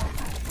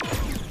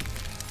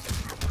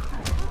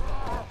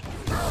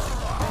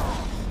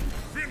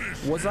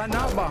 Was I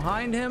not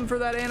behind him for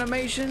that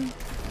animation?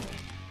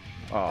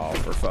 Oh,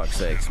 for fuck's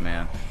sakes,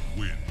 man.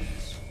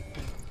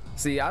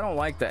 See, I don't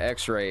like the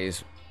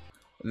X-rays.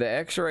 The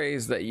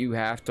X-rays that you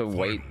have to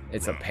wait,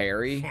 it's a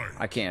parry.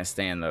 I can't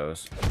stand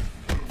those.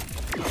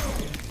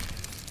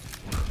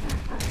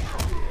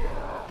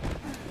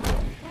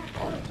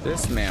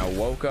 This man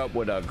woke up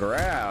with a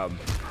grab.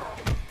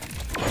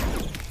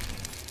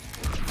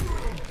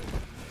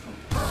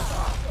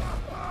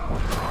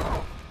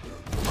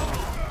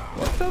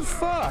 What the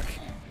fuck?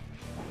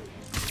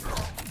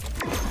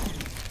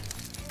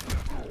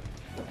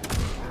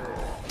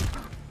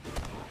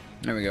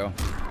 There we go.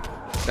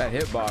 That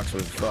hitbox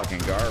was fucking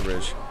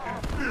garbage.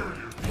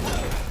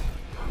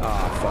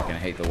 Ah, I fucking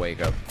hate the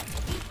wake up.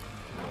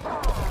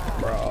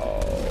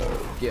 Bro,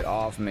 get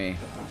off me.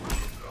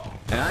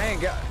 And I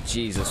ain't got...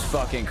 Jesus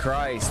fucking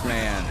Christ,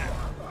 man.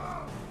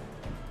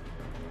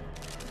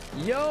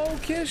 Yo,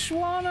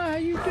 Kishwana, how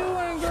you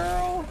doing,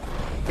 girl?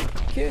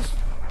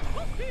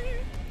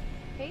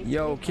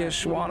 Yo,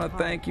 Kishwana,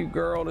 thank you,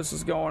 girl. This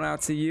is going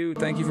out to you.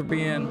 Thank you for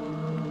being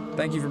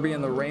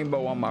the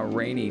rainbow on my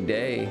rainy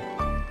day.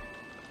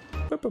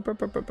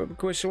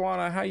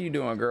 Kishwana, how you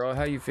doing, girl?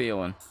 How you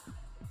feeling?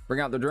 Bring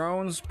out the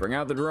drones. Bring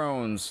out the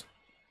drones.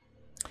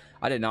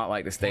 I did not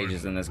like the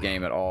stages in this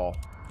game at all.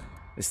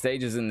 The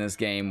stages in this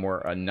game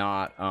were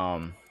not,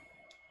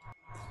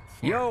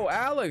 Yo,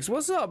 Alex,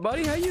 what's up,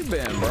 buddy? How you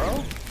been,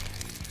 bro?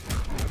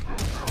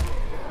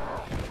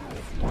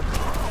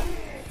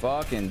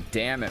 Fucking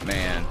damn it,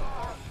 man.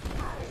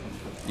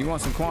 You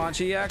want some Quan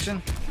Chi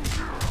action?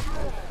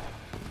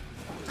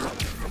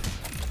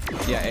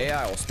 Yeah,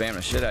 AI will spam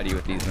the shit out of you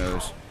with these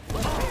moves.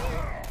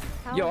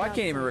 Yo, I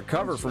can't even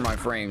recover from my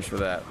frames for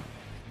that.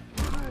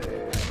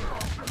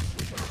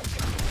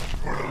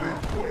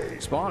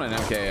 Spawning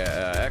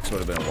MKX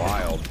would have been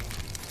wild.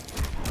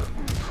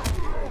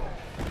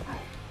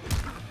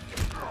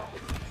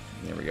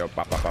 There we go.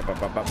 Ba, ba, ba, ba,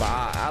 ba, ba,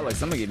 ba.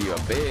 Alex, I'm gonna give you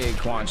a big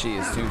Quan Chi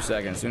in 2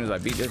 seconds. As soon as I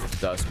beat this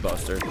dust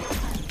buster.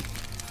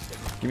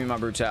 Give me my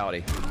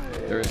brutality.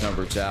 There is no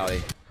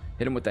brutality.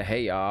 Hit him with the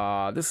hey.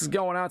 This is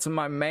going out to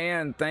my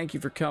man. Thank you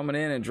for coming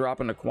in and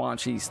dropping the Quan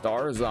Chi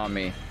stars on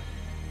me.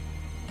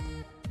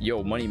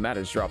 Yo, Money Matt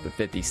has dropped the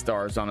 50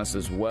 stars on us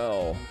as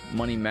well.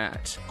 Money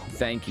Matt,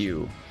 thank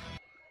you.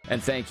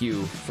 And thank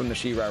you from the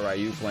Shirai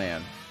Ryu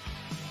clan.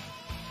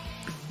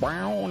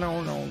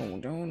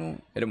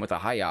 Hit him with a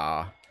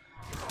hiya.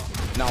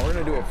 Now we're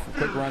gonna do a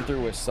quick run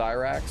through with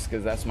Cyrax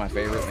because that's my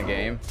favorite in the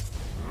game.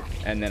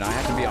 And then I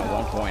have to be on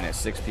 1 point at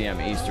 6 p.m.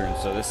 Eastern,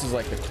 so this is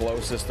like the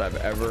closest I've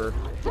ever.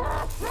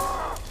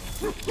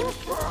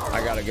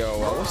 I gotta go.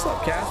 What's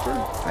up, Casper?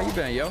 How you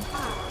been, yo?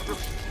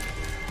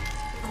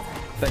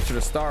 Thanks for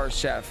the stars,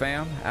 chat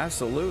fam.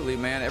 Absolutely,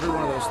 man. Every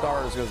one of those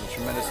stars goes a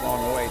tremendous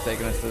long way,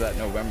 taking us to that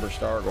November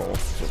star goal.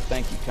 So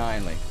thank you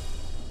kindly.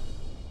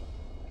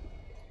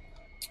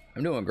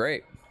 I'm doing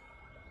great.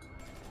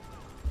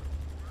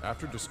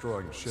 After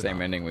destroying Shinnok,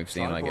 same ending we've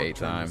seen like 8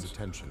 times.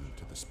 Attention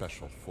to the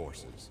special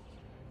forces.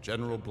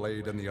 General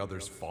Blade and the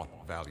others fought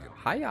valiantly.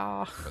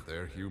 Hiya. But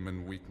their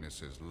human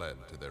weaknesses led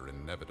to their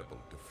inevitable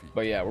defeat.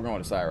 But yeah, we're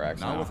going to Cyrax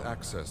now. Now with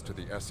access to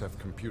the SF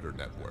computer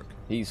network,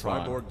 he's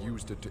fine. Triborg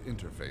used it to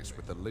interface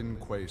with the Lin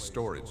Kuei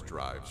storage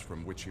drives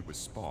from which he was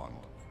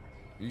spawned.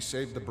 He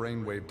saved the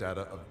brainwave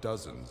data of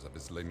dozens of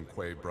his Lin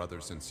Kuei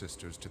brothers and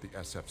sisters to the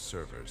SF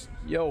servers.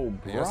 Yo,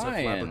 the Brian.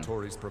 SF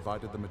laboratories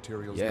provided the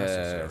materials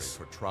necessary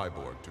for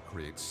Triborg to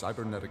create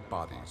cybernetic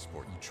bodies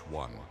for each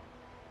one.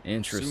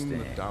 Interesting. Soon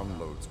the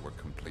downloads were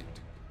complete.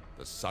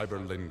 The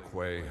Cyber Lin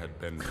Kuei had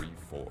been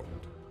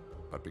reformed.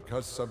 But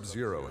because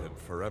Sub-Zero had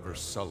forever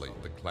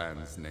sullied the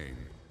clan's name,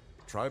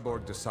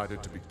 Triborg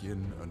decided to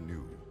begin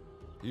anew.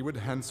 He would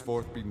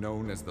henceforth be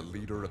known as the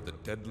leader of the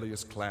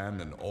deadliest clan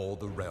in all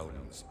the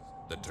realms,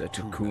 the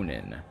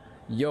Takunin.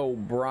 Yo,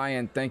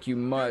 Brian, thank you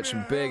much.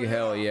 Big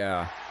hell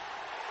yeah.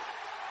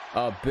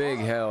 A big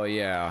hell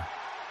yeah.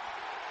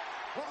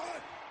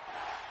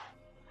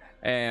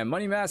 And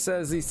Money Matt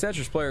says these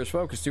Tetris players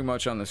focus too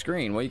much on the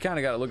screen. Well, you kind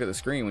of got to look at the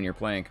screen when you're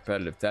playing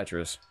competitive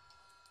Tetris.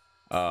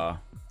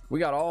 We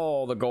got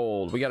all the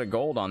gold. We got a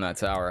gold on that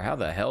tower. How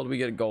the hell did we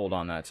get a gold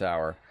on that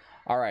tower?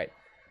 All right.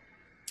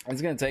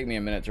 It's going to take me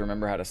a minute to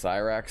remember how to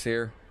Cyrax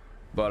here.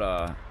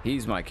 But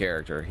he's my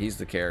character. He's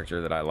the character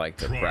that I like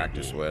to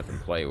practice with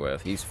and play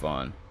with. He's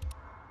fun.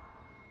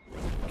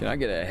 Can I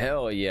get a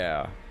hell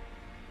yeah?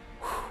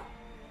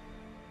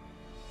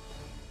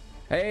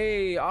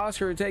 Hey,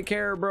 Oscar, take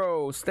care,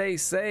 bro. Stay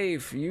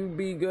safe. You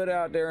be good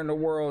out there in the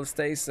world.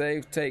 Stay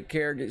safe. Take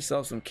care. Get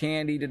yourself some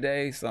candy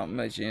today. Something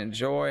that you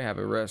enjoy. Have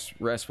a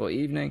restful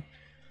evening.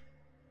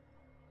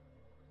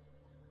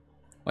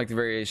 Like the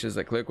variations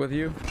that click with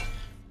you.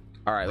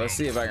 All right, let's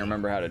see if I can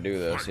remember how to do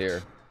this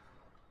here.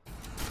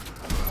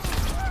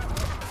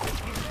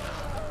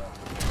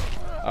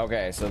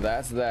 Okay, so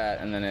that's that,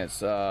 and then it's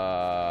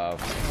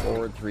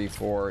forward 3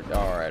 4.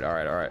 All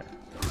right.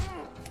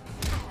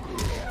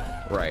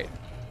 Right.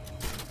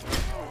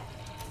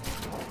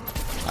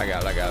 I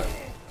got it.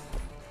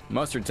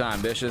 Mustard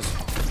time, bitches.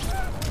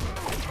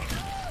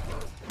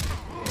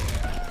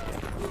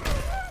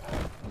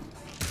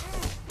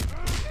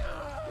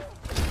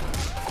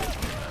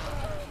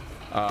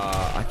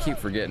 I keep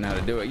forgetting how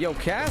to do it. Yo,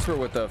 Casper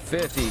with the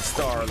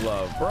 50-star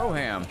love.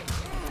 Broham.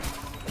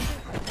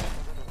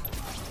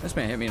 This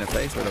man hit me in the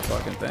face with a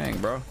fucking thing,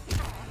 bro.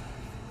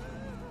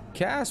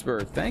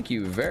 Casper, thank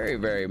you very,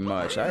 very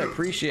much. I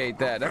appreciate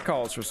that. That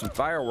calls for some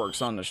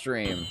fireworks on the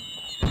stream.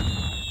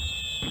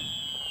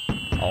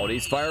 All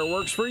these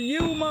fireworks for you,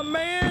 my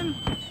man.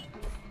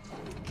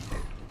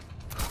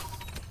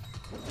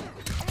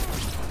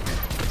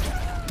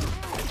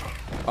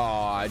 Oh,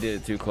 I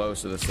did it too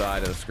close to the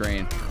side of the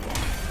screen.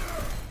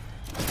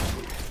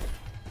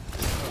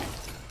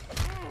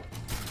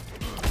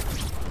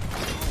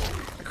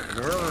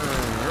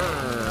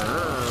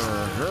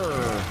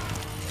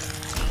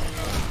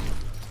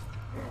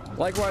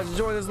 Likewise,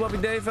 enjoy this lovely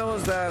day,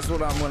 fellas. That's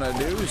what I'm gonna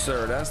do,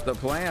 sir. That's the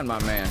plan,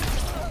 my man.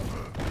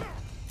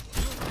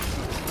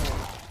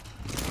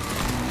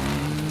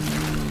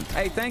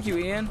 Hey, thank you,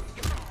 Ian.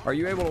 Are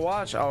you able to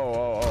watch?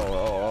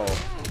 Oh.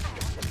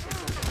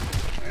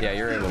 Yeah,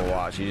 you're able to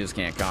watch. You just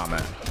can't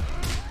comment.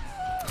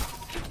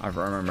 I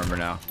remember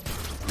now.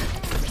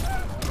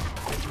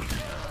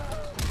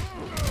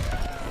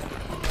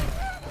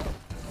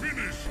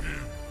 Finish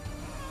him.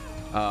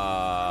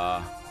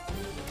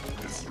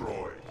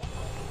 Destroyed.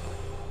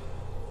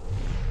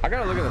 I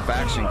gotta look at the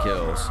faction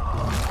kills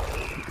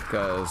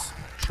because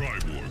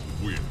Triborg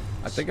win.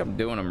 I think I'm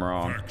doing them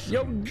wrong.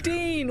 Yo,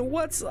 Dean,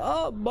 what's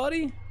up,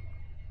 buddy?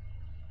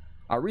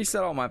 I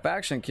reset all my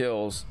faction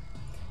kills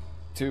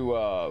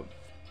to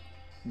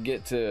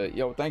get to.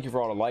 Yo, thank you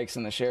for all the likes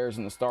and the shares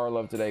and the star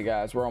love today,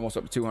 guys. We're almost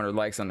up to 200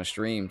 likes on the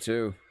stream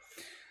too.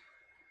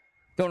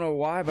 Don't know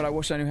why, but I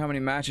wish I knew how many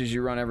matches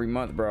you run every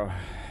month, bro.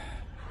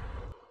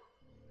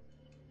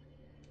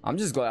 I'm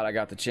just glad I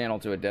got the channel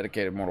to a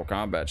dedicated Mortal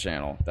Kombat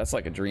channel. That's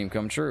like a dream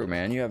come true,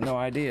 man. You have no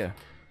idea.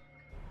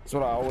 That's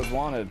what I always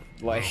wanted.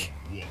 Like,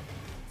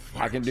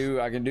 I can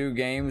do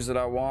games that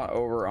I want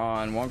over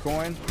on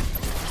OneCoin.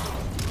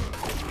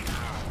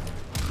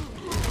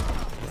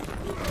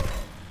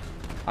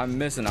 I'm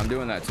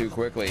doing that too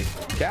quickly.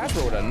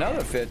 Casper with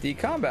another 50.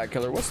 Combat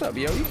Killer, what's up,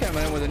 yo? You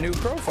coming in with a new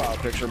profile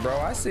picture, bro.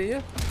 I see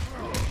you.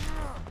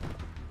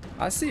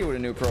 I see you with a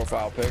new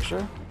profile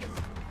picture.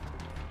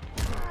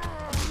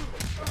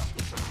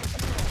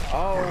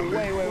 Oh,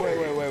 wait.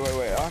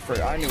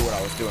 I knew what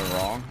I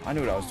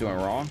was doing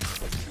wrong.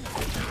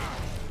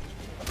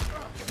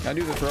 Can I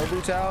do the throw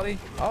brutality?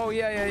 Oh,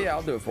 yeah,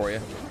 I'll do it for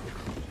you.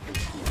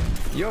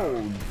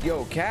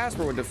 Yo,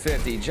 Casper with the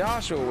 50.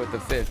 Joshua with the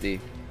 50.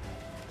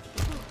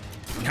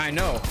 I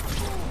know.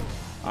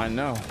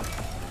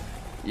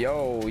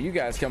 Yo, you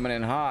guys coming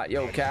in hot.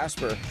 Yo,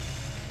 Casper.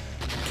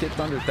 Kid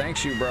Thunder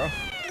thanks you, bro.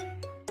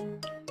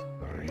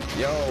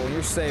 Yo,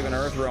 you're saving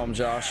Earthrealm,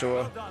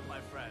 Joshua.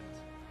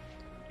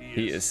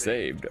 He is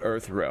saved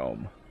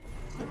Earthrealm.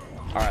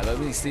 Alright, let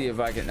me see if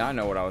I can. I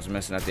know what I was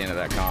missing at the end of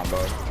that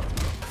combo.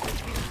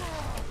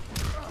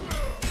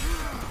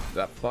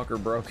 That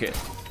fucker broke it.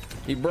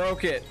 He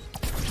broke it.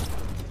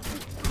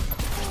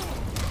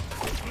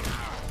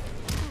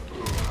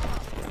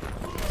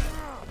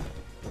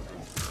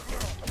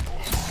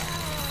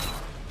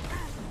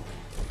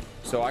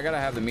 So I gotta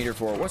have the meter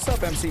for it. What's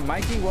up, MC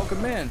Mikey?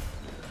 Welcome in.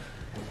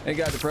 It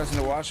got depressing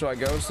to watch, so I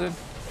ghosted.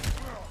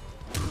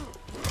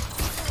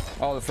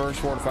 All the first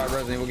 4 to 5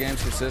 Resident Evil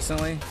games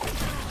consistently.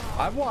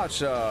 I've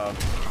watched,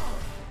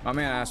 my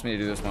man asked me to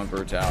do this one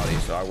brutality,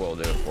 so I will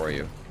do it for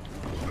you.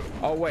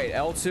 Oh wait,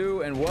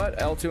 L2 and what?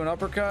 L2 and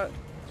uppercut?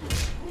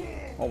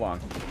 Hold on.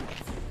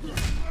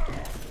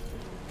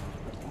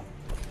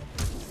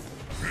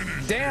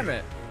 Damn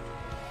it!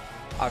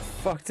 I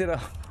fucked it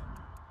up.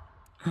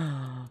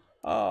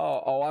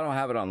 Oh, I don't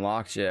have it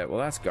unlocked yet. Well,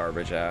 that's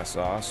garbage ass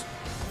sauce.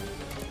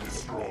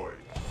 Destroyed.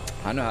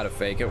 I know how to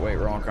fake it. Wait,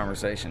 wrong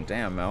conversation.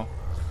 Damn, Mel.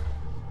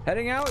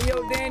 Heading out,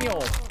 yo,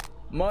 Daniel.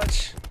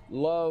 Much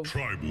love,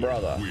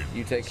 brother.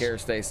 You take care,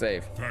 stay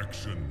safe.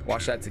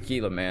 Watch that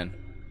tequila, man.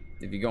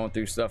 If you're going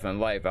through stuff in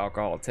life,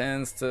 alcohol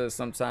tends to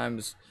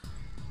sometimes,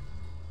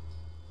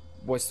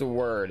 what's the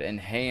word?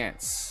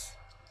 Enhance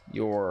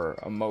your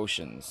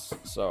emotions.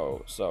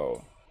 So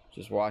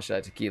just watch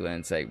that tequila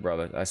intake,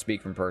 brother. I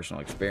speak from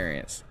personal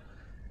experience.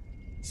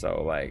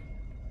 So like,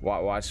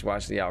 watch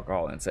the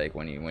alcohol intake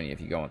if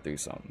you're going through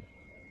something.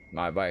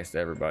 My advice to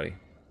everybody.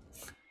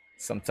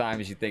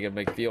 Sometimes you think it'll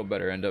make you feel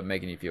better, end up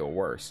making you feel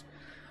worse.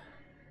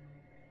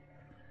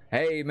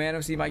 Hey, man,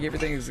 MC Mike,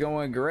 everything is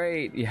going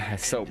great. Yeah,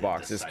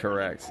 soapbox is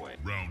correct.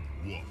 Round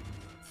 1.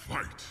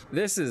 Fight.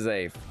 This is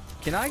a...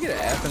 Can I get an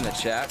F in the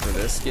chat for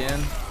this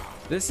skin?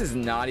 This is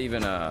not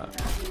even a...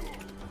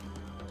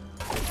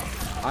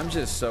 I'm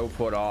just so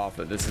put off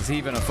that this is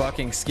even a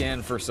fucking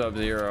skin for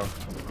Sub-Zero.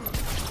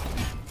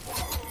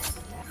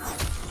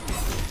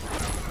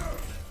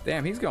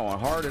 Damn, he's going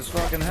hard as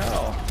fucking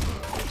hell.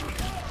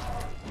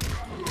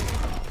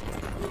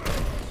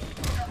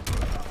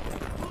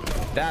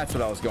 That's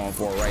what I was going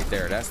for right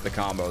there. That's the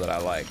combo that I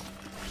like.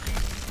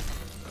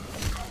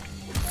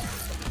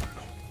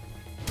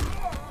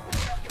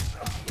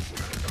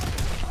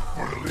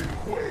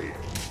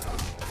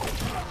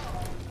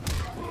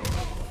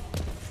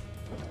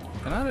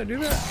 Can I do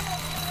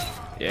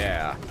that?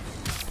 Yeah.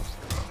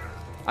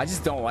 I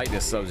just don't like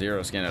this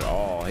Sub-Zero skin at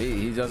all.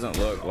 He doesn't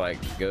look like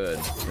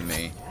good to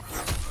me.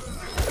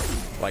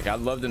 Like, I'd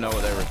love to know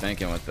what they were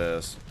thinking with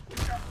this.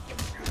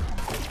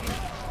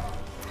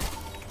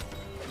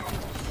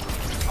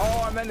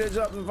 Oh, I meant to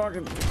jump the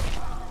fucking...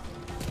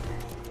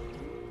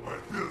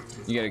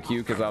 You get a Q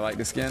because I like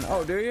the skin?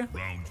 Oh, do you?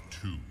 Round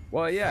 2.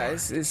 Well, yeah,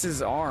 it's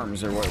his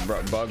arms are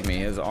what bugged me.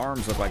 His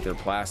arms look like they're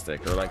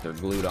plastic or like they're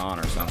glued on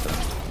or something.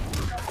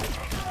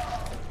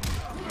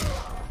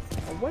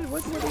 What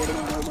was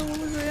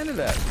the end of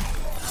that?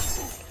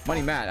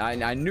 Money Matt.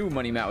 I knew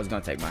Money Matt was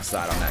going to take my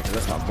side on that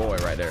because that's my boy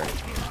right there.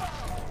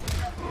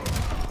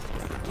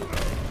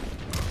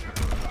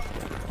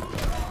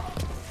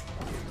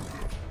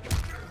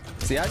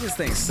 See, I just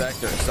think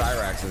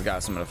Cyrax has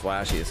got some of the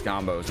flashiest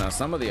combos. Now,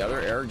 some of the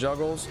other air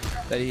juggles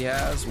that he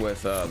has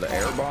with the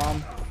air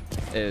bomb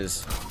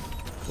is,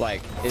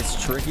 like,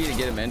 it's tricky to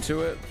get him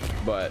into it,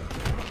 but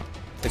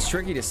it's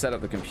tricky to set up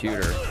the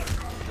computer.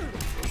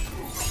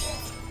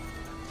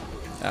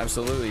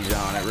 Absolutely,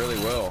 John. It really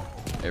will.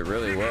 It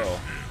really will.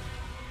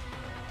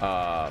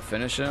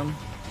 Finish him.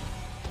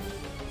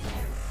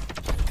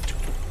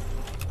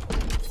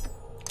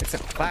 It's a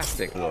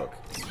plastic look.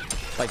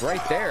 Like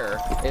right there,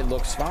 it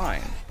looks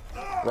fine.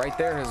 Right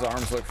there, his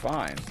arms look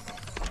fine.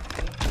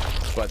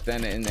 But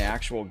then in the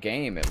actual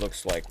game, it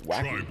looks like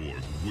wacky.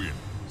 Triborg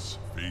wins.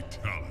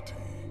 Fatality.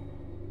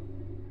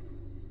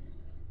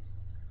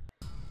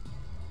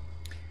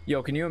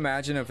 Yo, can you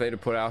imagine if they'd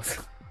have put out...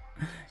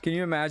 Can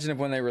you imagine if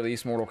when they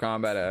released Mortal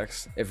Kombat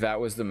X, if that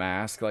was the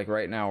mask? Like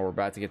right now, we're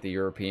about to get the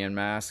European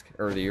mask,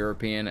 or the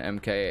European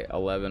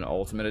MK11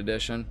 Ultimate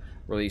Edition,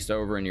 released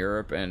over in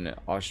Europe and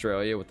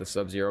Australia with the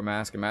Sub-Zero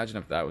mask. Imagine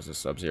if that was a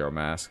Sub-Zero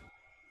mask.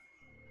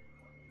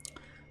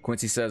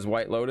 Quincy says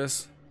White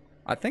Lotus.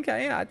 I think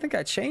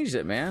I changed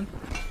it, man.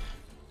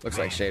 Looks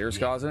like shaders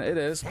causing it. It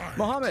is.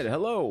 Mohammed,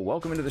 hello.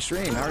 Welcome into the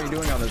stream. How are you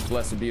doing on this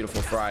blessed,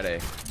 beautiful Friday?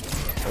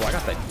 Oh, I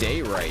got the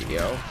day right,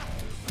 yo.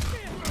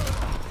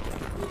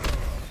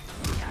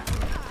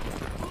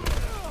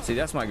 See,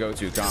 that's my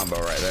go-to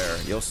combo right there.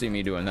 You'll see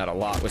me doing that a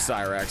lot with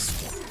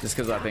Cyrax, just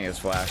because I think it's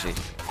flashy.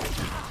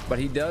 But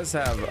he does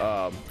have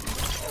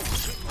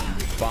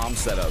bomb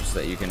setups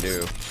that you can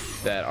do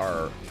that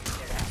are,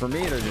 for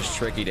me, they're just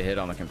tricky to hit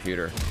on the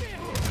computer.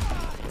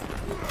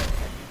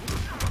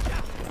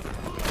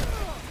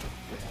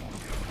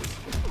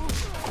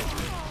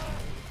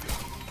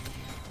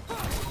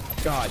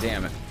 God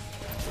damn it.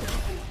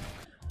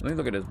 Let me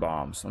look at his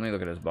bombs. Let me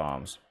look at his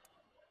bombs.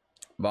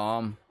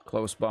 Bomb,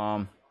 close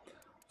bomb.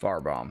 Far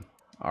bomb.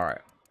 All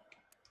right.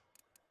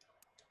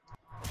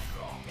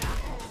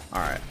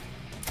 All right.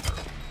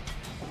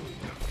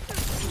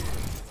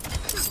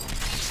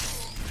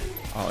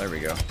 Oh, there we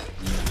go.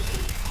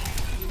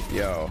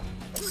 Yo.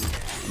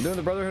 I'm doing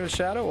the Brotherhood of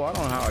Shadow? Well, I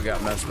don't know how I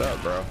got messed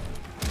up, bro.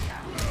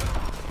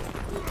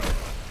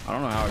 I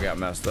don't know how I got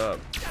messed up.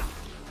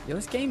 Yo,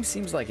 this game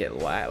seems like it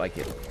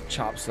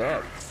chops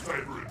up.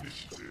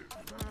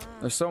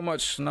 There's so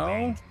much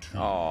snow.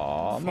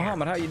 Aw,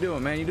 Muhammad, how you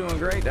doing, man? You doing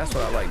great? That's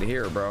what I like to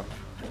hear, bro.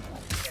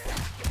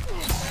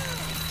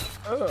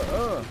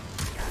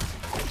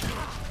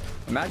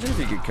 Imagine if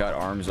you could cut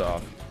arms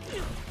off.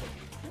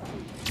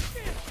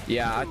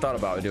 Yeah, I thought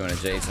about doing a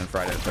Jason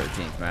Friday the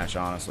 13th match,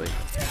 honestly.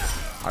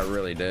 I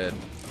really did.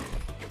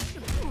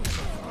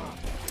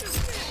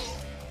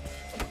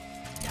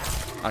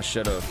 I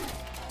should have.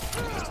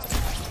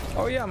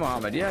 Oh yeah,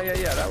 Muhammad. Yeah,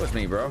 that was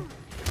me, bro.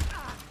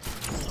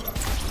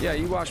 Yeah,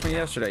 you watched me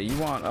yesterday. You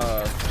want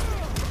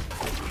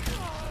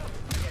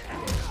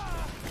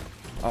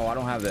Oh, I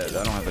don't have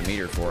the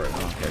meter for it.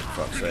 Okay,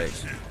 for fuck's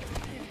sakes.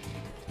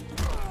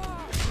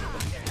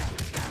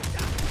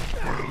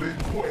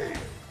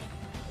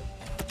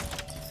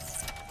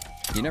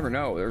 You never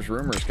know. There's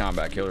rumors,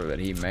 Combat Killer, that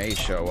he may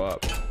show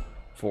up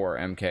for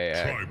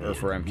MKX or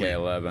for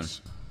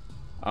MK11,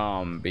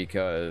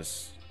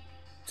 because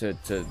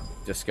to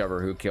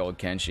discover who killed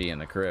Kenshi in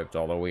the crypt.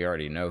 Although we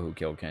already know who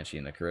killed Kenshi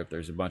in the crypt.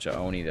 There's a bunch of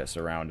Oni that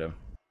surround him.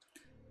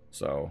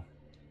 So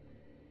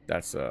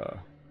that's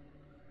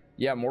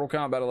yeah, Mortal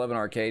Kombat 11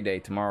 Arcade Day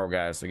tomorrow,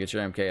 guys. So get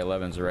your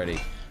MK11s ready.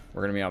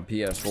 We're gonna be on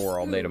PS4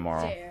 all day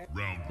tomorrow.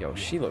 Yo,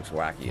 she looks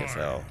wacky as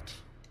hell.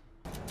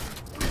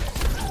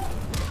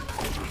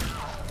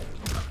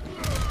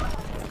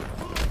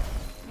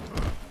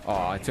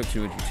 took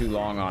too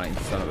long on it, you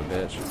son of a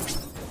bitch.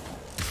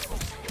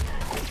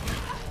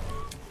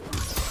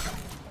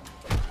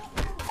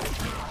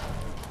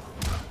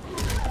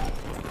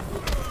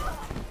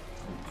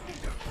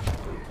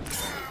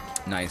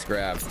 Nice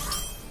grab.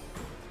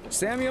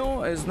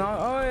 Samuel is not.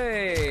 Oh,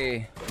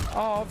 hey.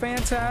 Oh,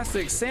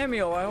 fantastic.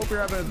 Samuel, I hope you're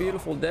having a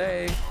beautiful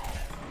day.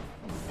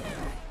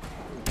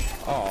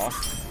 Oh,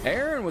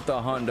 Aaron with the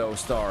hundo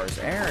stars.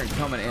 Aaron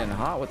coming in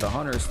hot with the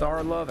 100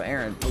 star love.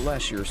 Aaron,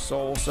 bless your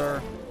soul,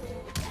 sir.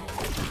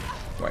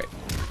 Wait.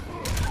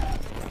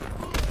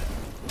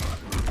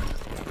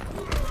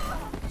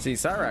 See,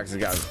 Cyrax has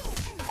got.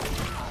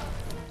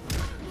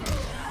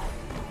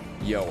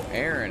 Yo,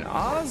 Aaron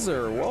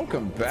Ozer,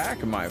 welcome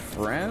back, my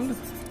friend.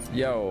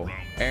 Yo,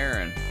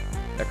 Aaron,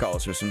 that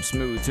calls for some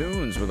smooth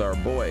tunes with our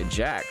boy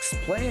Jax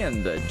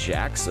playing the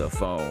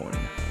Jaxophone.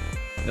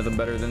 Nothing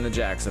better than the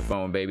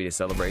Jaxophone, baby, to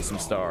celebrate some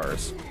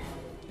stars.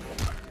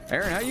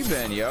 Aaron, how you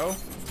been, yo?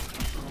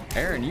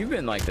 Aaron, you've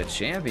been like the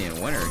champion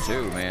winner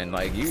too, man.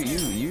 Like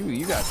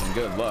you got some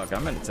good luck. I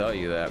meant to tell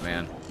you that,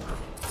 man.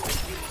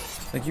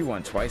 I think you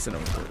won twice in a.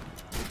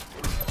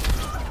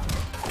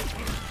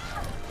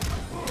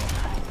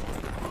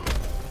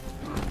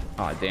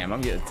 Aw, damn, I'm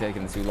getting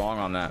taking too long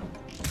on that.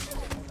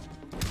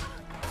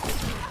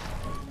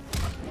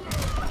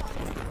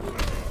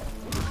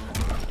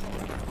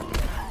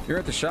 You're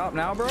at the shop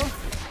now, bro?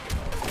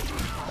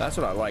 That's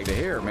what I like to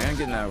hear, man.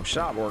 Getting that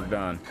shop work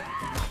done.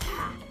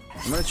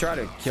 I'm gonna try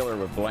to kill her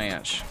with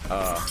Blanche.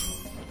 I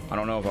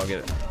don't know if I'll get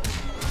it.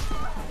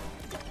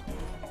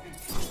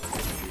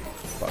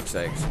 Fuck's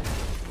sakes.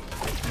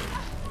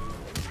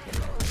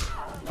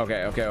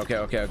 Okay.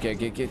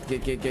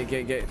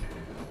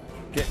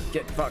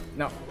 Get, fuck,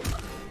 no.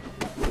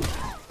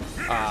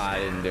 Ah, I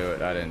didn't do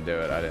it.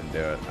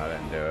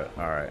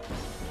 All right.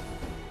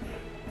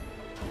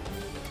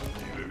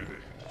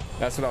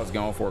 That's what I was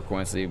going for,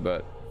 Quincy,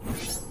 but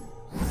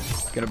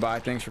gonna buy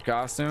things for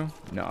costume?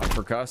 No,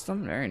 for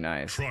custom? Very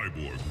nice.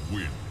 Triborg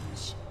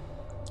wins.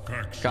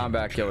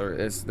 Combat killer.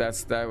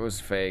 That was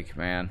fake,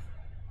 man.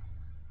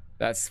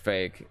 That's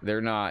fake.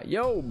 They're not.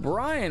 Yo,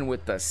 Brian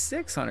with the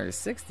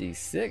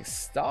 666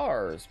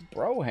 stars.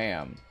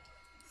 Broham.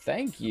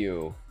 Thank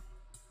you.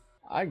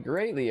 I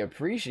greatly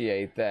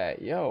appreciate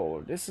that.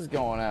 Yo, this is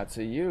going out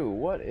to you.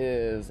 What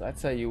is, I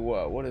tell you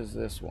what is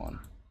this one?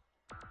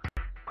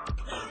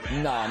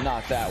 Nah,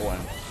 not that one.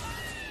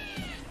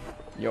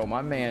 Yo,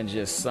 my man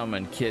just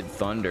summoned Kid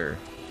Thunder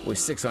with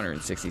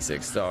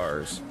 666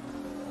 stars.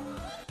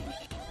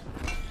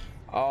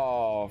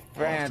 Oh,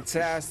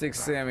 fantastic,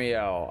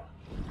 Samuel.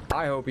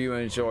 I hope you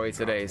enjoy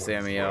today,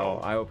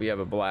 Samuel. I hope you have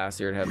a blast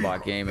here at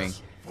Headlock Gaming.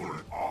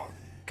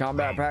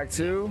 Combat Pack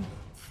 2?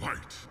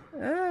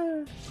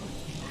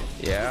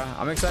 Yeah,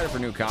 I'm excited for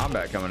new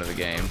combat coming to the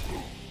game.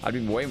 I'd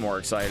be way more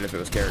excited if it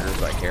was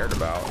characters I cared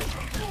about.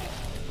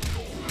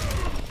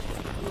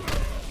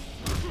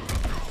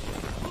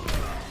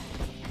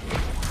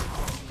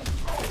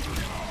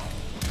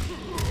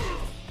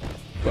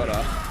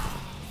 But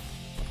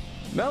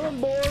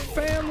Melon Board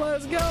fam,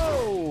 let's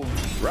go!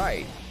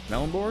 Right,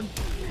 Melon Board?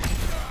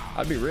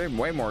 I'd be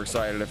way more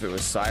excited if it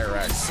was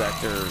Cyrax,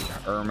 Sector,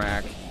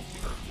 Ermac,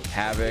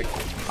 Havoc.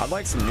 I'd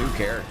like some new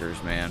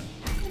characters, man.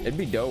 It'd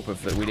be dope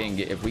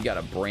if we got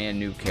a brand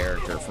new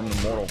character from the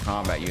Mortal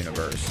Kombat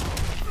universe.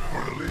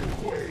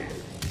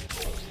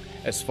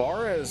 As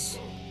far as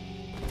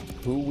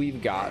who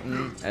we've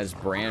gotten as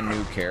brand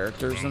new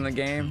characters in the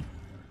game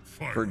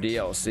for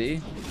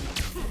DLC,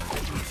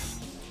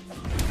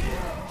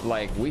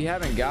 like, we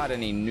haven't got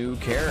any new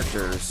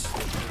characters.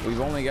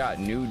 We've only got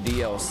new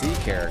DLC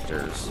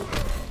characters,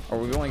 or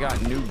we've only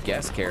got new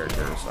guest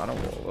characters. I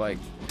don't like.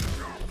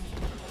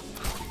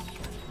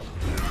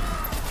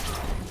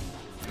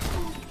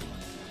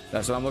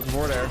 That's what I'm looking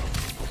for there.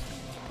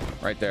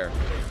 Right there.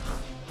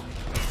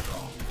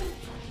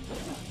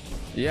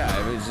 Yeah,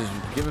 it was just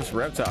give us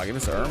Reptile, give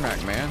us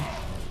Ermac, man.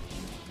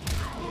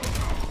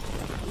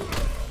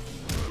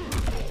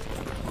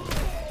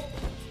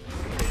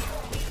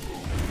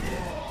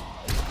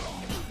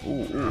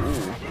 Ooh.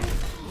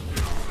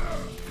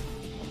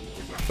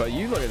 But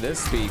you look at this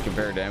speed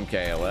compared to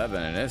MK11,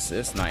 and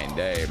it's night and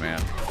day,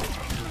 man.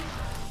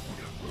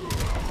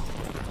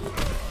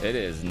 It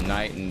is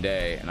night and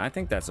day, and I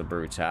think that's a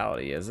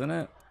brutality, isn't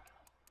it?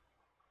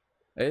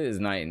 It is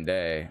night and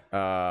day.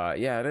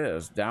 Yeah, it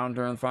is. Down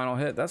during the final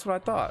hit. That's what I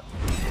thought.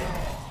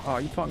 Oh,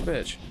 you punk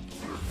bitch.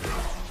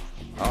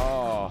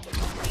 Oh.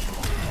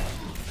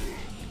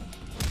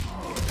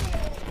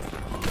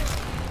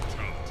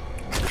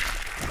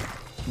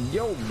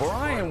 Yo,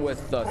 Brian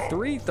with the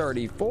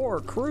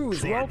 334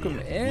 Cruise. Welcome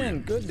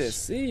in. Good to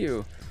see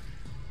you.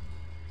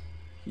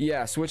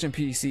 Yeah, Switch and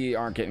PC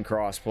aren't getting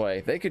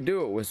crossplay. They could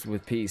do it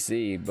with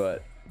PC,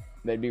 but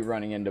they'd be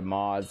running into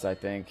mods, I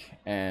think.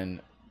 And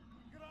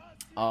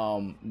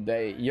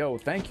yo,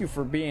 thank you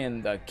for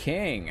being the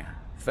king.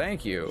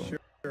 Thank you.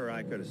 Sure,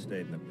 I could have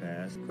stayed in the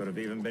past, could have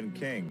even been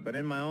king, but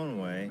in my own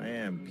way, I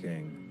am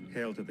king.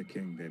 Hail to the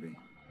king, baby.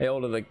 Hail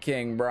to the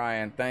king,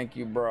 Brian. Thank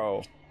you,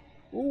 bro.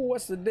 Ooh,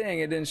 what's the ding?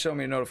 It didn't show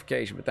me a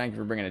notification, but thank you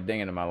for bringing a ding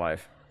into my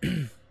life.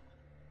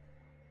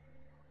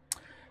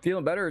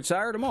 Feeling better or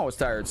tired? I'm always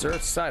tired, sir.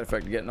 It's a side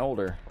effect of getting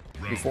older.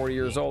 I'll be 40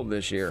 years old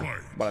this year,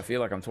 but I feel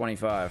like I'm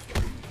 25.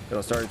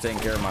 Because I started taking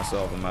care of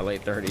myself in my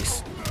late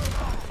 30s.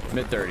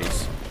 Mid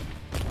 30s.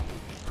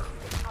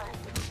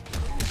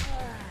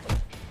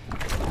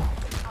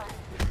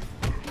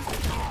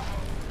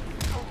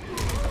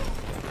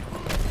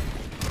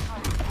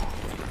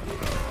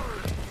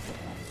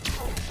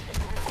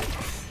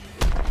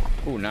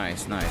 Ooh,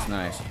 nice, nice,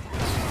 nice.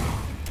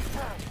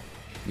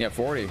 Yeah,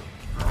 40.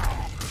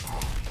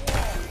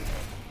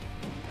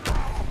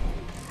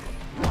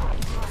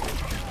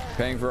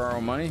 Paying for our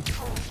own money?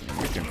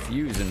 You're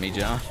confusing me,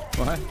 John.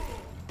 What?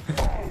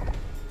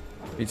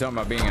 You talking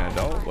about being an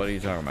adult? What are you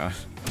talking about?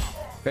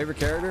 Favorite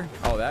character?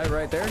 Oh, that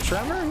right there?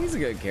 Tremor? He's a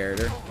good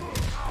character.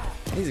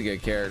 He's a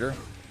good character.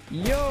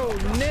 Yo,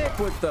 Nick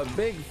with the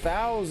big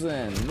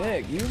 1,000.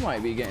 Nick, you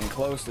might be getting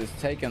close to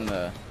taking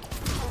the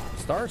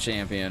Star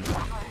Champion.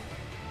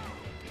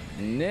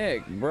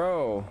 Nick,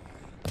 bro.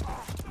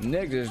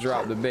 Nick just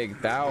dropped the big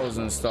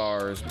 1,000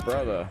 stars,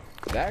 brother.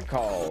 That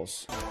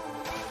calls.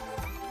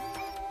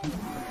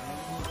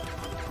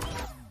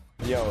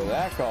 Yo,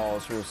 that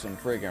calls for some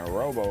freaking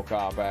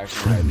RoboCop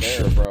action right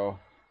there, bro.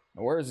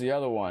 Where's the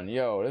other one?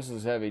 Yo, this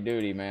is heavy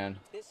duty, man.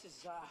 This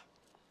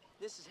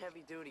is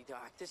heavy duty,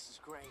 Doc. This is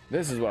great.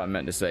 This is what I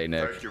meant to say,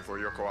 Nick. Thank you for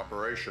your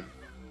cooperation.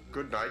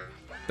 Good night.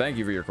 Thank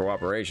you for your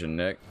cooperation,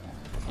 Nick.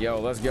 Yo,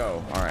 let's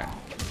go. All right.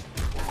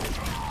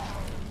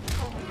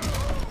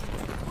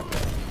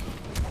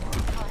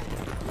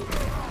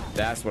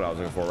 That's what I was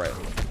looking for, right?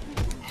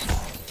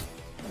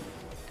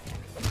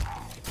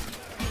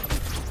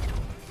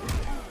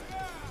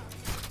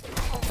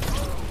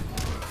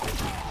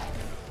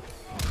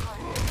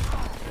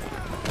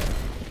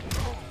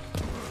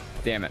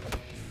 Damn it.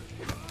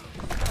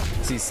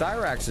 See,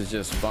 Cyrax is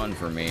just fun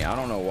for me. I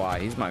don't know why.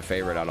 He's my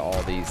favorite out of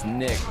all these.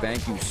 Nick,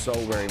 thank you so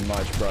very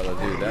much, brother.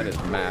 Dude, that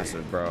is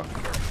massive, bro.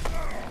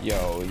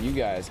 Yo, you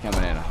guys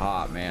coming in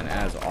hot, man,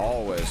 as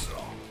always.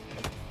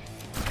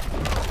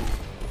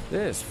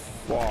 This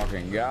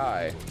fucking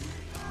guy.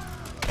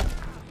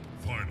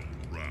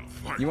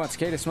 You want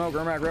Cicada Smoke,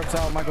 Ermac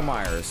Reptile, Michael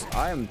Myers?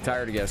 I am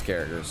tired of guest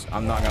characters.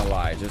 I'm not gonna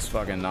lie. Just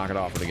fucking knock it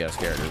off with the guest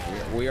characters.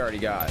 We already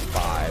got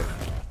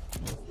 5.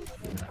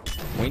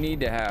 We need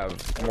to have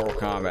Mortal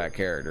Kombat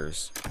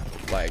characters.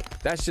 Like,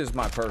 that's just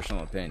my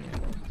personal opinion.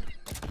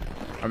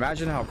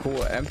 Imagine how cool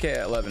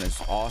MK11 is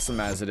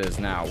awesome as it is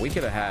now. We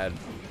could have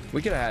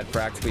had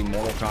practically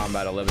Mortal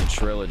Kombat 11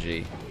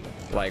 trilogy.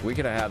 Like, we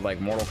could have had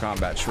like Mortal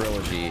Kombat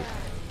trilogy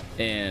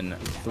in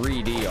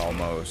 3D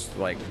almost,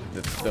 like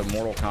the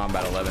Mortal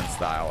Kombat 11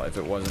 style, if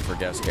it wasn't for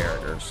guest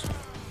characters.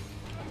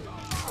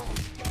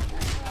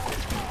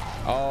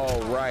 Oh,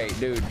 right,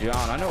 dude,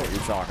 John, I know what you're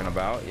talking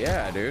about.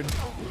 Yeah, dude.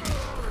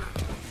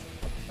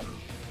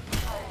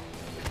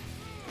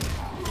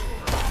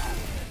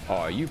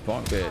 Oh, you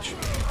punk bitch.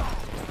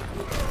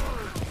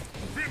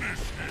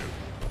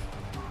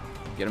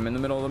 Get him in the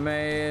middle of the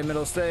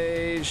middle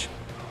stage.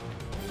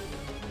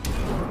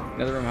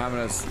 Another room having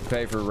us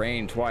pay for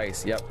rain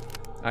twice. Yep,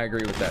 I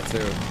agree with that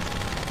too.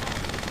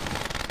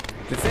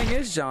 The thing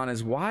is, John,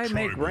 is why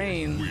make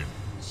rain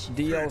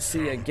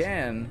DLC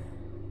again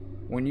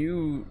when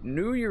you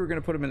knew you were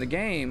going to put him in the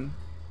game?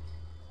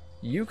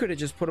 You could have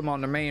just put him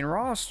on the main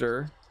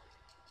roster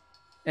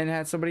and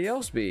had somebody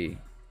else be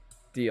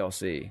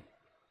DLC.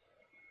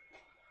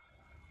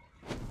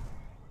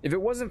 If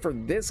it wasn't for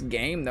this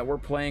game that we're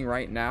playing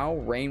right now,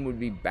 Rain would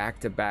be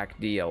back-to-back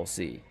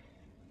DLC.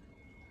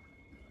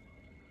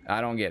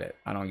 I don't get it.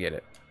 I don't get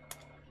it.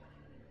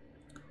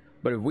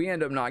 But if we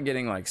end up not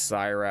getting like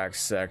Cyrax,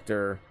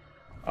 Sector,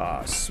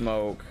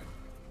 Smoke,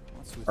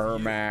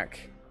 Ermac,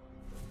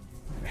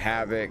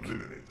 Havoc,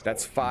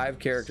 that's 5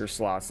 character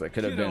slots that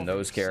could have been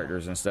those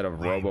characters instead of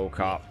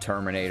RoboCop,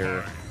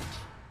 Terminator,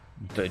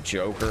 the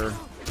Joker.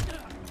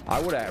 I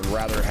would have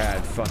rather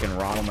had fucking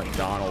Ronald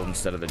McDonald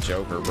instead of the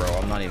Joker, bro.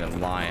 I'm not even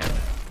lying.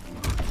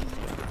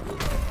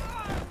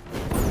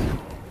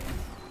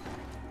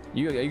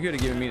 You could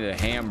have given me the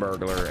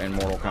Hamburglar in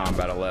Mortal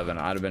Kombat 11.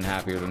 I'd have been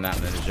happier than that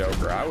than the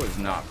Joker. I was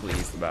not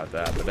pleased about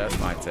that, but that's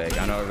my take.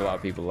 I know a lot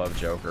of people love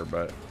Joker,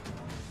 but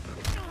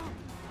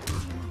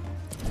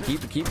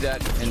keep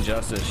that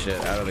Injustice shit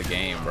out of the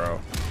game, bro.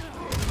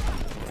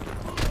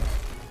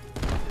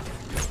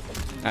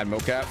 Add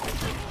mocap.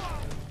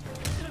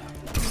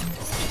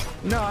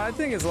 No, I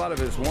think it's a lot of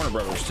it's Warner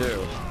Brothers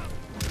too.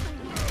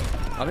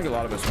 I think a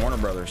lot of it's Warner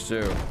Brothers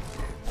too.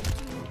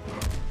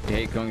 You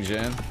hate Kung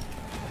Jin?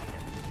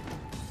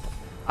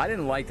 I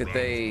didn't like that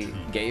they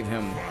gave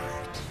him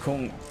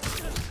Kung.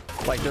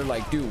 Like, they're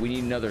like, dude, we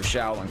need another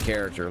Shaolin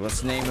character.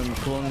 Let's name him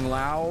Kung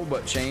Lao,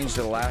 but change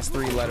the last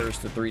 3 letters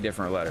to 3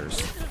 different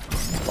letters.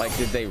 Like,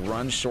 did they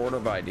run short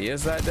of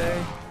ideas that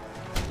day?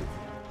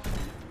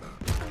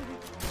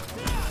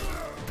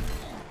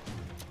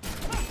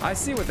 I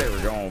see what they were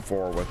going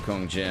for with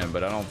Kung Jin,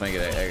 but I don't think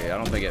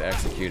it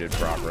executed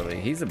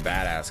properly. He's a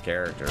badass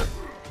character.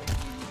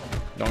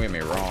 Don't get me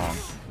wrong.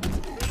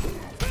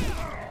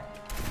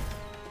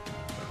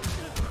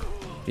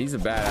 He's a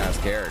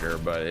badass character,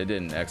 but it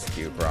didn't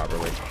execute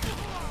properly.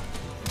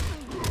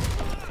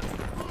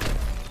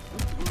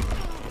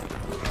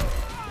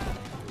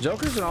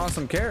 Joker's an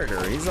awesome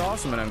character. He's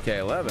awesome in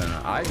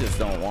MK11. I just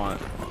don't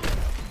want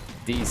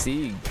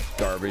DC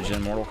garbage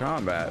in Mortal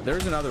Kombat.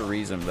 There's another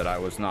reason that I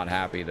was not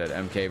happy that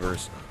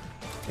MKverse.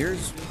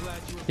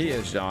 He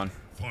is John.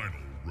 Final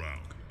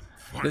round.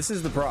 Fight. This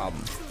is the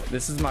problem.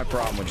 This is my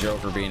problem with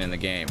Joker being in the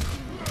game.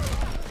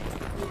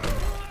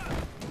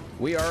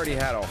 We already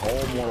had a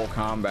whole Mortal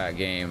Kombat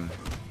game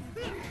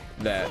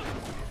that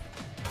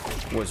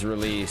was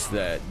released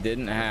that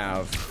didn't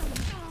have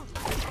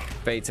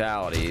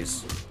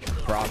fatalities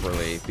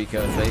properly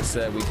because they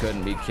said we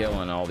couldn't be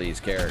killing all these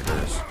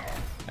characters.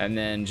 And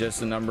then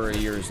just a number of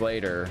years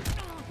later,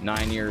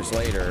 9 years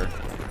later,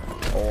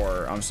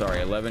 or I'm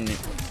sorry,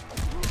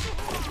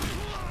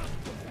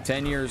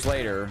 10 years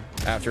later,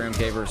 after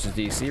MK vs.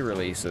 DC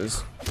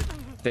releases,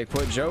 they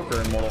put Joker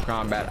in Mortal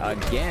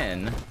Kombat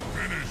again,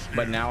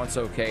 but now it's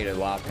okay to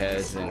lop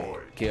heads and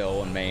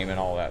kill and maim and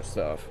all that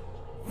stuff.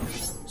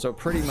 So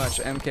pretty much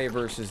MK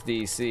vs.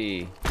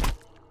 DC,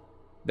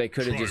 they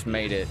could have just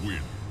made it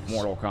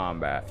Mortal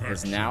Kombat,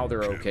 because now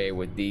they're okay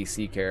with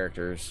DC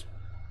characters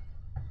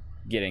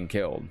getting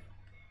killed.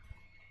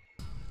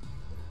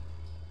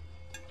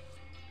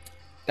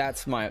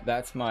 That's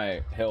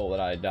my hill that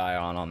I die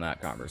on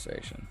that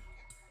conversation.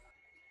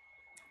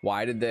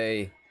 Why did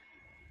they?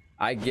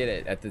 I get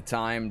it. At the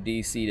time,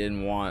 DC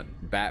didn't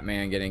want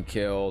Batman getting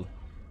killed.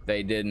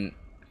 They didn't.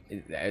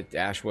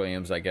 Ash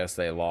Williams, I guess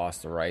they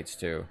lost the rights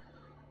to.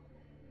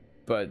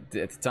 But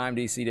at the time,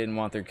 DC didn't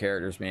want their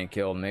characters being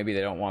killed. Maybe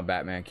they don't want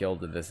Batman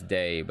killed to this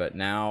day. But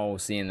now,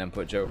 seeing them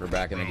put Joker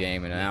back in the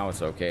game, and now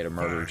it's okay to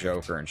murder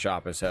Joker and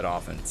chop his head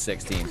off in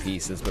 16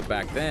 pieces. But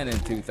back then, in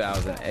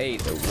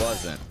 2008, it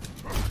wasn't.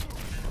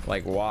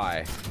 Like,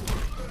 why?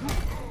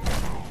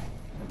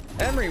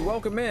 Emery,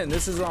 welcome in.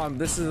 This is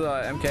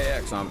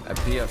MKX on at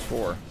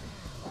PS4.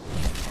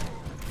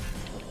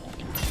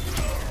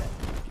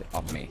 Get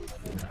off me.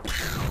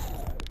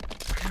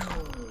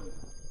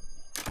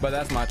 But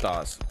that's my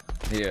thoughts.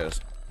 He is.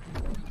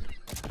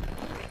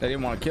 They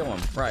didn't want to kill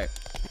him, right?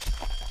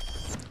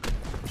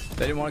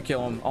 They didn't want to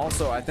kill him.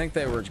 Also, I think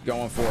they were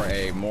going for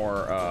a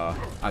more.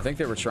 I think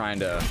they were trying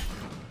to.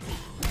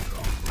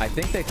 I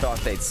think they thought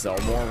they'd sell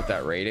more with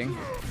that rating.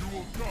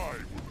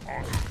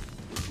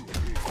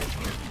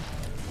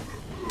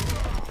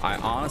 I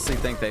honestly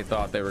think they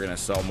thought they were going to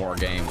sell more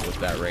games with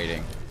that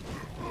rating.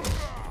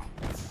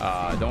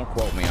 Don't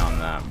quote me on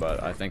that,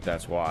 but I think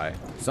that's why.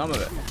 Some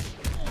of it.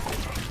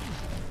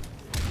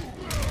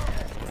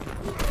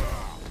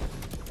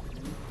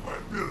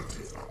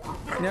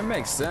 Yeah, it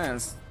makes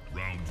sense.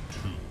 Round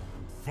 2.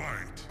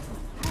 Fight.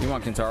 You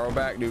want Kintaro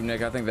back, dude,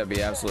 Nick? I think that'd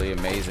be absolutely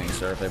amazing,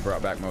 sir, if they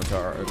brought back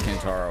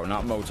Kintaro.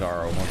 Not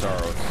Motaro.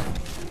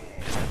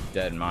 Motaro's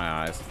dead in my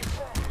eyes.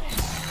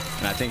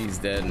 And I think he's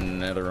dead in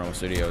NetherRealm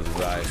Studios'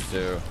 eyes,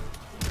 too.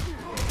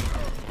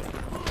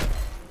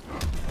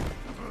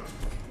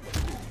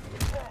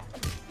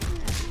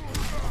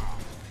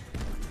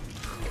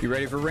 You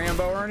ready for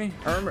Rambo, Ernie?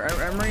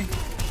 Emery?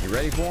 You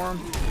ready for him?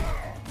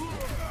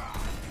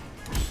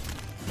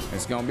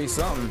 It's gonna be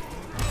something.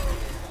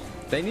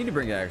 They need to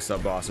bring back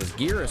sub-bosses.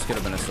 Gearus could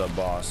have been a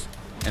sub-boss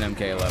in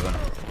MK11.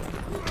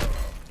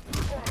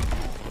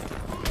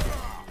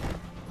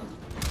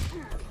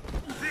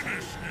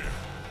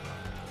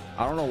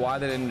 I don't know why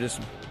they didn't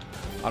just...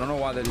 I don't know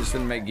why they just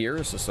didn't make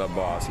Gearus a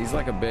sub-boss. He's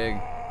like a big...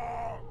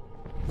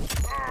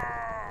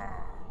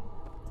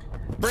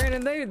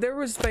 Brandon, there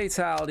was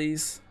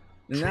fatalities.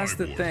 And that's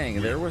the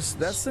thing.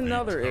 That's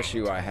another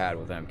issue I had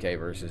with MK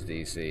versus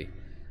DC.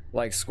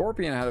 Like,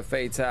 Scorpion had a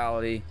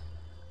fatality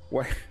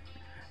where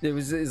it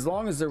was, as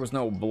long as there was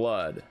no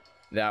blood,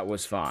 that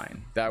was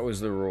fine. That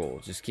was the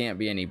rule. Just can't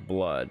be any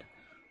blood.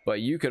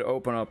 But you could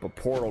open up a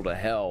portal to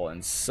hell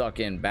and suck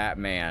in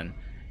Batman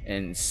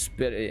and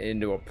spit it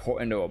into a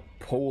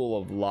pool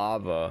of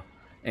lava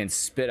and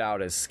spit out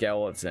his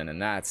skeleton,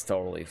 and that's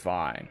totally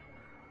fine.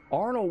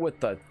 Arnold with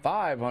the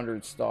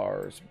 500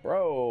 stars.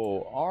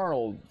 Bro,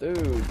 Arnold,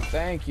 dude,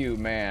 thank you,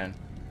 man.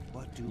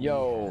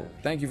 Yo,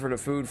 thank you for the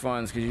food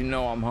funds, because you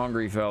know I'm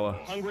hungry, fella.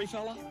 Hungry,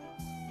 fella?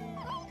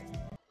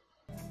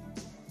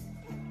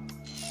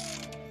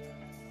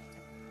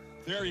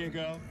 There you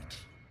go.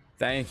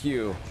 Thank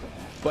you.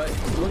 But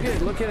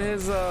look at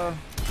his oh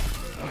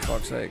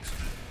fuck's sakes.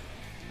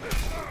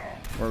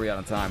 Where are we out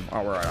of time?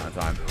 Oh, we're right on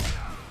time.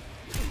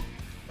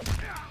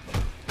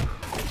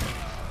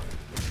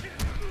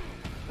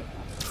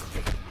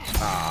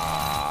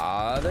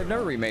 They've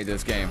never remade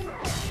this game.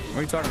 What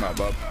are you talking about,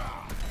 bub?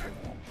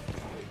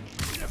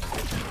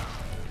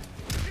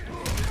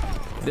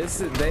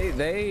 This is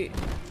they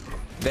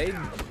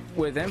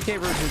with MK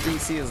versus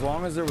DC, as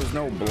long as there was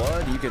no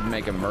blood, you could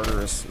make a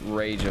murderous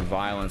rage of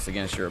violence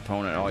against your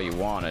opponent all you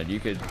wanted. You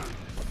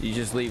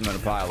just leave them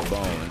in a pile of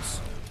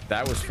bones.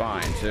 That was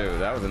fine too.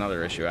 That was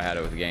another issue I had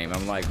with the game.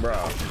 I'm like,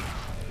 bro,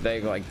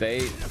 they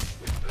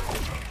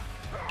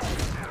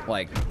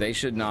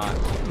should not.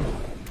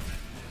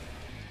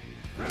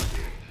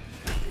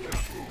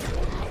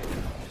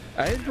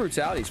 His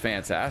brutality is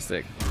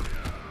fantastic.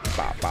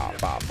 Bop, bop,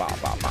 bop,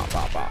 bop, bop, bop,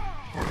 bop, bop.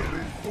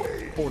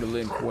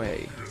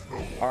 Portalinque.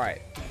 All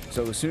right.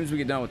 So as soon as we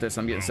get done with this,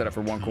 I'm getting set up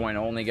for 1 coin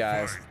only,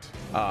 guys.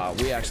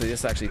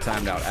 This actually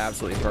timed out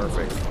absolutely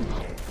perfect.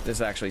 This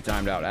actually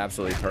timed out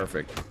absolutely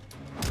perfect.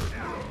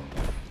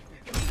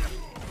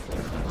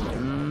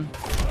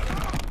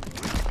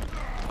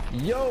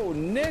 Yo,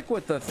 Nick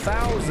with the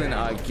 1,000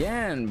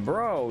 again,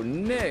 bro.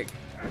 Nick,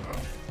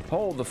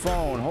 hold the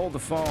phone, hold the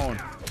phone.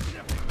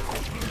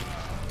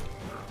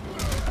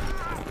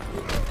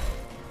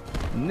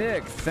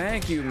 Nick,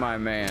 thank you, my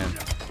man.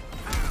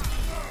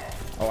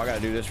 Oh, I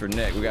gotta do this for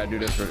Nick. We gotta do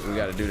this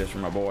for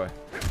my boy.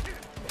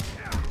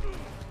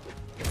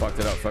 Fucked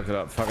it up, fucked it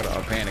up, fucked it up.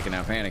 I'm panicking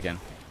now, panicking.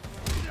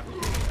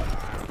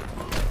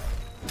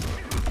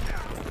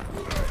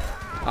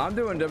 I'm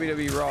doing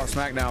WWE Raw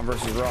SmackDown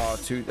versus Raw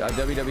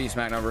WWE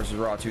SmackDown versus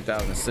Raw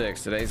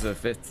 2006. Today's the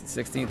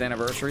 16th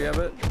anniversary of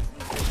it.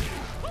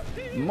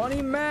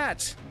 Money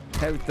Matt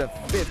has the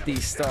 50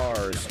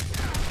 stars.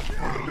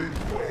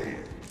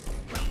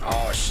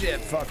 Oh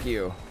shit, fuck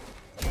you.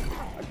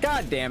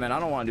 God damn it, I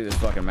don't want to do this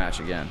fucking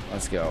match again.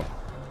 Let's go.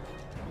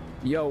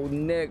 Yo,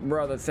 Nick,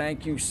 brother,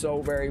 thank you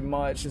so very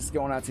much. It's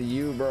going out to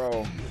you,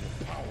 bro.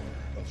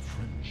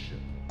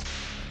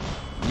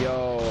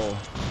 Yo.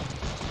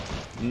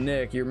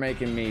 Nick, you're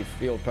making me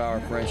feel power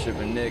friendship,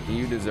 and Nick,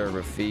 you deserve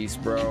a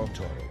feast, bro.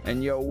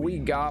 And yo, we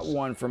got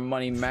one from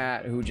Money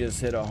Matt, who just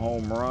hit a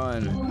home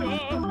run.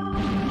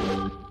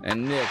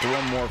 And Nick,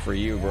 one more for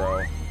you,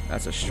 bro.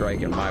 That's a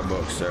strike in my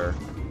book, sir.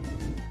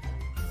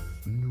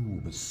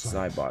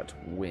 Cybot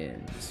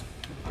wins.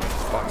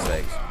 Fuck's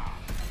sakes.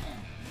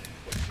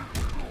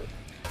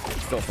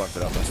 Still fucked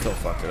it up. I still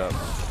fucked it up.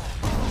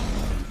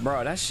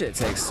 Bro, that shit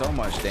takes so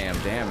much damn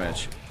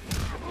damage.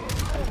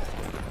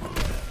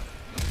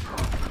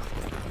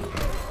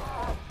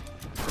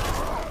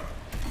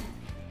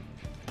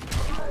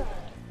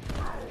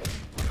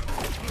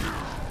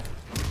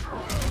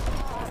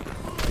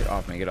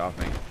 Off me, get off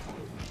me.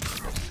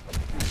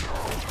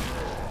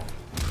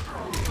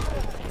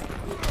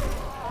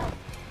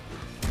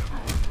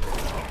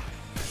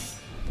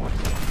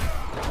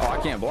 Oh, I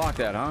can't block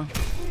that, huh?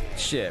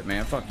 Shit,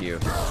 man, fuck you.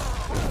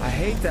 I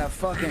hate that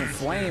fucking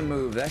flame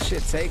move. That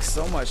shit takes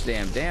so much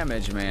damn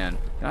damage, man.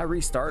 Can I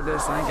restart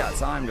this? I ain't got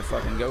time to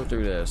fucking go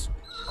through this.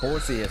 Of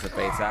course he hits a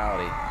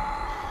fatality.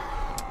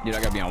 Dude,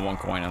 I gotta be on 1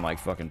 coin in like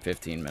fucking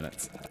 15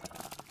 minutes.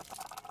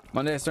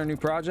 Monday I start a new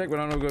project,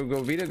 but I don't know,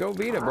 go Vita. Go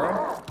Vita,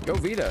 bro. Go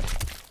Vita.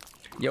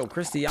 Yo,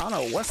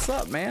 Cristiano, what's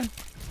up, man?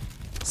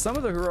 Some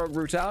of the heroic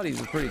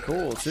brutalities are pretty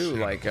cool too,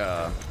 like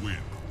the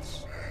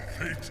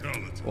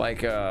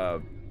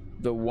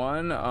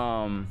one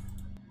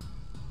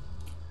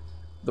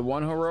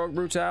heroic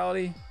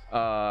brutality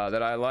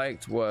that I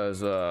liked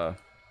was what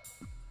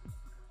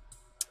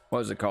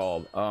was it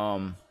called?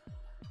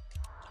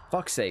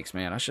 Fuck's sakes,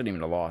 man, I shouldn't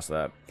even have lost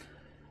that.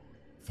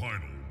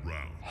 Final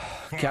round.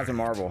 Captain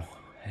Marvel.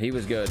 He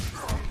was good.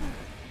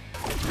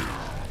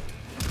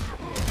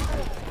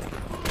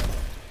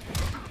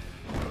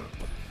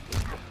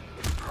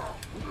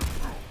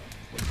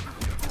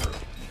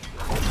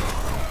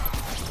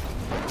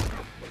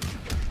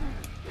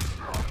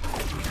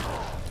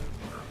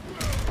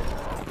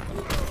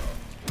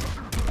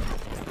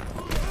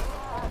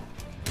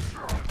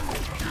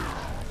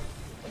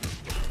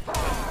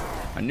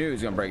 I knew he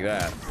was gonna break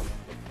that.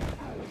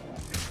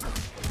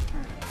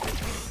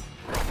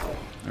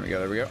 There we go,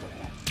 there we go.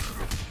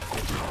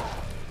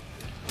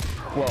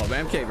 Well,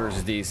 MK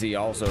versus DC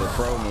also, the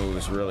pro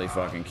moves really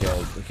fucking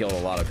killed a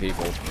lot of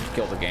people.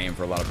 Killed the game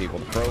for a lot of people.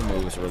 The pro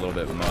moves were a little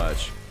bit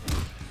much.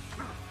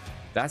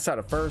 That's how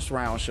the first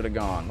round should have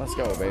gone. Let's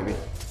go, baby.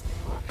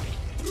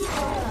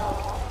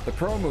 The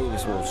pro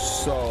moves were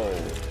so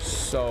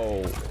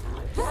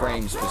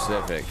frame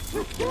specific.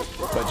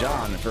 But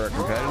John, for a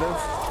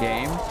competitive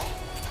game,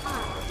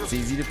 it's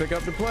easy to pick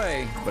up to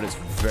play, but it's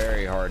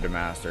very hard to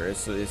master.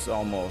 It's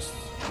almost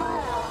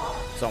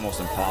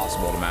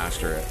impossible to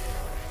master it.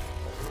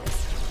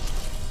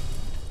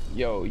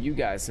 Yo, you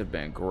guys have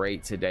been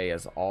great today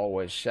as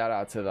always. Shout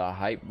out to the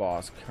hype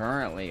boss,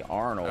 currently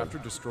Arnold. After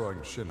destroying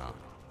Shinnok,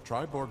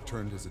 Triborg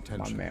turned his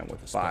attention my man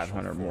with to the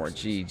 500 more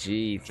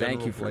GG.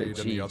 Thank you for the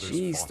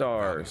GG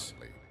stars.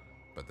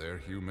 But their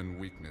human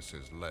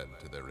weaknesses led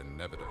to their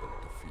inevitable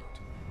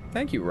defeat.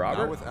 Thank you,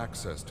 Robert. Now with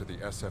access to the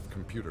SF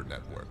computer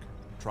network,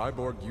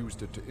 Triborg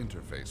used it to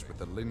interface with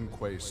the Lin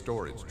Kuei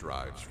storage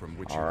drives from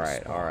which he was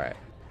spawned. All right.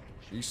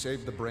 He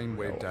saved the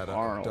brainwave data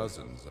of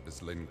dozens of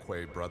his Lin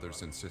Kuei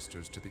brothers and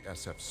sisters to the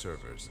SF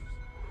servers.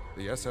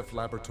 The SF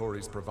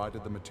laboratories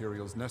provided the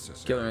materials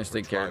necessary. Killer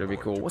Instinct character would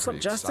be cool. What's up,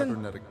 Justin?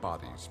 Cybernetic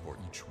bodies for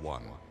each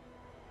one.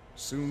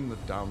 Soon the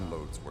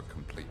downloads were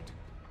complete.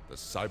 The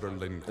Cyber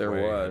Lin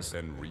Kuei had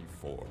been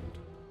reformed.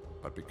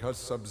 But because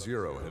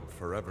Sub-Zero had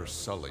forever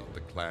sullied the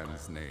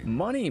clan's name,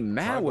 Money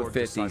Matt with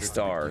 50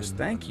 stars.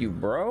 Thank you,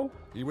 bro.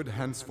 He would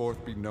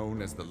henceforth be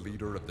known as the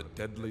leader of the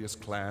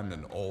deadliest clan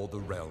in all the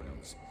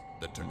realms.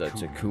 The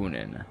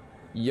Takunin.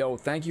 Yo,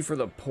 thank you for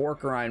the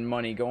pork rind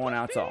money going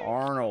out to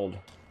Arnold.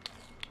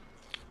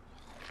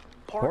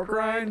 Pork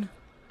rind?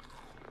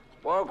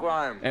 Pork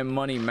rind. And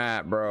Money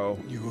Matt, bro.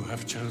 You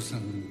have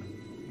chosen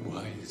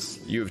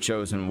wisely. You have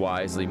chosen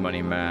wisely,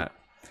 Money Matt.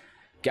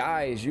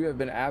 Guys, you have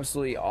been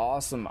absolutely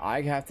awesome.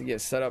 I have to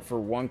get set up for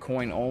one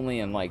coin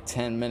only in like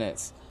 10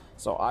 minutes.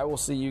 So I will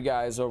see you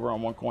guys over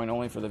on one coin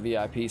only for the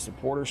VIP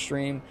supporter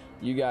stream.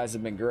 You guys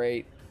have been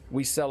great.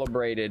 We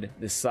celebrated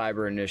the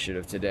Cyber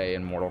Initiative today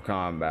in Mortal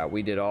Kombat.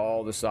 We did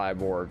all the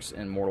cyborgs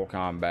in Mortal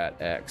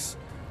Kombat X.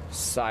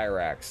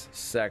 Cyrax,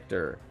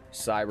 Sector,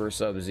 Cyber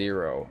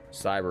Sub-Zero,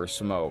 Cyber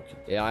Smoke.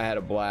 Yeah, I had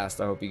a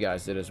blast. I hope you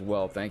guys did as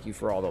well. Thank you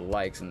for all the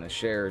likes and the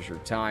shares, your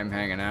time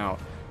hanging out.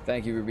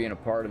 Thank you for being a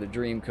part of the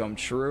dream come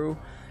true.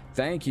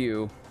 Thank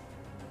you.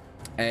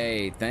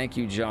 Hey, thank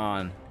you,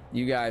 John.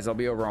 You guys, I'll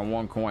be over on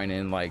one coin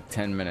in like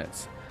 10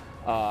 minutes.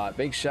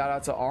 Big shout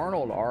out to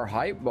Arnold, our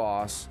hype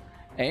boss,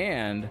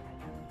 and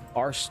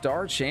our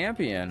star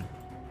champion.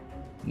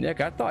 Nick,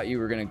 I thought you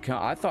were gonna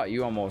come. I thought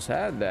you almost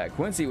had that.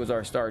 Quincy was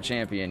our star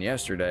champion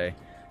yesterday.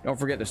 Don't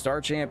forget the star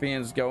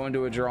champions go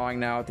into a drawing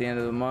now at the end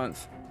of the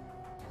month.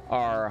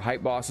 Our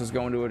hype bosses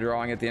go into a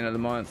drawing at the end of the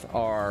month.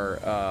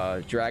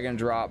 Our dragon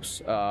drops,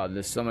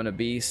 the summon a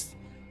beast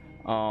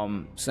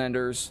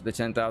senders, the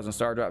 10,000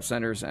 star drop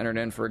senders entered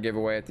in for a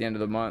giveaway at the end of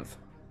the month.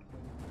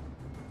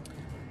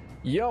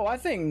 Yo, I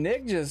think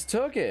Nick just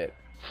took it.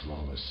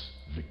 Flawless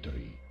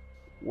victory.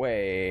 Wait,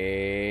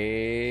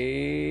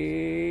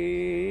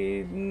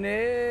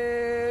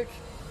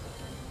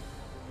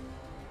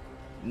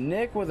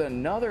 Nick with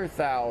another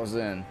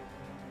 1,000.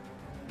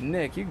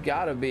 Nick, you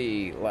gotta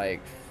be like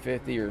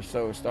 50 or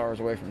so stars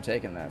away from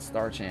taking that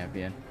star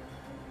champion.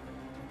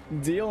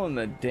 Dealing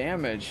the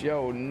damage.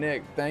 Yo,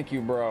 Nick, thank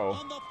you, bro.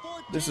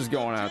 This is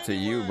going out to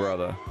you,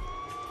 brother.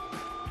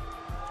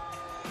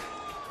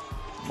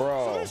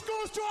 Bro. So this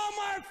goes to all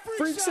my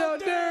Freaks out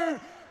there.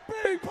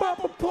 Big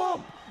Papa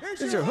Pump.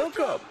 It's your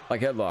hookup.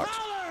 Like headlocks.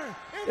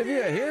 If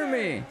you hear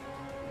me.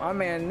 My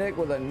man Nick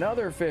with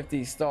another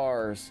 50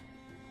 stars.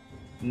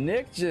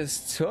 Nick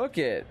just took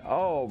it.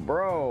 Oh,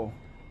 bro.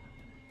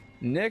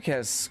 Nick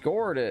has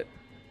scored it.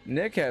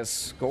 Nick has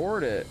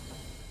scored it.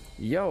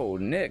 Yo,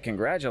 Nick,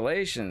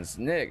 congratulations.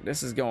 Nick,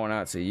 this is going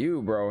out to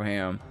you,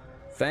 Broham.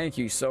 Thank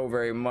you so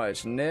very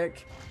much.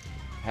 Nick,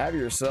 have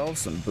yourself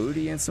some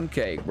booty and some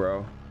cake,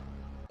 bro.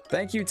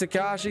 Thank you,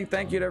 Takashi.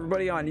 Thank you to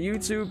everybody on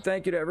YouTube.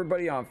 Thank you to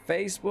everybody on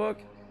Facebook.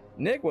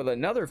 Nick with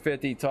another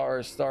 50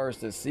 stars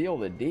to seal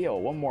the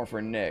deal. One more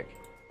for Nick.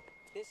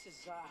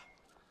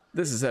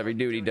 This is heavy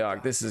duty,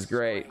 Doc. This is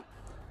great.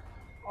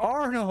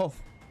 Arnold.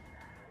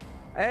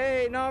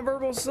 Hey,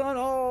 nonverbal son.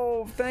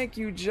 Oh, thank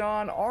you,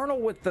 John.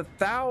 Arnold with the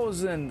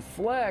 1,000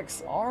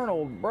 flex.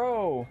 Arnold,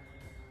 bro.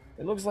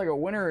 It looks like a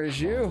winner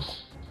is you.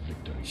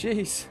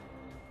 Jeez.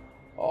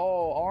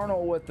 Oh,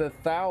 Arnold with the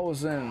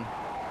 1,000.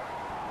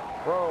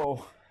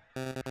 Bro.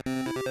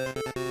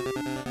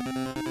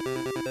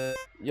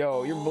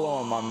 Yo, you're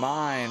blowing my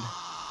mind.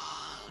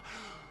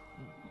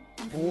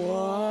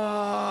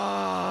 Whoa.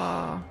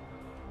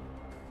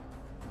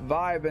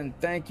 Vibing.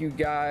 Thank you,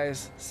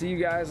 guys. See you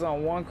guys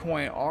on one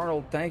coin.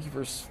 Arnold, thank you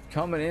for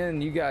coming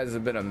in. You guys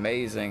have been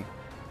amazing.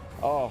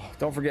 Oh,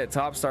 don't forget,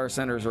 top star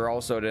centers are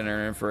also to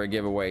enter in for a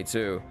giveaway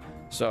too.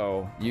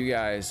 So you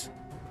guys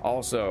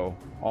also,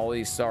 all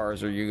these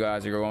stars, or you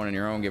guys are going in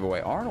your own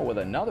giveaway. Arnold with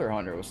another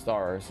 100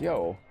 stars.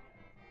 Yo,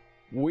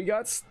 we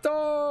got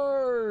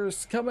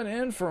stars coming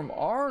in from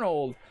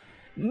Arnold.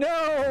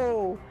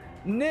 No,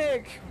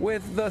 Nick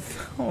with the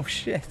oh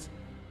shit.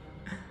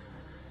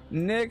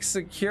 Nick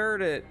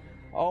secured it.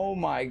 Oh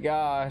my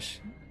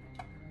gosh.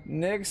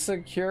 Nick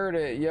secured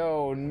it.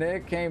 Yo,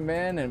 Nick came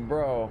in and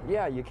bro.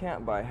 Yeah, you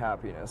can't buy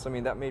happiness. I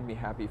mean, that made me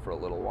happy for a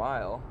little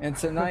while. And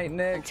tonight,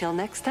 Nick. Until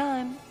next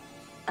time,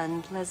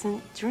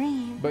 unpleasant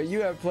dreams. But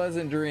you have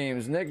pleasant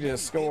dreams. Nick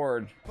just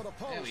scored.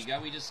 There we go,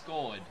 we just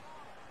scored.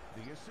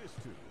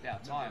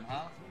 About time,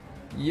 huh?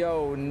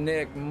 Yo,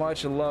 Nick,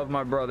 much love,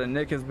 my brother.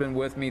 Nick has been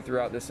with me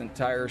throughout this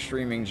entire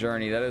streaming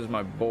journey. That is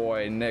my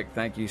boy. Nick,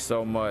 thank you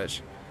so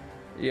much.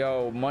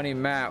 Yo, Money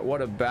Matt,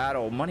 what a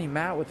battle. Money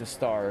Matt with the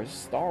stars.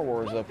 Star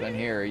Wars up in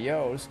here.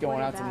 Yo, it's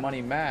going out to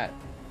Money Matt.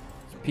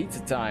 It's pizza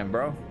time,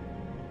 bro.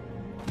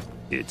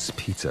 It's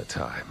pizza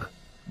time.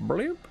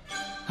 Bloop.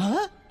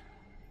 Huh?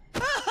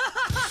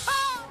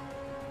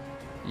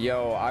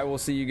 Yo, I will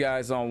see you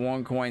guys on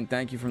one coin.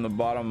 Thank you from the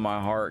bottom of my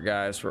heart,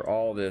 guys, for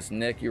all this.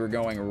 Nick, you were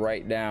going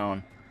right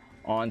down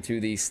onto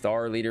the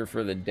star leader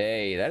for the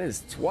day. That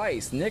is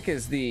twice. Nick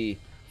is the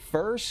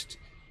first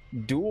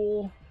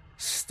dual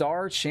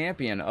star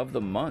champion of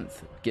the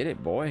month. Get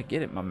it, boy.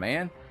 Get it, my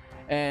man.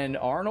 And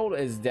Arnold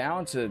is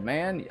down to,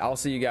 man, I'll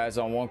see you guys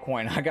on one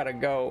coin. I gotta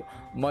go.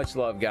 Much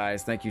love,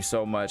 guys. Thank you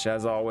so much.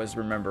 As always,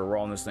 remember, we're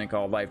all in this thing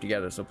called life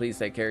together, so please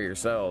take care of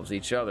yourselves,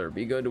 each other.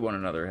 Be good to one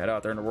another. Head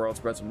out there in the world,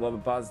 spread some love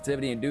and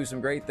positivity, and do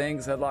some great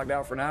things. Head locked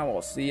out for now.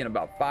 We'll see you in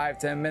about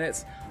 5-10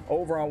 minutes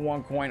over on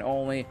one coin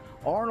only.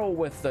 Arnold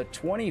with the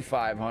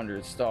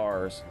 2,500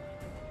 stars.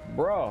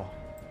 Bro.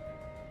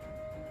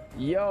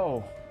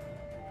 Yo.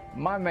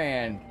 My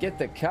man, get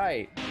the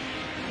kite.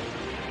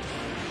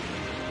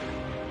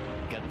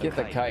 Get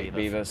the kite,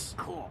 Beavis.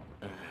 Cool.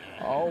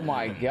 Oh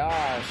my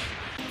gosh.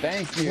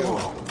 Thank you.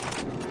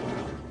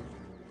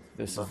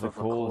 This is the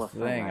coolest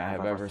thing I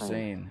have ever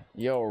seen.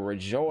 Yo,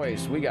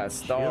 rejoice. We got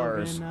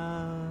stars.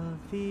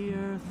 The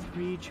earth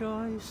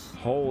rejoice.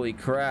 Holy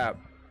crap.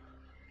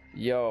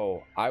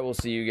 Yo, I will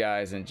see you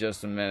guys in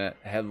just a minute.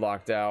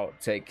 Headlocked out.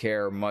 Take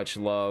care. Much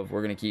love.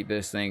 We're going to keep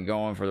this thing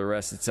going for the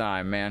rest of the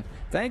time, man.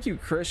 Thank you,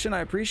 Christian. I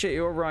appreciate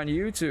you over on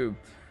YouTube.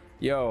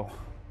 Yo,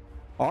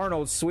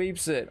 Arnold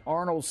sweeps it.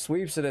 Arnold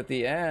sweeps it at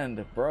the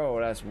end. Bro,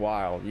 that's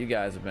wild. You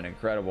guys have been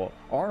incredible.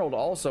 Arnold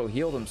also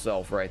healed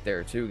himself right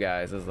there, too,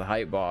 guys, as the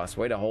hype boss.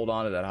 Way to hold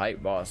on to that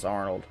hype boss,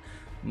 Arnold.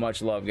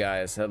 Much love,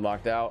 guys.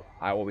 Headlocked out.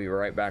 I will be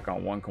right back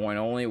on One Coin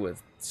Only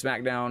with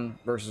SmackDown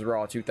vs.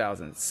 Raw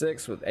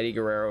 2006 with Eddie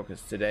Guerrero,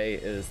 because today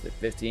is the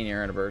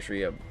 15-year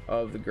anniversary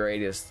of the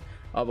greatest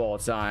of all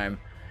time,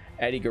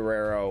 Eddie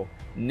Guerrero.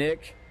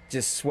 Nick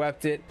just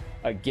swept it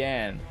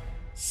again.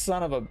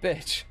 Son of a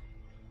bitch.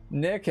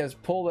 Nick has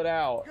pulled it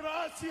out.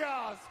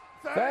 Gracias.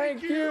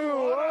 Thank you.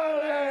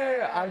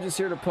 Ole. I'm just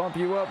here to pump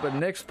you up, but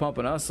Nick's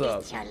pumping us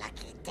up. It's your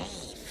lucky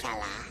day,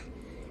 fella.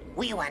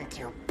 We want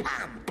to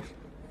pump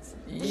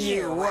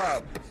you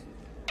up.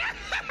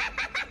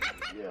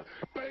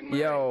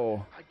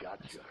 Yo,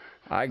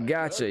 I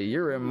gotcha.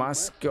 You're in my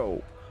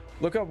scope.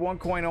 Look up One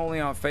Coin Only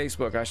on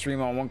Facebook. I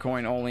stream on One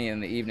Coin Only in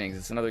the evenings.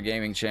 It's another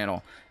gaming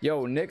channel.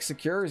 Yo, Nick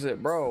secures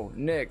it, bro.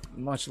 Nick,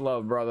 much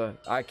love, brother.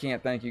 I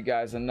can't thank you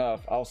guys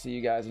enough. I'll see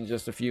you guys in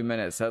just a few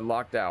minutes.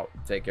 Headlocked out.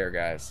 Take care,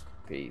 guys.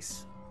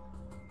 Peace.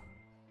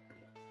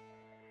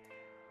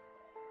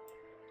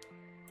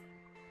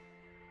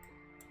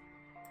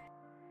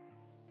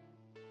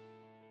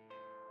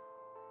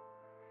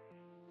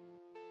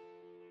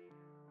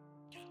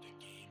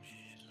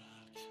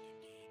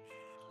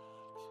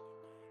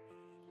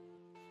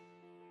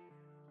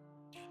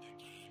 The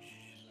game